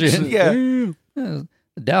Street and shit. Yeah. Damn. Yeah,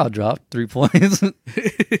 the Dow dropped 3 points.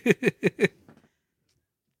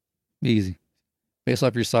 Easy. Based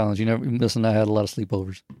off your silence, you never listen. I had a lot of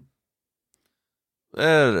sleepovers.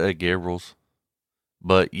 At Gabriel's.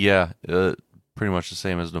 But yeah, pretty much the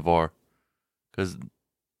same as Navarre. Because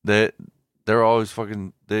they're always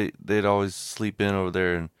fucking, they'd always sleep in over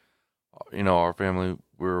there. And, you know, our family,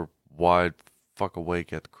 we're wide fuck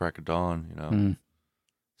awake at the crack of dawn, you know. Mm.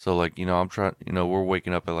 So, like, you know, I'm trying, you know, we're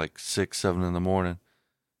waking up at like 6, 7 in the morning.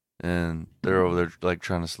 And they're over there, like,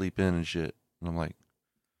 trying to sleep in and shit. And I'm like,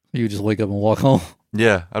 You just wake up and walk home.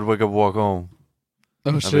 yeah, I'd wake up and walk home.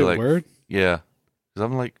 Oh be shit! like- Word. Yeah. Because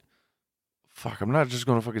I'm like, fuck, I'm not just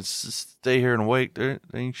going to fucking stay here and wait. There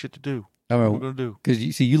ain't shit to do. I What am I remember going to do?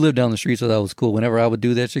 because you live down the street, so that was cool. Whenever I would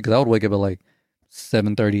do that shit, because I would wake up at like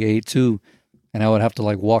 7:30, 8 too, and I would have to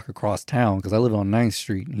like walk across town because I live on 9th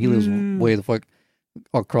Street and he lives way the fuck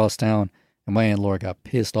across town. And my Aunt Laura got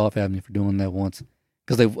pissed off at me for doing that once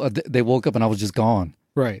because they woke up and I was just gone.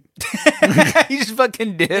 Right. You just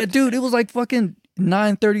fucking did. Yeah, dude, it was like fucking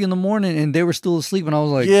 9:30 in the morning and they were still asleep, and I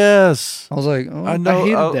was like, Yes. I was like, oh, I know.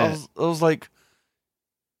 hated I that. was like,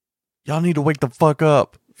 y'all need to wake the fuck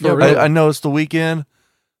up. For real. I know it's the weekend,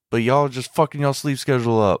 but y'all just fucking y'all sleep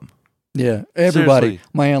schedule up. yeah, everybody, Seriously.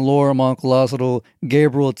 my Aunt Laura, my Uncle Lázaro,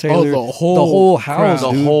 Gabriel, Taylor, the whole house,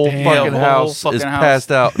 crowd. The dude. whole Damn. fucking The whole house fucking is house.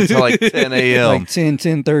 passed out until like 10 a.m. like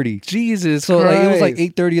 10:30. Jesus So like, it was like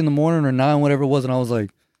Christ. 8:30 in the morning or 9, whatever it was, and I was like,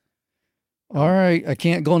 all right, I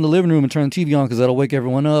can't go in the living room and turn the TV on because that'll wake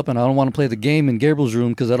everyone up, and I don't want to play the game in Gabriel's room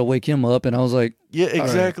because that'll wake him up. And I was like, yeah, all right,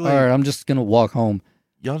 exactly. all right, I'm just gonna walk home.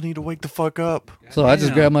 Y'all need to wake the fuck up. So I just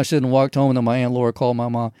Damn. grabbed my shit and walked home, and then my Aunt Laura called my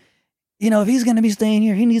mom. You know, if he's gonna be staying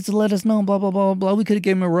here, he needs to let us know. Blah blah blah blah. We could have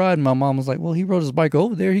gave him a ride, and my mom was like, "Well, he rode his bike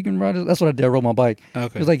over there. He can ride it." That's what I did. I rode my bike.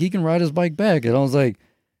 Okay. He was like, "He can ride his bike back," and I was like,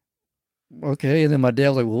 "Okay." And then my dad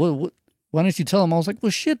was like, "Well, what, why didn't you tell him?" I was like,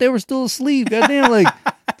 "Well, shit, they were still asleep. Goddamn, like."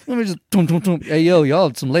 Let me just, hey, yo,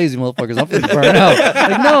 y'all some lazy motherfuckers. I'm finna burn out.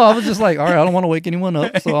 Like, no, I was just like, all right, I don't want to wake anyone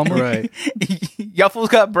up. So I'm Right. Y'all fools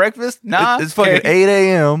got breakfast? Nah. It's fucking Okay. 8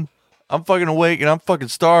 a.m. I'm fucking awake and I'm fucking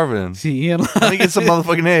starving. See, Ian. Let me get some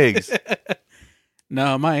motherfucking eggs.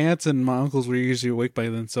 No, my aunts and my uncles were usually awake by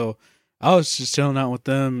then, so I was just chilling out with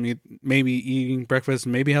them, maybe eating breakfast,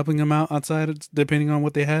 maybe helping them out outside, depending on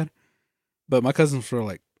what they had. But my cousins were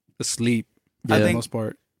like asleep for I the think- most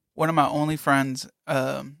part. One of my only friends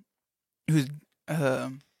who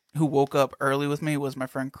woke up early with me was my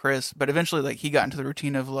friend Chris, but eventually like he got into the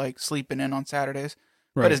routine of like sleeping in on Saturdays.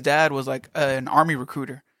 Right. But his dad was like an army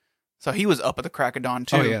recruiter, so he was up at the crack of dawn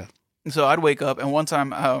too. Oh yeah. And so I'd wake up, and one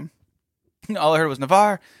time all I heard was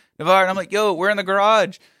Navarre, and I'm like, yo, we're in the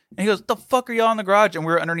garage. And he goes, the fuck are y'all in the garage? And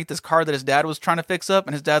we were underneath this car that his dad was trying to fix up,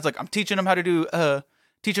 and his dad's like, I'm teaching him how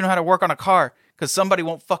to work on a car because somebody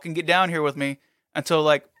won't fucking get down here with me until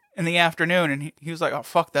like in the afternoon. And he was like, oh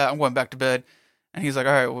fuck that, I'm going back to bed. And he's like,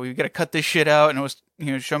 all right, well, you got to cut this shit out, and it was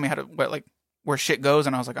show me how to where shit goes.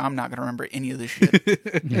 And I was like, I'm not gonna remember any of this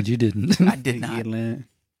shit. And you didn't. I did not.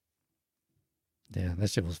 Yeah, that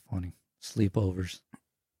shit was funny. Sleepovers.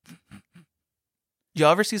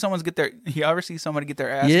 Y'all ever see somebody get their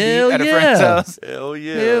ass Hell beat at a yeah. friend's house? Hell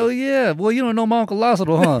yeah. Hell yeah. Well, you don't know my Uncle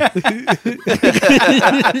Lázaro, huh?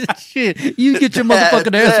 Shit. You get your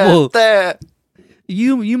motherfucking ass whooped.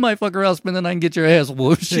 You might fuck around, spend the night and get your ass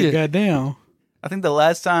whooped. Shit, Shit. goddamn. I think the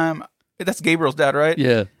last time that's Gabriel's dad, right?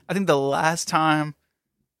 Yeah. I think the last time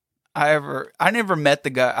I never met the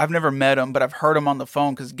guy. I've never met him, but I've heard him on the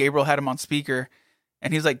phone because Gabriel had him on speaker,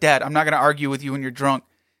 and he's like, "Dad, I'm not gonna argue with you when you're drunk."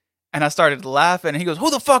 And I started laughing, and he goes, "Who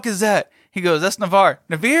the fuck is that?" He goes, "That's Navarre."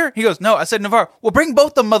 Navir? He goes, "No." I said, "Navarre." Well, bring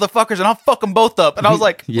both them motherfuckers, and I'll fuck them both up. And I was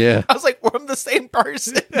like, Yeah. we're the same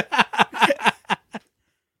person.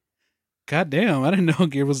 Goddamn. I didn't know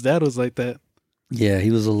Gabriel's dad was like that. Yeah, he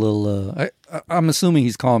was a little. I'm assuming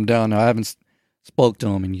he's calmed down now. I haven't spoke to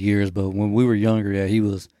him in years, but when we were younger, yeah, he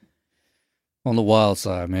was on the wild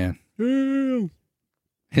side, man.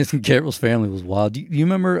 His Gabriel's family was wild. Do you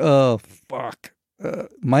remember?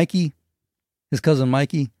 Mikey, his cousin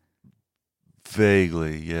Mikey.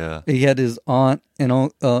 Vaguely, yeah. He had his aunt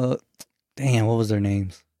and Damn, what was their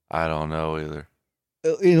names? I don't know either.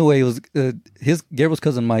 Anyway, it was Gabriel's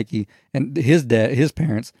cousin Mikey and his dad, his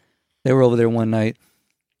parents. They were over there one night,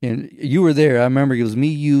 and you were there. I remember it was me,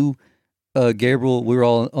 you, Gabriel. We were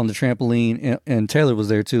all on the trampoline, and Taylor was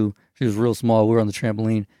there too. She was real small. We were on the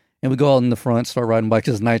trampoline, and we go out in the front, start riding bikes.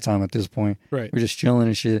 It's nighttime at this point. Right. We're just chilling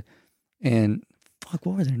and shit. And fuck,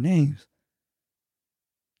 what were their names?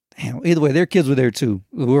 Damn. Either way, their kids were there too.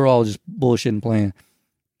 We were all just bullshitting, playing.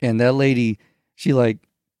 And that lady, she like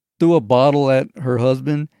threw a bottle at her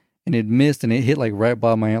husband, and it missed, and it hit like right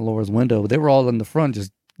by my Aunt Laura's window. They were all in the front,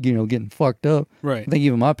 just getting fucked up. Right. I think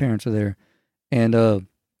even my parents were there. And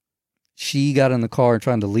she got in the car and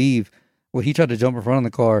trying to leave. Well, he tried to jump in front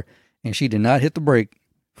of the car, and she did not hit the brake.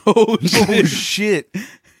 Oh Oh shit!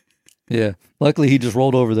 Yeah. Luckily, he just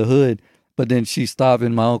rolled over the hood. But then she stopped,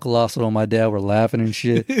 and my Uncle Lasso and my dad were laughing and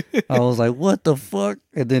shit. I was like, what the fuck?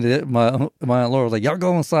 And then my Aunt Laura was like, y'all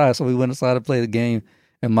go inside. So we went inside to play the game.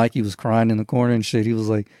 And Mikey was crying in the corner and shit. He was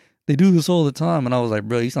like, they do this all the time. And I was like,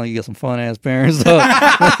 bro, you sound like you got some fun-ass parents.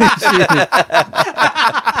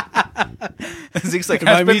 Zeke's like,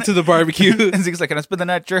 Invite me to the barbecue. And Zeke's like, can I spend the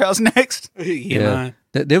night at your house next? Yeah.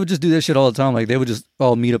 They would just do that shit all the time. Like, they would just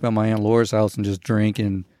all meet up at my Aunt Laura's house and just drink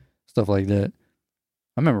and stuff like that.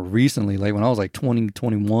 I remember recently, like when I was like 20,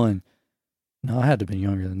 21. No, I had to have been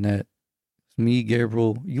younger than that. Me,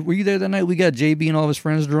 Gabriel. Were you there that night? We got JB and all of his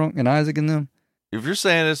friends drunk, and Isaac and them. If you're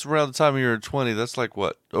saying it's around the time you were 20, that's like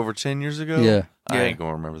what, over 10 years ago? Yeah. I ain't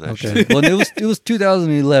gonna remember that Okay. shit. Well, it was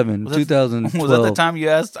 2011, Was that- 2012. Was that the time you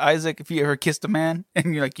asked Isaac if he ever kissed a man?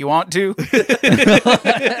 And you're like, you want to?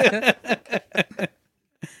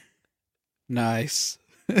 Nice.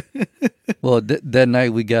 Well, that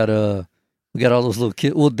night we got all those little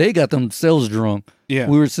kids. Well, they got themselves drunk. Yeah.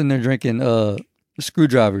 We were sitting there drinking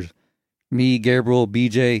screwdrivers. Me, Gabriel,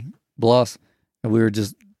 BJ, Bloss, and we were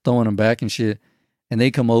just throwing them back and shit. And they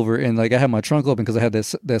come over, and like I had my trunk open because I had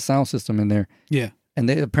that sound system in there. Yeah. And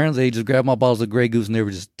they just grabbed my bottles of Grey Goose, and they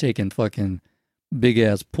were just taking fucking big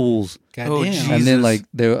ass pulls. Goddamn. Oh, And Jesus. then like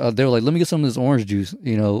they were like, let me get some of this orange juice.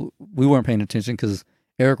 You know, we weren't paying attention because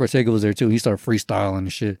Eric Ortega was there too. He started freestyling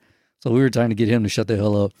and shit. So we were trying to get him to shut the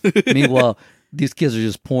hell up. Meanwhile, these kids are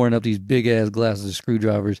just pouring up these big ass glasses of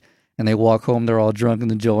screwdrivers, and they walk home. They're all drunk, and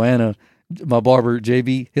then Joanna, my barber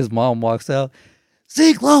JB, his mom walks out.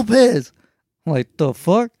 Zeke Lopez. I'm like, the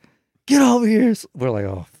fuck? Get over here. So we're like,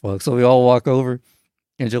 oh fuck. So we all walk over,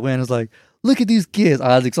 and Joanna's like, look at these kids.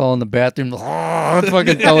 Isaac's all in the bathroom,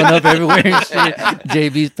 fucking throwing up everywhere and shit.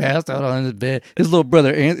 JB's passed out on his bed. His little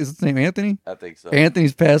brother, is his name Anthony? I think so.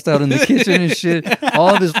 Anthony's passed out in the kitchen and shit. All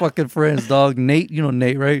of his fucking friends, dog. Nate, you know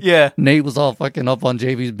Nate, right? Yeah. Nate was all fucking up on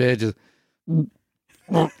JB's bed, just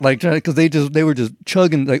like trying, because they were just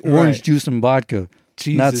chugging like orange Right. juice and vodka,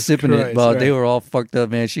 Jesus not sipping it. Christ, But they right. were all fucked up,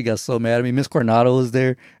 man. She got so mad at me. Miss Coronado was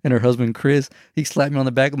there, and her husband Chris. He slapped me on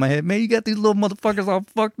the back of my head. Man, you got these little motherfuckers all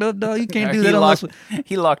fucked up, dog. You can't do He that unless.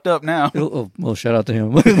 He locked up now. Oh, well, shout out to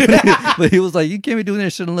him. But he was like, you can't be doing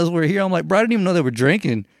that shit unless we're here. I'm like, bro, I didn't even know they were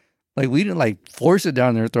drinking. Like, we didn't like force it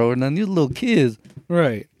down their throat. And then these little kids,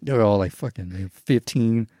 Right. they were all like fucking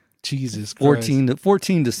 15, Jesus Christ.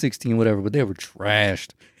 14 to 16, whatever. But they were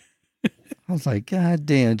trashed. I was like, God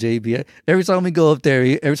damn, JB. Every time we go up there,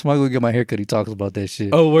 every time I go get my haircut, he talks about that shit.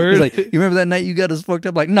 Oh, word? He's like, you remember that night you got us fucked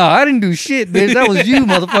up? Like, nah, I didn't do shit, bitch. That was you,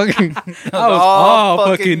 motherfucker. I was all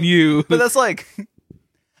fucking you. But that's like,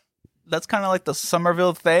 that's kind of like the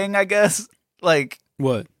Somerville thing, I guess. Like,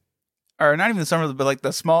 What? or not even the Somerville, but like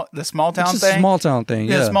the small town It's just thing. a small town thing.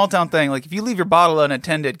 yeah, Yeah. small town thing. Like, if you leave your bottle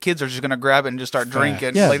unattended, kids are just gonna grab it and just start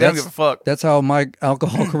drinking. Yeah, like, they don't that's- give a fuck. That's how my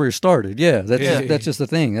alcohol career started. Yeah, that's just the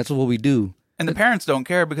thing. That's what we do. And the parents don't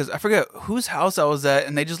care because I forget whose house I was at,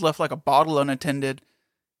 and they just left like a bottle unattended,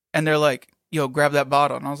 and they're like, "Yo, grab that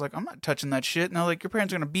bottle," and I was like, "I'm not touching that shit." And they're like, "Your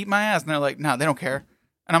parents are gonna beat my ass," and they're like, "No, they don't care,"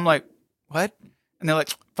 and I'm like, "What?" And they're like,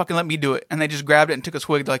 "Fucking let me do it," and they just grabbed it and took a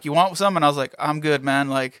swig. They're like, "You want some?" And I was like, "I'm good, man.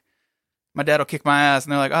 Like, my dad will kick my ass,"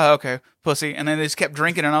 and they're like, "Oh, okay, pussy," and then they just kept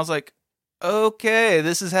drinking, and I was like, "Okay,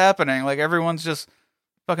 this is happening. Like, everyone's just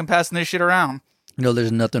fucking passing this shit around." You know,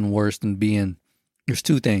 there's nothing worse than being. There's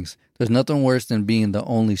two things. There's nothing worse than being the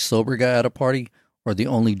only sober guy at a party or the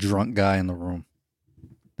only drunk guy in the room.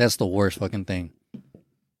 That's the worst fucking thing.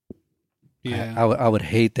 Yeah. I would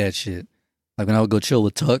hate that shit. Like when I would go chill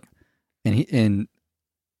with Tuck, and he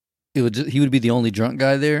would be the only drunk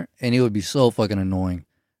guy there, and it would be so fucking annoying.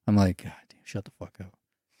 I'm like, God damn, shut the fuck up.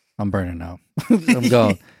 I'm burning out. I'm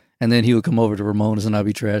gone. And then he would come over to Ramona's, and I'd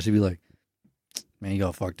be trash. He'd be like, man, you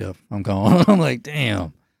got fucked up. I'm gone. I'm like,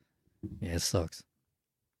 damn. Yeah, it sucks.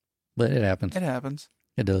 But it happens. It happens.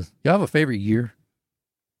 It does. Y'all have a favorite year?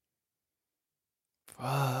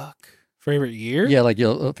 Favorite year? Yeah, like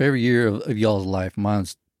your favorite year of y'all's life.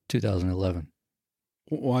 Mine's 2011.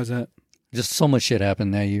 Why is that? Just so much shit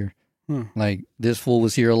happened that year. Hmm. Like this fool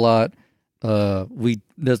was here a lot. That's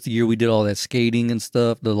the year we did all that skating and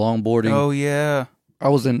stuff, the longboarding. Oh yeah. I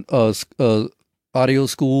was in audio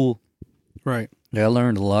school. Right. Yeah, I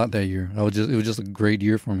learned a lot that year. It was just a great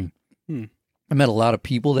year for me. Hmm. I met a lot of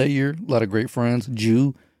people that year, a lot of great friends.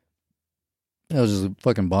 Jew. That was just a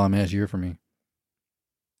fucking bomb ass year for me.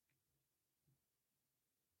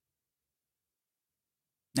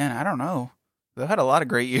 Man, I don't know. I've had a lot of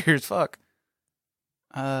great years. Fuck.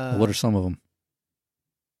 What are some of them?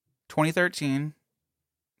 2013.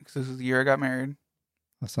 Because this is the year I got married.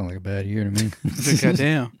 That sounds like a bad year to me.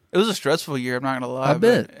 Goddamn. It was a stressful year. I'm not gonna lie. I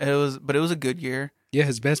bet. But it was a good year. Yeah,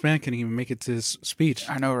 his best man couldn't even make it to his speech.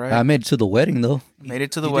 I know, right? I made it to the wedding though. Made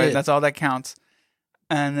it to the You wedding. did. That's all that counts.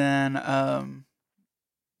 And then I'd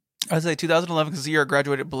say 2011 because the year I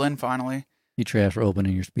graduated Berlin finally. You trash for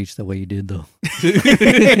opening your speech the way you did though.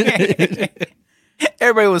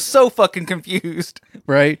 Everybody was so fucking confused.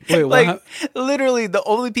 Right? Wait, what? Like literally, the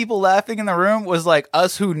only people laughing in the room was like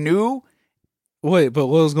us who knew. Wait, but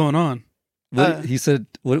what was going on? What, he said,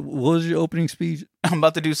 what was your opening speech? I'm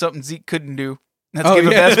about to do something Zeke couldn't do. That's Oh,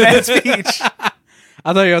 give yeah. a best man speech.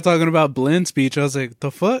 I thought you were talking about Blend's speech. I was like, the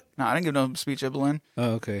fuck? No, I didn't give no speech at Berlin.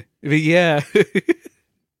 Oh, okay. But yeah.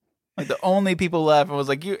 Like the only people laughing was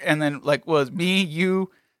like you, and then like was me, you,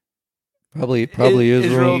 Probably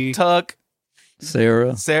Israel, Me. Tuck,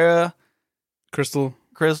 Sarah. Sarah, Crystal.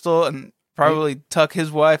 Crystal, and probably Tuck, his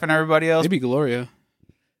wife, and everybody else. Maybe Gloria.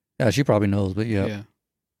 Yeah, she probably knows, but yeah.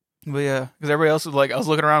 But yeah, because everybody else was like, I was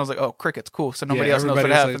looking around, I was like, oh, crickets, cool. So nobody Yeah, else knows what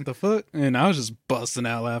everybody was happened. Like, the fuck? And I was just busting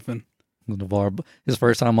out laughing. Navarre, his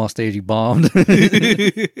first time on stage, he bombed.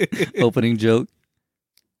 Opening joke.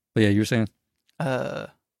 But yeah, you were saying?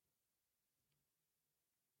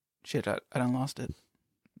 Shit, I done lost it.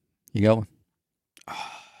 You got one?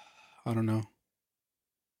 I don't know.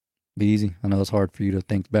 Be easy. I know it's hard for you to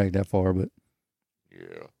think back that far, but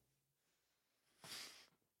Yeah.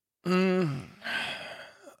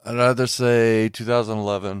 I'd either say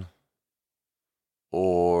 2011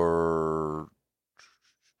 or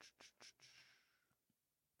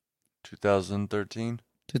 2013.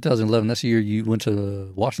 2011, that's the year you went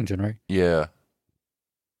to Washington, right? Yeah.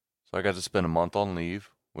 So I got to spend a month on leave,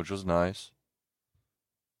 which was nice.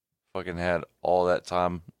 Fucking had all that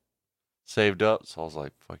time saved up, so I was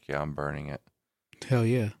like, fuck yeah, I'm burning it. Hell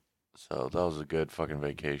yeah. So that was a good fucking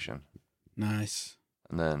vacation. Nice.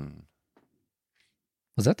 And then,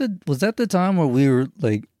 Was that the time where we were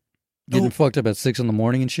like getting fucked up at 6 a.m.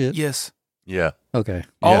 and shit? Yes. yeah. Okay.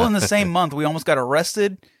 All Yeah. in the same month. We almost got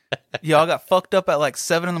arrested. Y'all got fucked up at like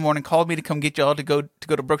 7 a.m, called me to come get y'all to go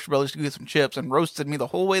to Brooks Brothers to get some chips, and roasted me the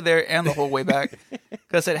whole way there and the whole way back. Because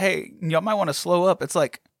I said, hey, y'all might want to slow up. It's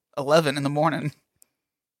like 11 in the morning.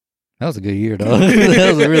 That was a good year, though.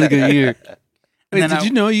 That was a really good year. Wait, then did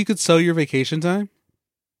you know you could sell your vacation time?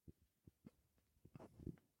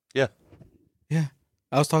 Yeah. Yeah.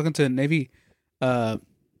 I was talking to Navy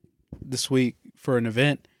this week for an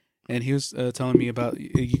event, and he was telling me about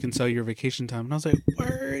you can sell your vacation time. And I was like,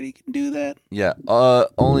 word, you can do that? Yeah.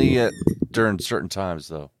 Only during certain times,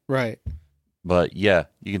 though. Right. But yeah,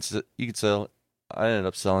 you can sell it. I ended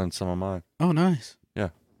up selling some of mine. Oh, nice. Yeah.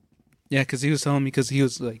 Yeah, because he was telling me, because he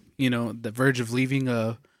was like, the verge of leaving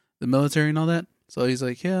the military and all that. So he's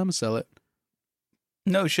like, yeah, I'm going to sell it.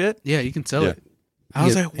 No shit. Yeah, you can sell Yeah. it. I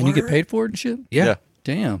was like, and you get "Word?" paid for it and shit? Yeah. Yeah.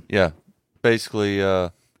 Damn. Yeah. Basically,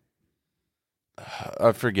 I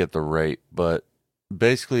forget the rate, but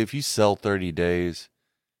basically, if you sell 30 days,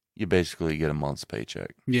 you basically get a month's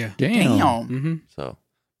paycheck. Yeah. Damn. Mm-hmm. So,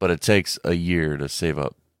 but it takes a year to save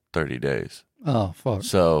up 30 days. Oh, fuck.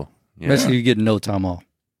 So, yeah. Basically, you get no time off.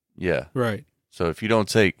 Yeah. Right. So if you don't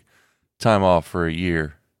take time off for a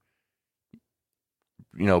year,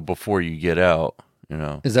 before you get out,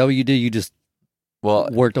 Is that what you did? You just well,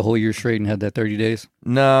 worked a whole year straight and had that 30 days?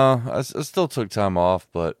 no, I still took time off,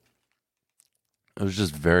 but it was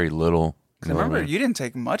just very little. 'Cause You I know what remember I mean? you didn't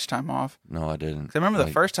take much time off. No, I didn't. 'Cause I remember the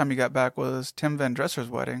Like, first time you got back was Tim Van Dresser's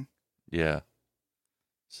wedding. Yeah.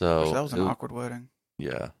 So Which that was an it- awkward wedding.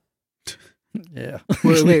 Yeah. Yeah.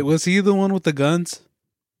 Wait, was he the one with the guns?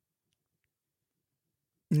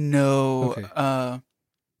 No. Okay.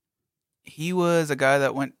 He was a guy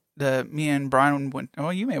that me and Brian went. Oh,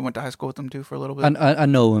 you may have went to high school with him too for a little bit. I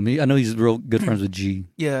know him. I know he's real good friends with G.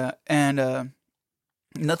 Yeah, and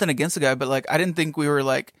nothing against the guy, but like I didn't think we were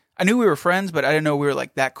like I knew we were friends, but I didn't know we were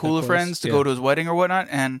like that cool of close, friends to yeah. go to his wedding or whatnot.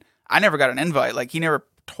 And I never got an invite. Like he never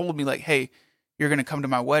told me like, hey, you're gonna come to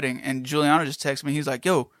my wedding. And Giuliano just texted me. He's like,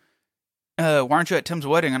 yo. why aren't you at Tim's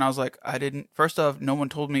wedding? And I was like, I didn't. First off, no one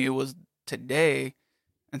told me it was today.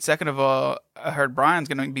 And second of all, I heard Brian's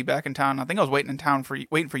going to be back in town. I think I was waiting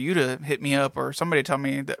for you to hit me up, or somebody to tell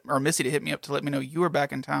me that, or Missy to hit me up to let me know you were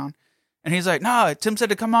back in town. And he's like, nah, Tim said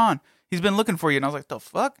to come on. He's been looking for you. And I was like, the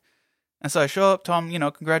fuck? And so I show up, tell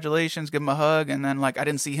him, congratulations, give him a hug. And then, like, I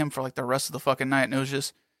didn't see him for, like, the rest of the fucking night. And it was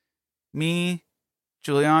just me,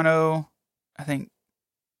 Giuliano, I think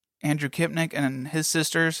Andrew Kipnick, and his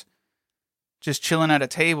sisters just chilling at a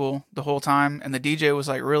table the whole time. And the DJ was,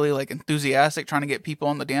 like, really, like, enthusiastic, trying to get people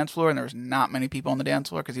on the dance floor. And there was not many people on the dance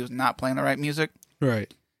floor because he was not playing the right music.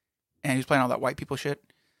 Right. And he was playing all that white people shit.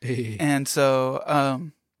 Hey. And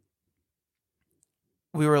so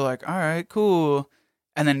we were like, all right, cool.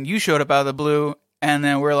 And then you showed up out of the blue, and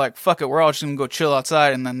then we were like, fuck it, we're all just going to go chill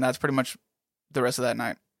outside. And then that's pretty much the rest of that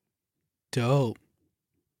night. Dope.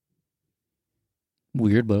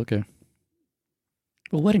 Weird, but okay.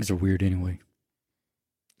 Well, weddings are weird anyway.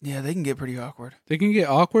 Yeah, they can get pretty awkward. They can get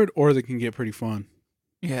awkward or they can get pretty fun.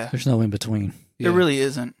 Yeah, There's no in between. Yeah. there really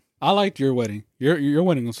isn't. I liked your wedding. Your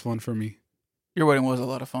wedding was fun for me. Your wedding was a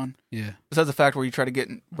lot of fun. Yeah. Besides the fact where you tried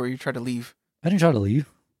to leave, I didn't try to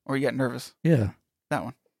leave. or you got nervous. Yeah. That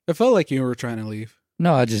one. It felt like you were trying to leave.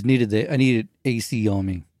 No, I just needed AC on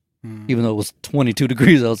me, Hmm. even though it was 22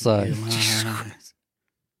 degrees outside. Yeah, Jesus man. Christ.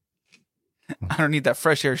 I don't need that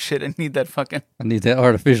fresh air shit. I need that fucking. I need that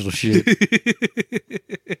artificial shit.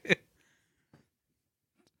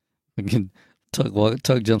 Again,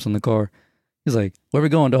 Tug jumps in the car. He's like, "Where we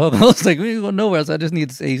going, dog?" I was like, "We ain't going nowhere. I said, I just need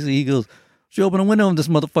this AC." He goes, "She open a window and this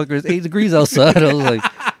motherfucker is 8 degrees outside." I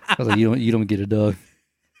was like, "You don't get it, dog."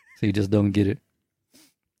 So you just don't get it.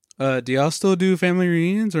 Do y'all still do family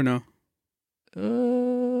reunions or no?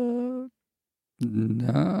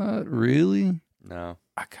 Not really. No.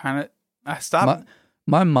 I stopped.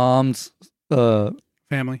 My mom's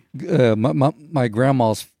Family. my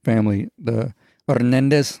grandma's family, the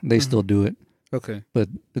Hernandez, they still do it. Okay. But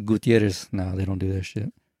the Gutierrez, no, they don't do that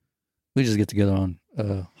shit. We just get together on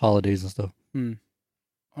holidays and stuff. I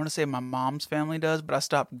want to say my mom's family does, but I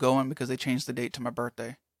stopped going because they changed the date to my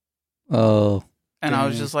birthday. Oh, And I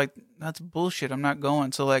was Damn. just like, that's bullshit. I'm not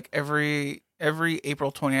going. So like every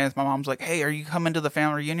April 29th, my mom's like, hey, are you coming to the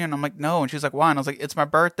family reunion? I'm like, no. And she's like, why? And I was like, it's my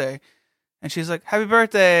birthday. And she's like, happy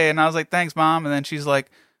birthday. And I was like, thanks, Mom. And then she's like,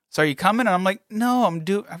 so are you coming? And I'm like, no,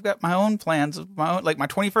 I've got my own plans. Like my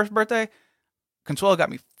 21st birthday, Consuelo got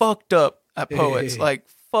me fucked up at Poets, like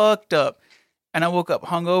fucked up. And I woke up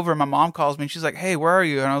hungover and my mom calls me and she's like, hey, where are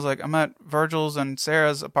you? And I was like, I'm at Virgil's and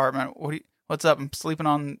Sarah's apartment. What's up? I'm sleeping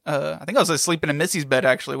on, I think I was sleeping in Missy's bed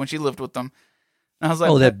actually when she lived with them. And I was like,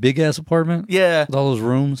 oh, that big ass apartment yeah. with all those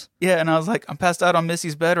rooms. Yeah. And I was like, I'm passed out on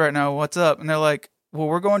Missy's bed right now. What's up? And they're like, well,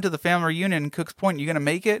 we're going to the family reunion in Cook's Point. You going to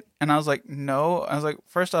make it? And I was like, no. I was like,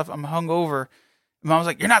 first off, I'm hungover. And Mom was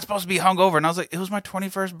like, you're not supposed to be hungover. And I was like, it was my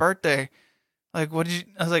 21st birthday. Like, what did you,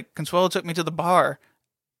 I was like, Consuelo took me to the bar.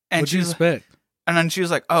 And What'd you she's expect? and then she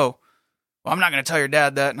was like, oh, well, I'm not going to tell your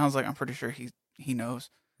dad that. And I was like, I'm pretty sure he knows.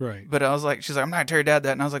 Right. But I was like, she's like, I'm not going to tell your dad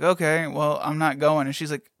that. And I was like, okay, well, I'm not going. And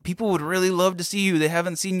she's like, people would really love to see you. They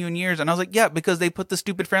haven't seen you in years. And I was like, yeah, because they put the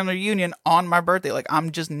stupid family reunion on my birthday. Like, I'm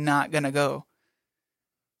just not going to go.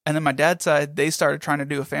 And then my dad's side, they started trying to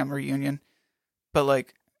do a family reunion. But,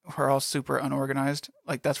 like, we're all super unorganized.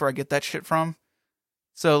 Like, that's where I get that shit from.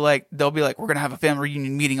 So, like, they'll be like, we're going to have a family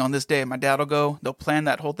reunion meeting on this day. And my dad will go. They'll plan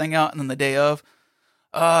that whole thing out. And then the day of,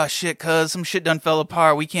 shit, cuz some shit done fell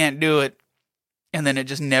apart. We can't do it. And then it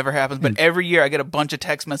just never happens. But every year I get a bunch of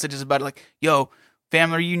text messages about it, like, yo,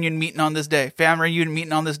 family reunion meeting on this day. Family reunion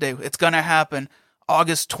meeting on this day. It's going to happen.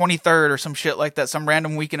 August 23rd or some shit like that. Some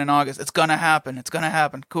random weekend in August. It's going to happen. It's going to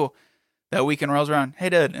happen. Cool. That weekend rolls around. Hey,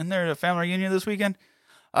 Dad, isn't there a family reunion this weekend?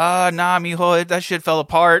 Nah, mijo, that shit fell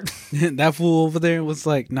apart. That fool over there was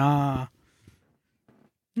like, nah.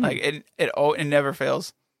 Like, it never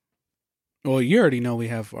fails. Well, you already know we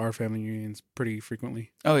have our family reunions pretty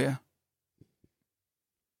frequently. Oh, yeah.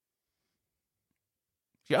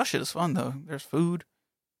 Y'all shit is fun, though. There's food.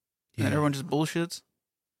 And then everyone just bullshits.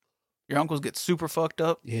 Your uncles get super fucked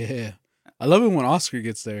up. Yeah. I love it when Oscar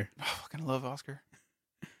gets there. Oh, I fucking love Oscar.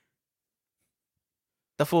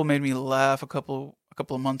 That fool made me laugh a couple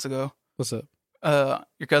of months ago. What's up?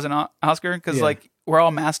 Your cousin Oscar, because Yeah. like we're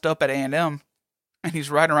all masked up at A&M, and he's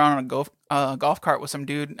riding around on a golf cart with some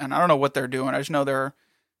dude, and I don't know what they're doing. I just know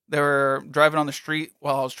they were driving on the street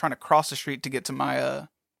while I was trying to cross the street to get to my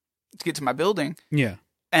building. Yeah.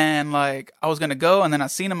 And like I was gonna go, and then I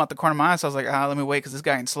seen him at the corner of my eye, so I was like, let me wait because this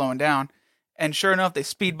guy ain't slowing down. And sure enough, they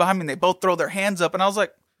speed by me and they both throw their hands up, and I was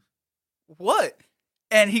like, what?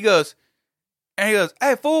 And he goes, hey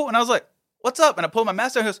fool, and I was like, what's up? And I pulled my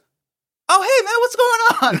mask down, and he goes, oh, hey, man, what's going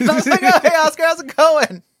on? And I was like, oh, hey, Oscar, how's it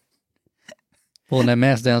going? Pulling that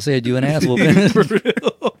mask down, said you an ass whooping. For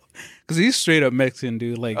real. Because he's straight up Mexican,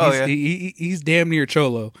 dude. Like, Oh, he's, yeah. he's damn near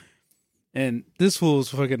Cholo. And this fool's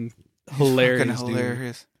fucking hilarious, Fucking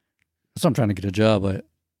hilarious. So I'm trying to get a job at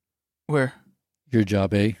Where? your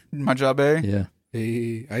job, eh? My job, eh? Yeah.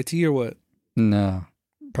 dude. Hey, IT or what? Nah,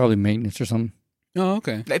 probably maintenance or something. Oh,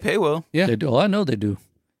 okay. They pay well. Yeah. They do. Oh, I know they do.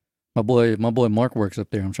 My boy Mark works up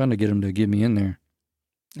there. I'm trying to get him to get me in there.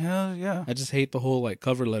 Hell yeah. I just hate the whole like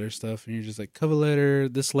cover letter stuff. And you're just like, cover letter,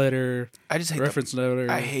 this letter, I just hate reference letter.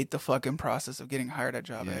 I hate the fucking process of getting hired at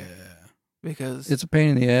job Yeah. A. Because It's a pain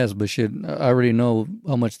in the ass, but shit, I already know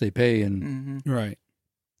how much they pay, and Right.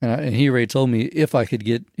 and he already told me if I could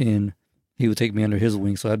get in, he would take me under his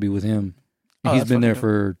wing, so I'd be with him. And Oh, he's that's been there fucking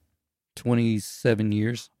for 27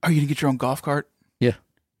 years, are you gonna get your own golf cart? Yeah.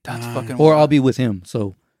 That's Nice. fucking or wild. I'll be with him.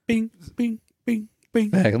 So Bing, bing, bing, bing.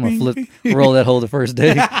 back, I'm gonna bing, flip, bing. roll that hole the first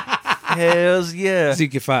day. Hells yeah.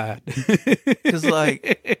 Zeke, you're fired. 'Cause,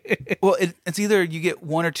 like, well, it's either you get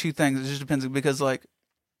one or two things. It just depends because, like,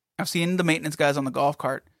 I've seen the maintenance guys on the golf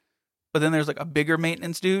cart, but then there's like a bigger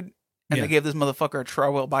maintenance dude, and Yeah. they gave this motherfucker a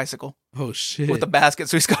tri-wheel bicycle Oh shit. with a basket,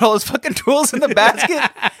 so he's got all his fucking tools in the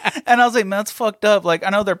basket. And I was like, man, that's fucked up. Like, I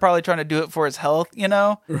know they're probably trying to do it for his health, you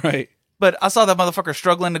know, Right. but I saw that motherfucker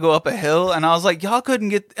struggling to go up a hill, and I was like, y'all couldn't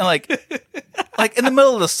get like in the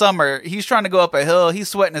middle of the summer, he's trying to go up a hill, he's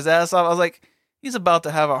sweating his ass off. I was like, he's about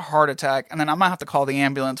to have a heart attack, and then I might have to call the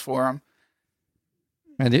ambulance for him.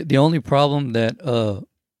 And the only problem that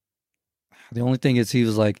the only thing is he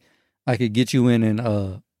was like, I could get you in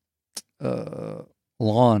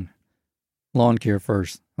lawn care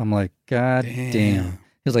first. I'm like, God damn. He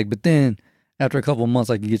was like, but then after a couple of months,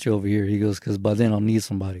 I can get you over here. He goes, because by then I'll need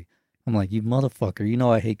somebody. I'm like, you motherfucker, you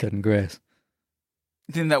know I hate cutting grass.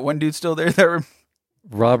 Isn't that one dude still there? That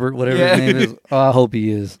Robert, whatever Yeah. his name is. Oh, I hope he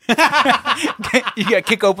is. you got to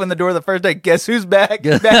kick open the door the first day. Guess who's back?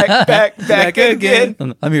 Yeah. Back again.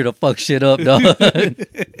 I'm here to fuck shit up, dog.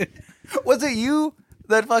 Was it you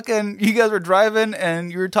that fucking you guys were driving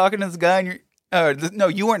and you were talking to this guy and no,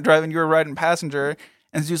 you weren't driving. You were riding passenger,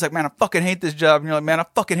 and he was like, "Man, I fucking hate this job." And you're like, "Man, I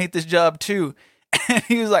fucking hate this job too." And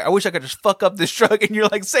he was like, "I wish I could just fuck up this truck." And you're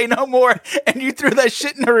like, "Say no more." And you threw that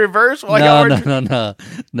shit in the reverse while y'all were.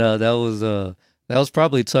 No. That was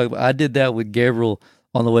probably Tuck. But I did that with Gabriel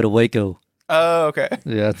on the way to Waco. Oh, okay.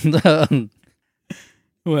 Yeah.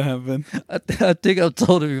 What happened? I think I've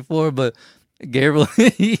told it before, but Gabriel,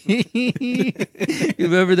 you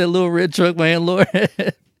remember that little red truck my Aunt Laura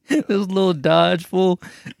had? This little Dodge full.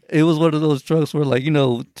 It was one of those trucks where, like, you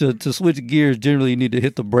know, to switch gears, generally you need to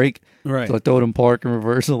hit the brake. Right. So I throw it in park and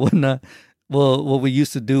reverse and whatnot. Well, what we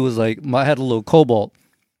used to do was, like, I had a little Cobalt.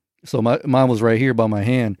 So mine was right here by my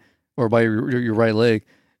hand or by your right leg.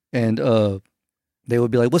 And they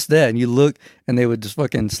would be like, what's that? And you look, and they would just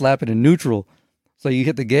fucking slap it in neutral. So you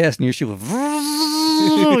hit the gas and your shit would...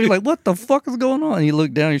 You're like, what the fuck is going on? And you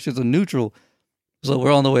look down, your shit's in neutral. So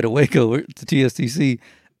we're on the way to Waco, we're to TSTC.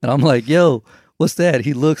 And I'm like, yo, what's that?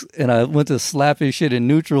 He looks, and I went to slap his shit in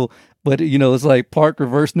neutral. But, you know, it's like park,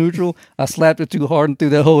 reverse, neutral. I slapped it too hard and threw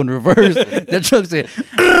that hole in reverse. That truck said...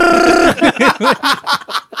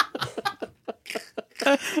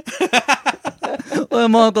 Well,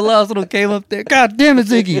 my Uncle Lázaro came up there. God damn it,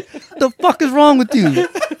 Ziggy. The fuck is wrong with you?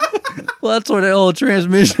 Well, I tore that whole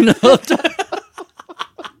transmission up.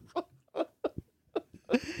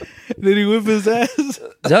 Did he whip his ass?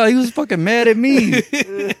 No, he was fucking mad at me.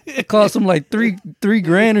 It cost him like three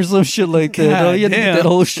grand or some shit like that. God No, he had to get damn. that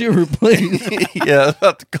whole shit replaced. Yeah,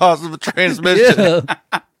 about the cost of a transmission.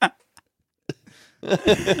 Yeah.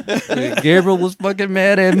 Gabriel was fucking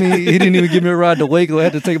mad at me. He didn't even give me a ride to Waco. I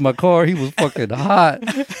had to take my car. He was fucking hot.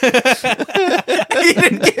 He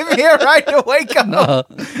didn't give me a right to wake up. No.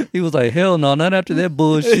 He was like, hell no, not after that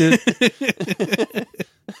bullshit.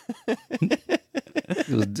 It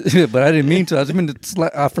was, but I didn't mean to. I just meant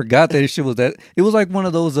to I forgot that shit was that. It was like one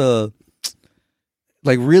of those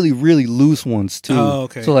like really, really loose ones too. Oh,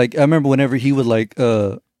 okay. So like I remember whenever he would like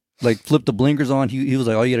flip the blinkers on, he was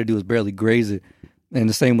like, all you gotta do is barely graze it. And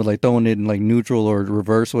the same with like throwing it in like neutral or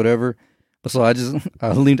reverse, whatever. But so I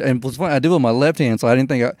leaned, and it was funny. I did it with my left hand, so I didn't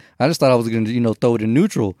think I just thought I was gonna throw it in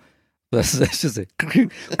neutral. But that's just it.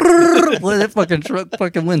 Well, that fucking truck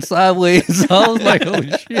fucking went sideways. I was like, oh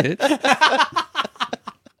shit.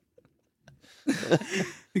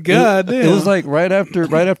 God damn. It was like right after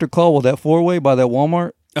Caldwell, that 4-way by that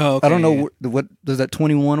Walmart. Oh, okay, I don't know yeah. what does that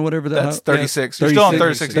 21 or whatever that. That's 36. You're still on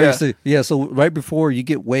 36. Yeah. 36. Yeah. So right before you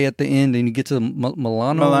get way at the end and you get to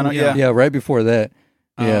Milano. Milano, yeah. Yeah, right before that.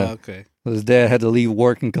 Yeah. Oh, okay. His dad had to leave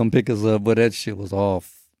work and come pick us up, but that shit was all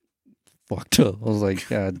fucked up. I was like,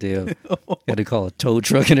 God damn. Had to call a tow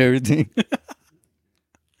truck and everything.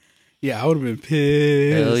 Yeah, I would have been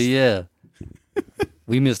pissed. Hell yeah.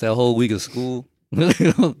 We missed that whole week of school.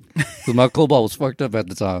 Because my Cobalt was fucked up at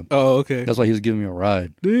the time. Oh, okay. That's why he was giving me a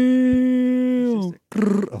ride. Damn.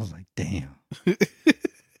 I was like, damn.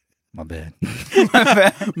 My bad.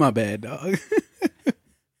 My bad, dog.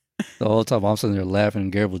 The whole time I'm sitting there laughing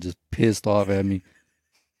and Garrett was just pissed off at me.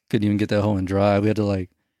 Couldn't even get that home and drive. We had to like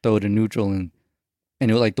throw it in neutral and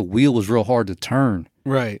it was like the wheel was real hard to turn.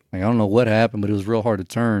 Right. Like I don't know what happened, but it was real hard to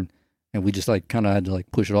turn. And we just like kind of had to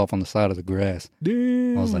like push it off on the side of the grass.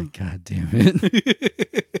 Damn. I was like, God damn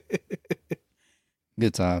it.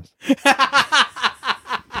 Good times.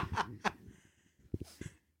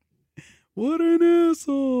 What an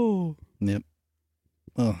asshole. Yep.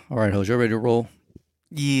 Oh, all right, hoes. You ready to roll?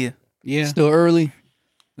 Yeah. Yeah. Still early?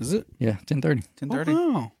 Is it? Yeah, 10:30. 10:30.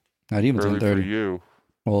 Oh, wow. Not even Early for 10:30. you.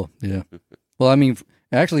 Well, yeah. Well, I mean,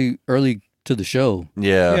 actually early to the show.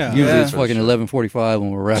 Yeah. Yeah. Usually Yeah. it's fucking 11:45 when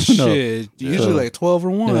we're wrapping up. Shit. Usually So- like 12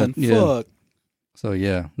 or 1. Yeah. Fuck. So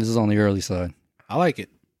yeah, this is on the early side. I like it.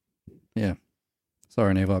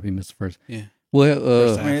 Sorry, Navop, you missed the first. Yeah. Well,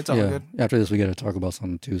 First I mean, it's all yeah. good. After this, we got to talk about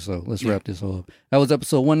something too. So let's Yeah. wrap this all up. That was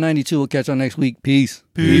episode 192. We'll catch y'all next week. Peace.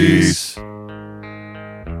 Peace.